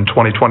up in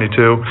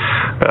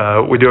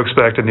 2022, we do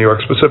expect in New York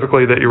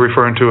specifically that you're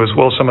referring to, as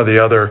well as some of the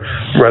other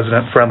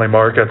resident-friendly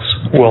markets,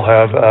 will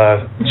have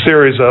a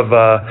series of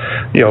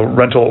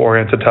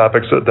rental-oriented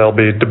topics that they'll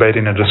be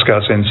debating and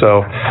discussing.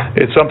 So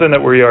it's something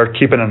that we are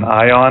keeping an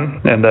eye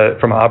on, and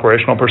that from an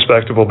operational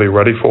perspective we'll be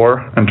ready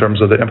for in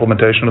terms of the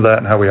implementation of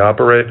that and how we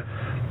operate.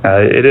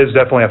 It is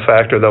definitely a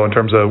factor, though, in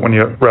terms of when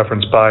you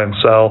reference buy and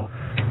sell.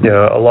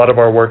 A lot of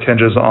our work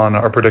hinges on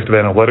our predictive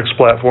analytics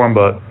platform,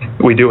 but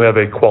we do have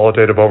a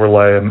qualitative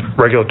overlay, and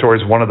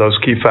regulatory is one of those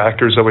key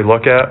factors that we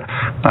look at.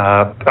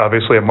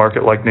 Obviously, a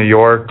market like New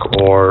York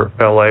or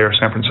LA or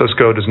San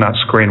Francisco does not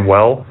screen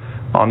well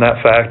on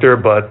that factor,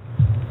 but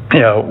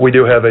we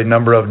do have a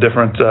number of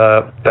different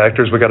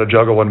factors we got to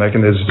juggle when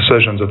making these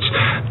decisions. It's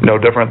no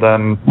different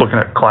than looking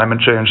at climate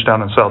change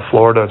down in South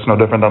Florida. It's no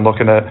different than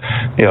looking at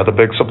the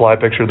big supply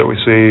picture that we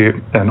see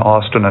in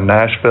Austin and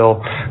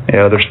Nashville.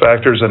 There's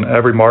factors in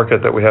every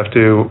market that we have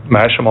to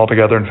mash them all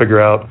together and figure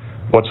out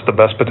what's the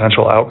best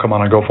potential outcome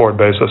on a go-forward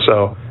basis.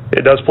 So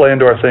it does play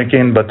into our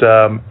thinking, but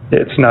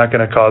it's not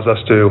going to cause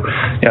us to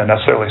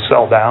necessarily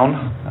sell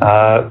down,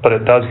 but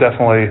it does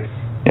definitely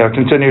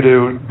continue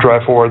to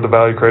drive forward the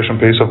value creation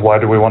piece of why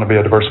do we want to be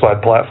a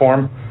diversified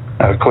platform.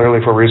 Clearly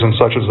for reasons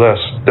such as this,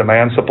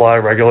 demand, supply,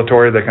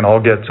 regulatory, they can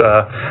all get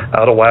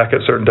out of whack at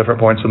certain different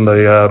points in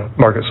the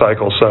market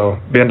cycle. So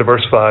being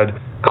diversified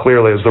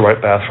clearly is the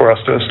right path for us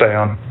to stay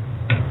on.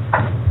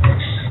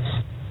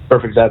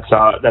 Perfect.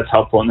 That's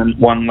helpful. And then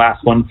one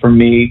last one from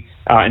me,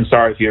 and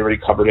sorry if you already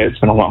covered it. It's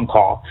been a long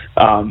call.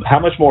 How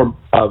much more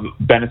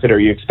benefit are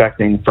you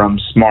expecting from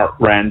Smart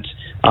Rent,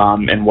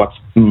 and what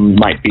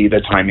might be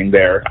the timing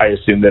there? I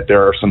assume that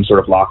there are some sort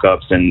of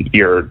lockups, and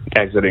your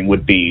exiting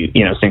would be,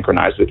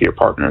 synchronized with your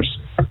partners.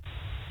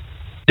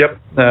 Yep,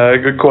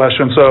 good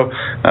question. So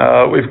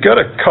we've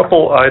got a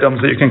couple items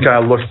that you can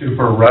kind of look to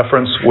for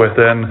reference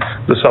within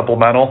the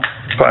supplemental.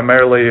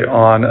 Primarily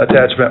on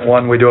attachment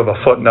 1, we do have a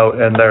footnote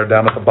in there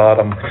down at the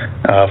bottom,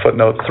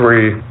 footnote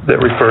 3,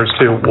 that refers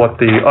to what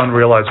the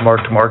unrealized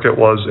mark-to-market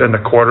was in the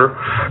quarter.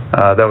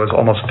 That was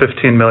almost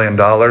 $15 million,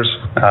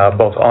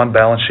 both on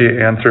balance sheet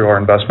and through our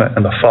investment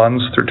in the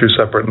funds through 2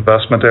 separate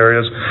investment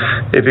areas.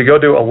 If you go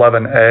to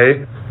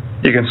 11A,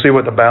 you can see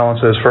what the balance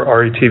is for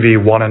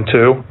RETV 1 and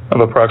 2 of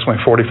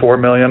approximately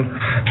 $44 million.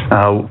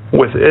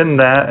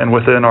 Within that and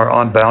within our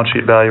on-balance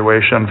sheet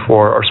valuation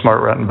for our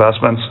Smart Rent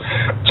investments,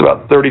 it's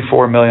about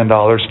 $34 million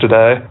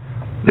today.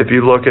 If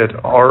you look at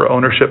our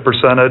ownership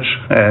percentage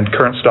and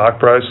current stock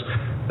price,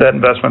 that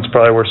investment's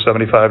probably worth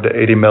 $75 to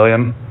 $80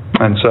 million.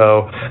 And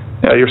so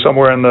you're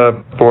somewhere in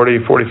the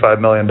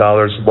 $40–45 million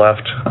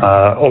left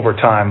over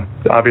time.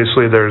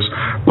 Obviously, there's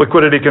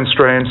liquidity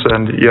constraints,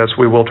 and yes,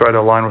 we will try to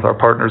align with our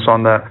partners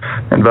on that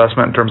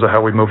investment in terms of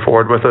how we move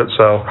forward with it.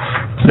 So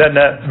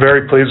net,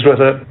 very pleased with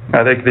it.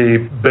 I think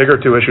the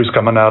bigger 2 issues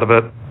coming out of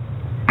it,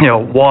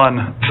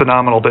 one,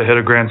 phenomenal to hit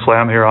a grand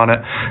slam here on it,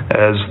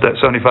 as that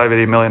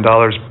 $75–80 million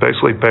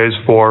basically pays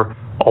for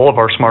all of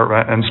our Smart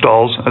Rent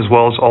installs, as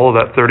well as all of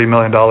that $30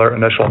 million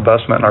initial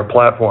investment in our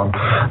platform.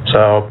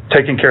 So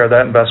taking care of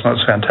that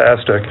investment is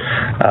fantastic.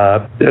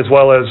 As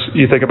well as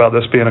you think about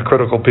this being a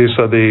critical piece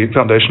of the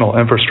foundational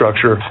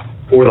infrastructure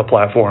for the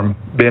platform,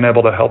 being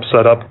able to help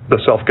set up the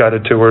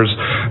self-guided tours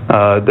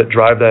that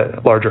drive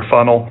that larger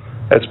funnel.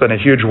 It's been a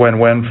huge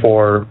win-win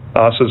for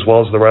us as well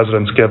as the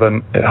residents,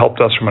 given it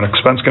helped us from an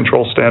expense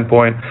control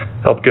standpoint,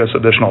 helped get us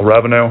additional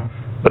revenue,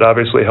 but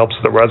obviously helps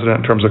the resident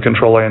in terms of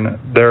controlling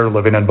their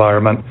living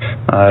environment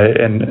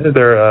and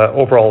their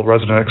overall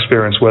resident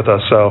experience with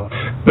us. So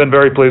been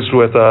very pleased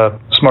with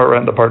Smart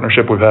Rent, the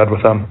partnership we've had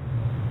with them.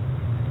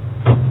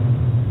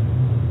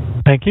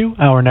 Thank you.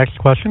 Our next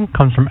question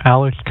comes from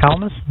Alex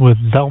Kalmus with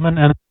Zelman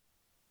and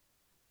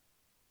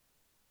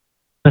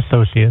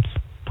Associates.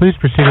 Please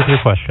proceed with your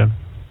question.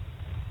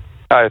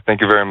 Hi, thank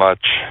you very much.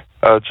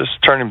 Just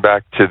turning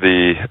back to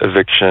the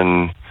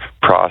eviction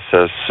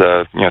process,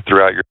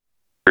 throughout your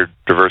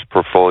diverse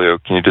portfolio,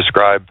 can you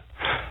describe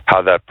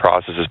how that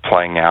process is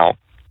playing out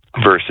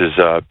versus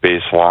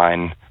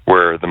baseline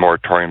where the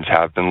moratoriums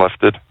have been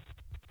lifted?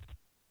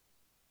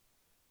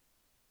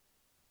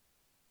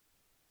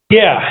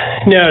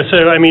 Yeah, no,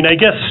 so I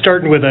guess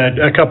starting with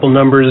a couple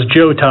numbers,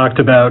 Joe talked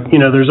about,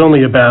 there's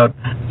only about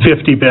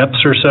 50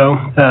 bips or so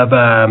of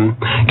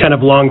kind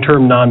of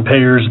long-term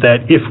non-payers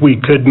that if we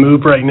could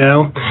move right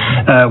now,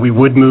 we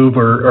would move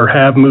or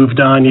have moved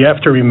on. You have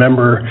to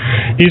remember,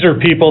 these are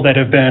people that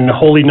have been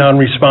wholly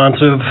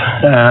non-responsive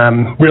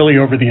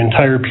really over the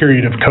entire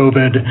period of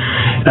COVID.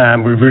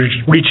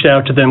 We've reached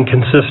out to them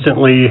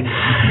consistently.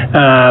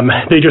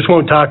 They just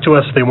won't talk to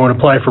us. They won't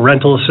apply for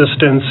rental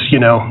assistance.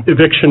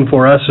 Eviction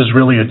for us is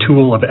really a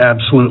tool of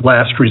absolute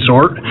last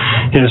resort,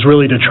 and is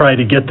really to try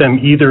to get them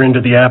either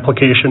into the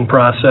application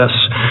process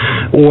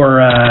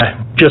or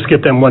just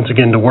get them once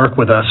again to work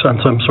with us on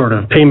some sort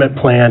of payment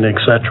plan,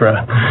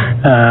 etc.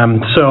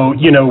 So,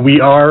 we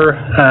are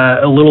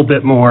a little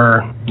bit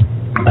more,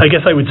 I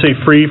guess I would say,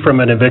 free from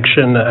an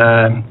eviction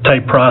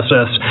type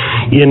process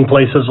in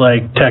places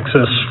like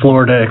Texas,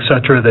 Florida,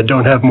 etc., that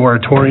don't have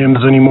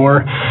moratoriums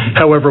anymore.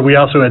 However, we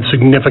also had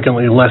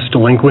significantly less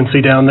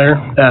delinquency down there,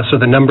 so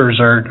the numbers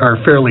are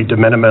fairly de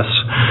minimis.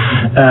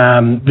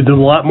 There's a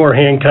lot more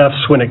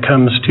handcuffs when it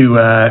comes to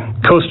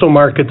coastal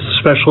markets,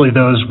 especially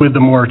those with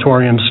the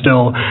moratorium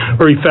still,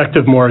 or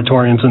effective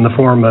moratoriums in the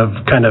form of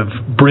kind of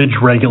bridge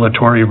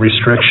regulatory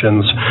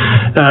restrictions.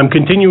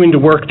 Continuing to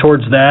work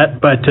towards that,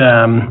 but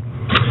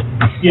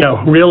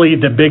really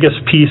the biggest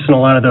piece in a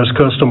lot of those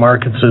coastal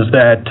markets is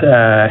that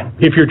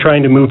if you're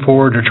trying to move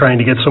forward or trying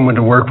to get someone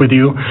to work with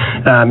you,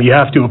 you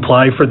have to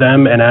apply for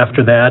them, and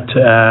after that,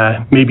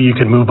 maybe you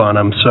can move on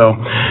them. So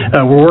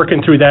we're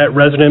working through that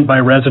resident by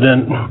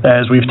resident.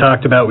 As we've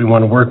talked about, we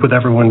want to work with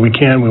everyone we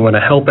can. We want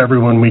to help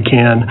everyone we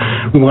can.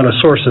 We want to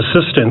source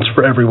assistance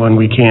for everyone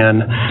we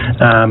can.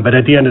 But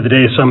at the end of the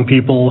day, some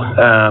people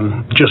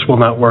just will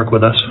not work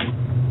with us.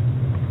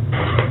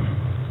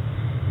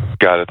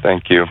 Got it.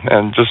 Thank you.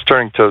 And just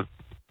turning to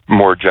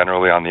more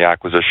generally on the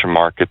acquisition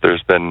market,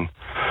 there's been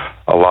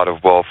a lot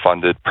of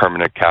well-funded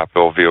permanent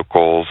capital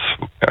vehicles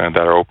that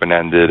are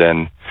open-ended.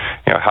 And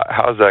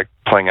how is that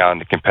playing out in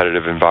the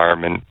competitive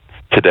environment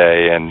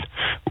today? And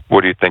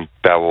what do you think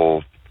that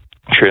will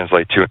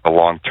translate to in the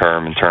long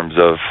term in terms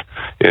of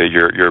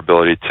your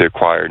ability to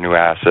acquire new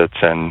assets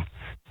and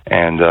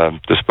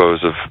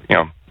dispose of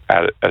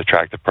at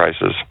attractive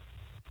prices?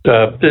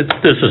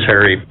 This is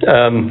Harry.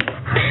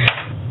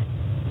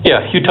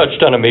 Yeah, you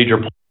touched on a major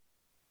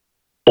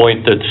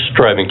point that's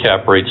driving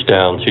cap rates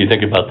down. So you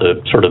think about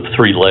the sort of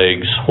three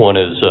legs. One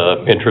is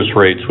interest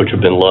rates, which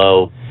have been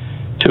low.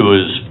 Two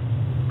is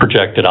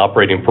projected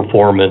operating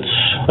performance,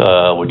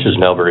 which is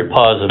now very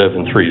positive,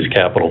 and three is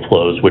capital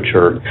flows, which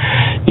are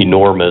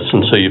enormous.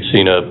 And so you've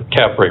seen a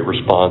cap rate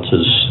response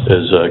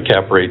as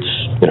cap rates,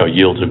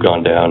 yields have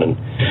gone down and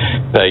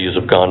values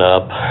have gone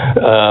up.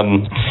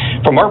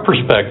 From our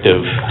perspective,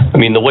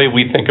 the way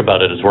we think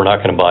about it is we're not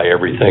going to buy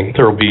everything.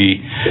 There will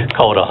be,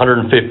 call it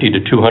 $150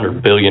 to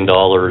 $200 billion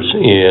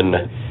in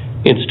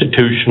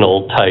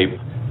institutional type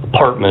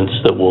apartments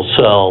that will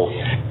sell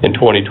in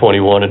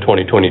 2021 and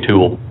 2022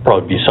 will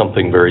probably be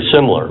something very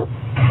similar.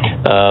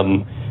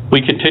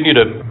 We continue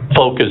to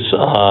focus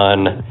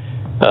on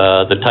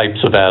the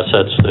types of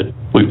assets that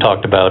we've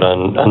talked about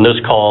on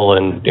this call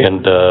and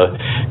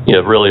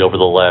really over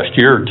the last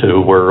year or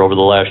two, where over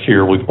the last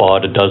year we've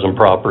bought a dozen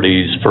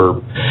properties for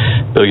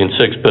 $1.6 billion,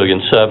 $1.7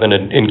 billion,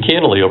 and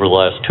candidly over the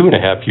last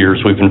 2.5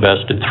 years we've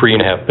invested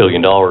 $3.5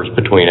 billion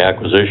between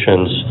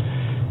acquisitions,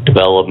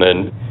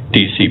 development,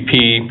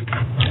 DCP.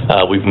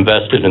 We've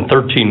invested in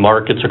 13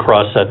 markets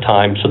across that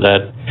time, so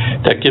that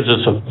gives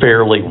us a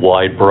fairly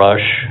wide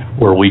brush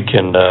where we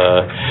can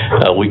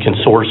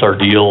source our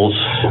deals.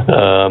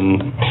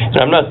 And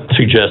I'm not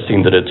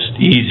suggesting that it's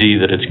easy,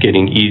 that it's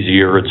getting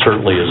easier. It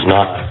certainly is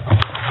not.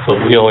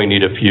 But we only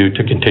need a few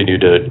to continue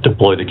to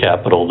deploy the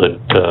capital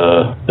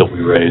that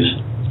we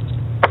raise.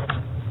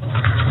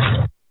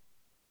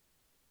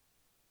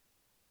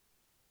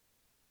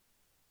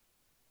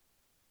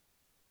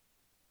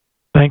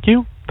 Thank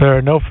you. There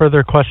are no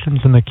further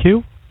questions in the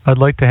queue. I'd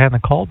like to hand the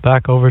call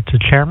back over to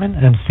Chairman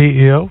and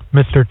CEO,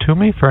 Mr.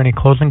 Toomey, for any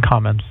closing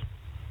comments.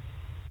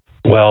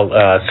 Well,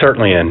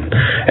 certainly, and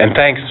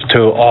thanks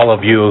to all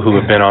of you who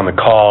have been on the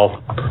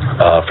call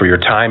for your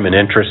time and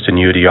interest in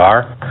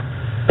UDR.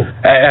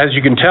 As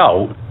you can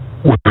tell,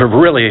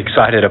 we're really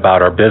excited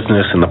about our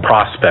business and the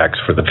prospects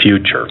for the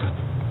future.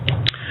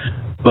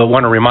 But I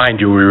want to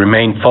remind you, we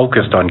remain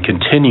focused on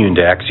continuing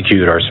to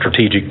execute our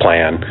strategic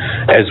plan,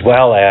 as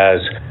well as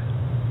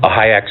a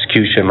high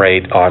execution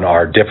rate on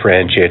our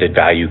differentiated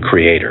value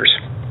creators.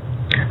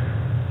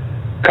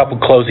 A couple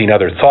closing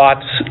other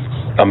thoughts.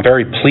 I'm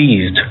very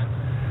pleased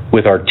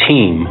with our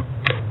team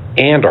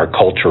and our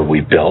culture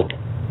we've built,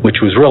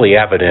 which was really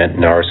evident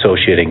in our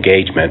associate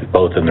engagement,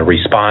 both in the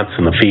response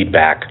and the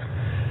feedback,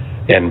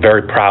 and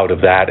very proud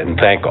of that, and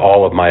thank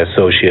all of my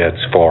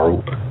associates for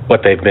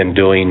what they've been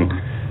doing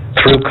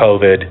through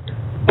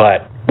COVID,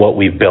 but what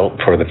we've built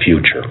for the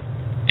future.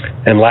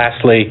 And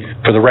lastly,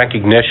 for the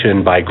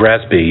recognition by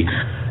GRESB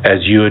as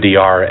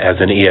UDR as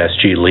an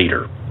ESG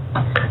leader.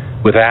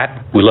 With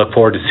that, we look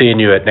forward to seeing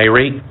you at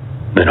NAREIT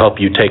and hope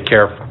you take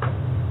care.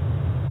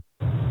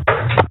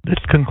 This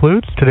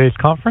concludes today's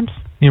conference.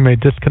 You may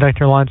disconnect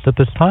your lines at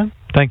this time.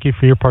 Thank you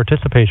for your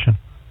participation.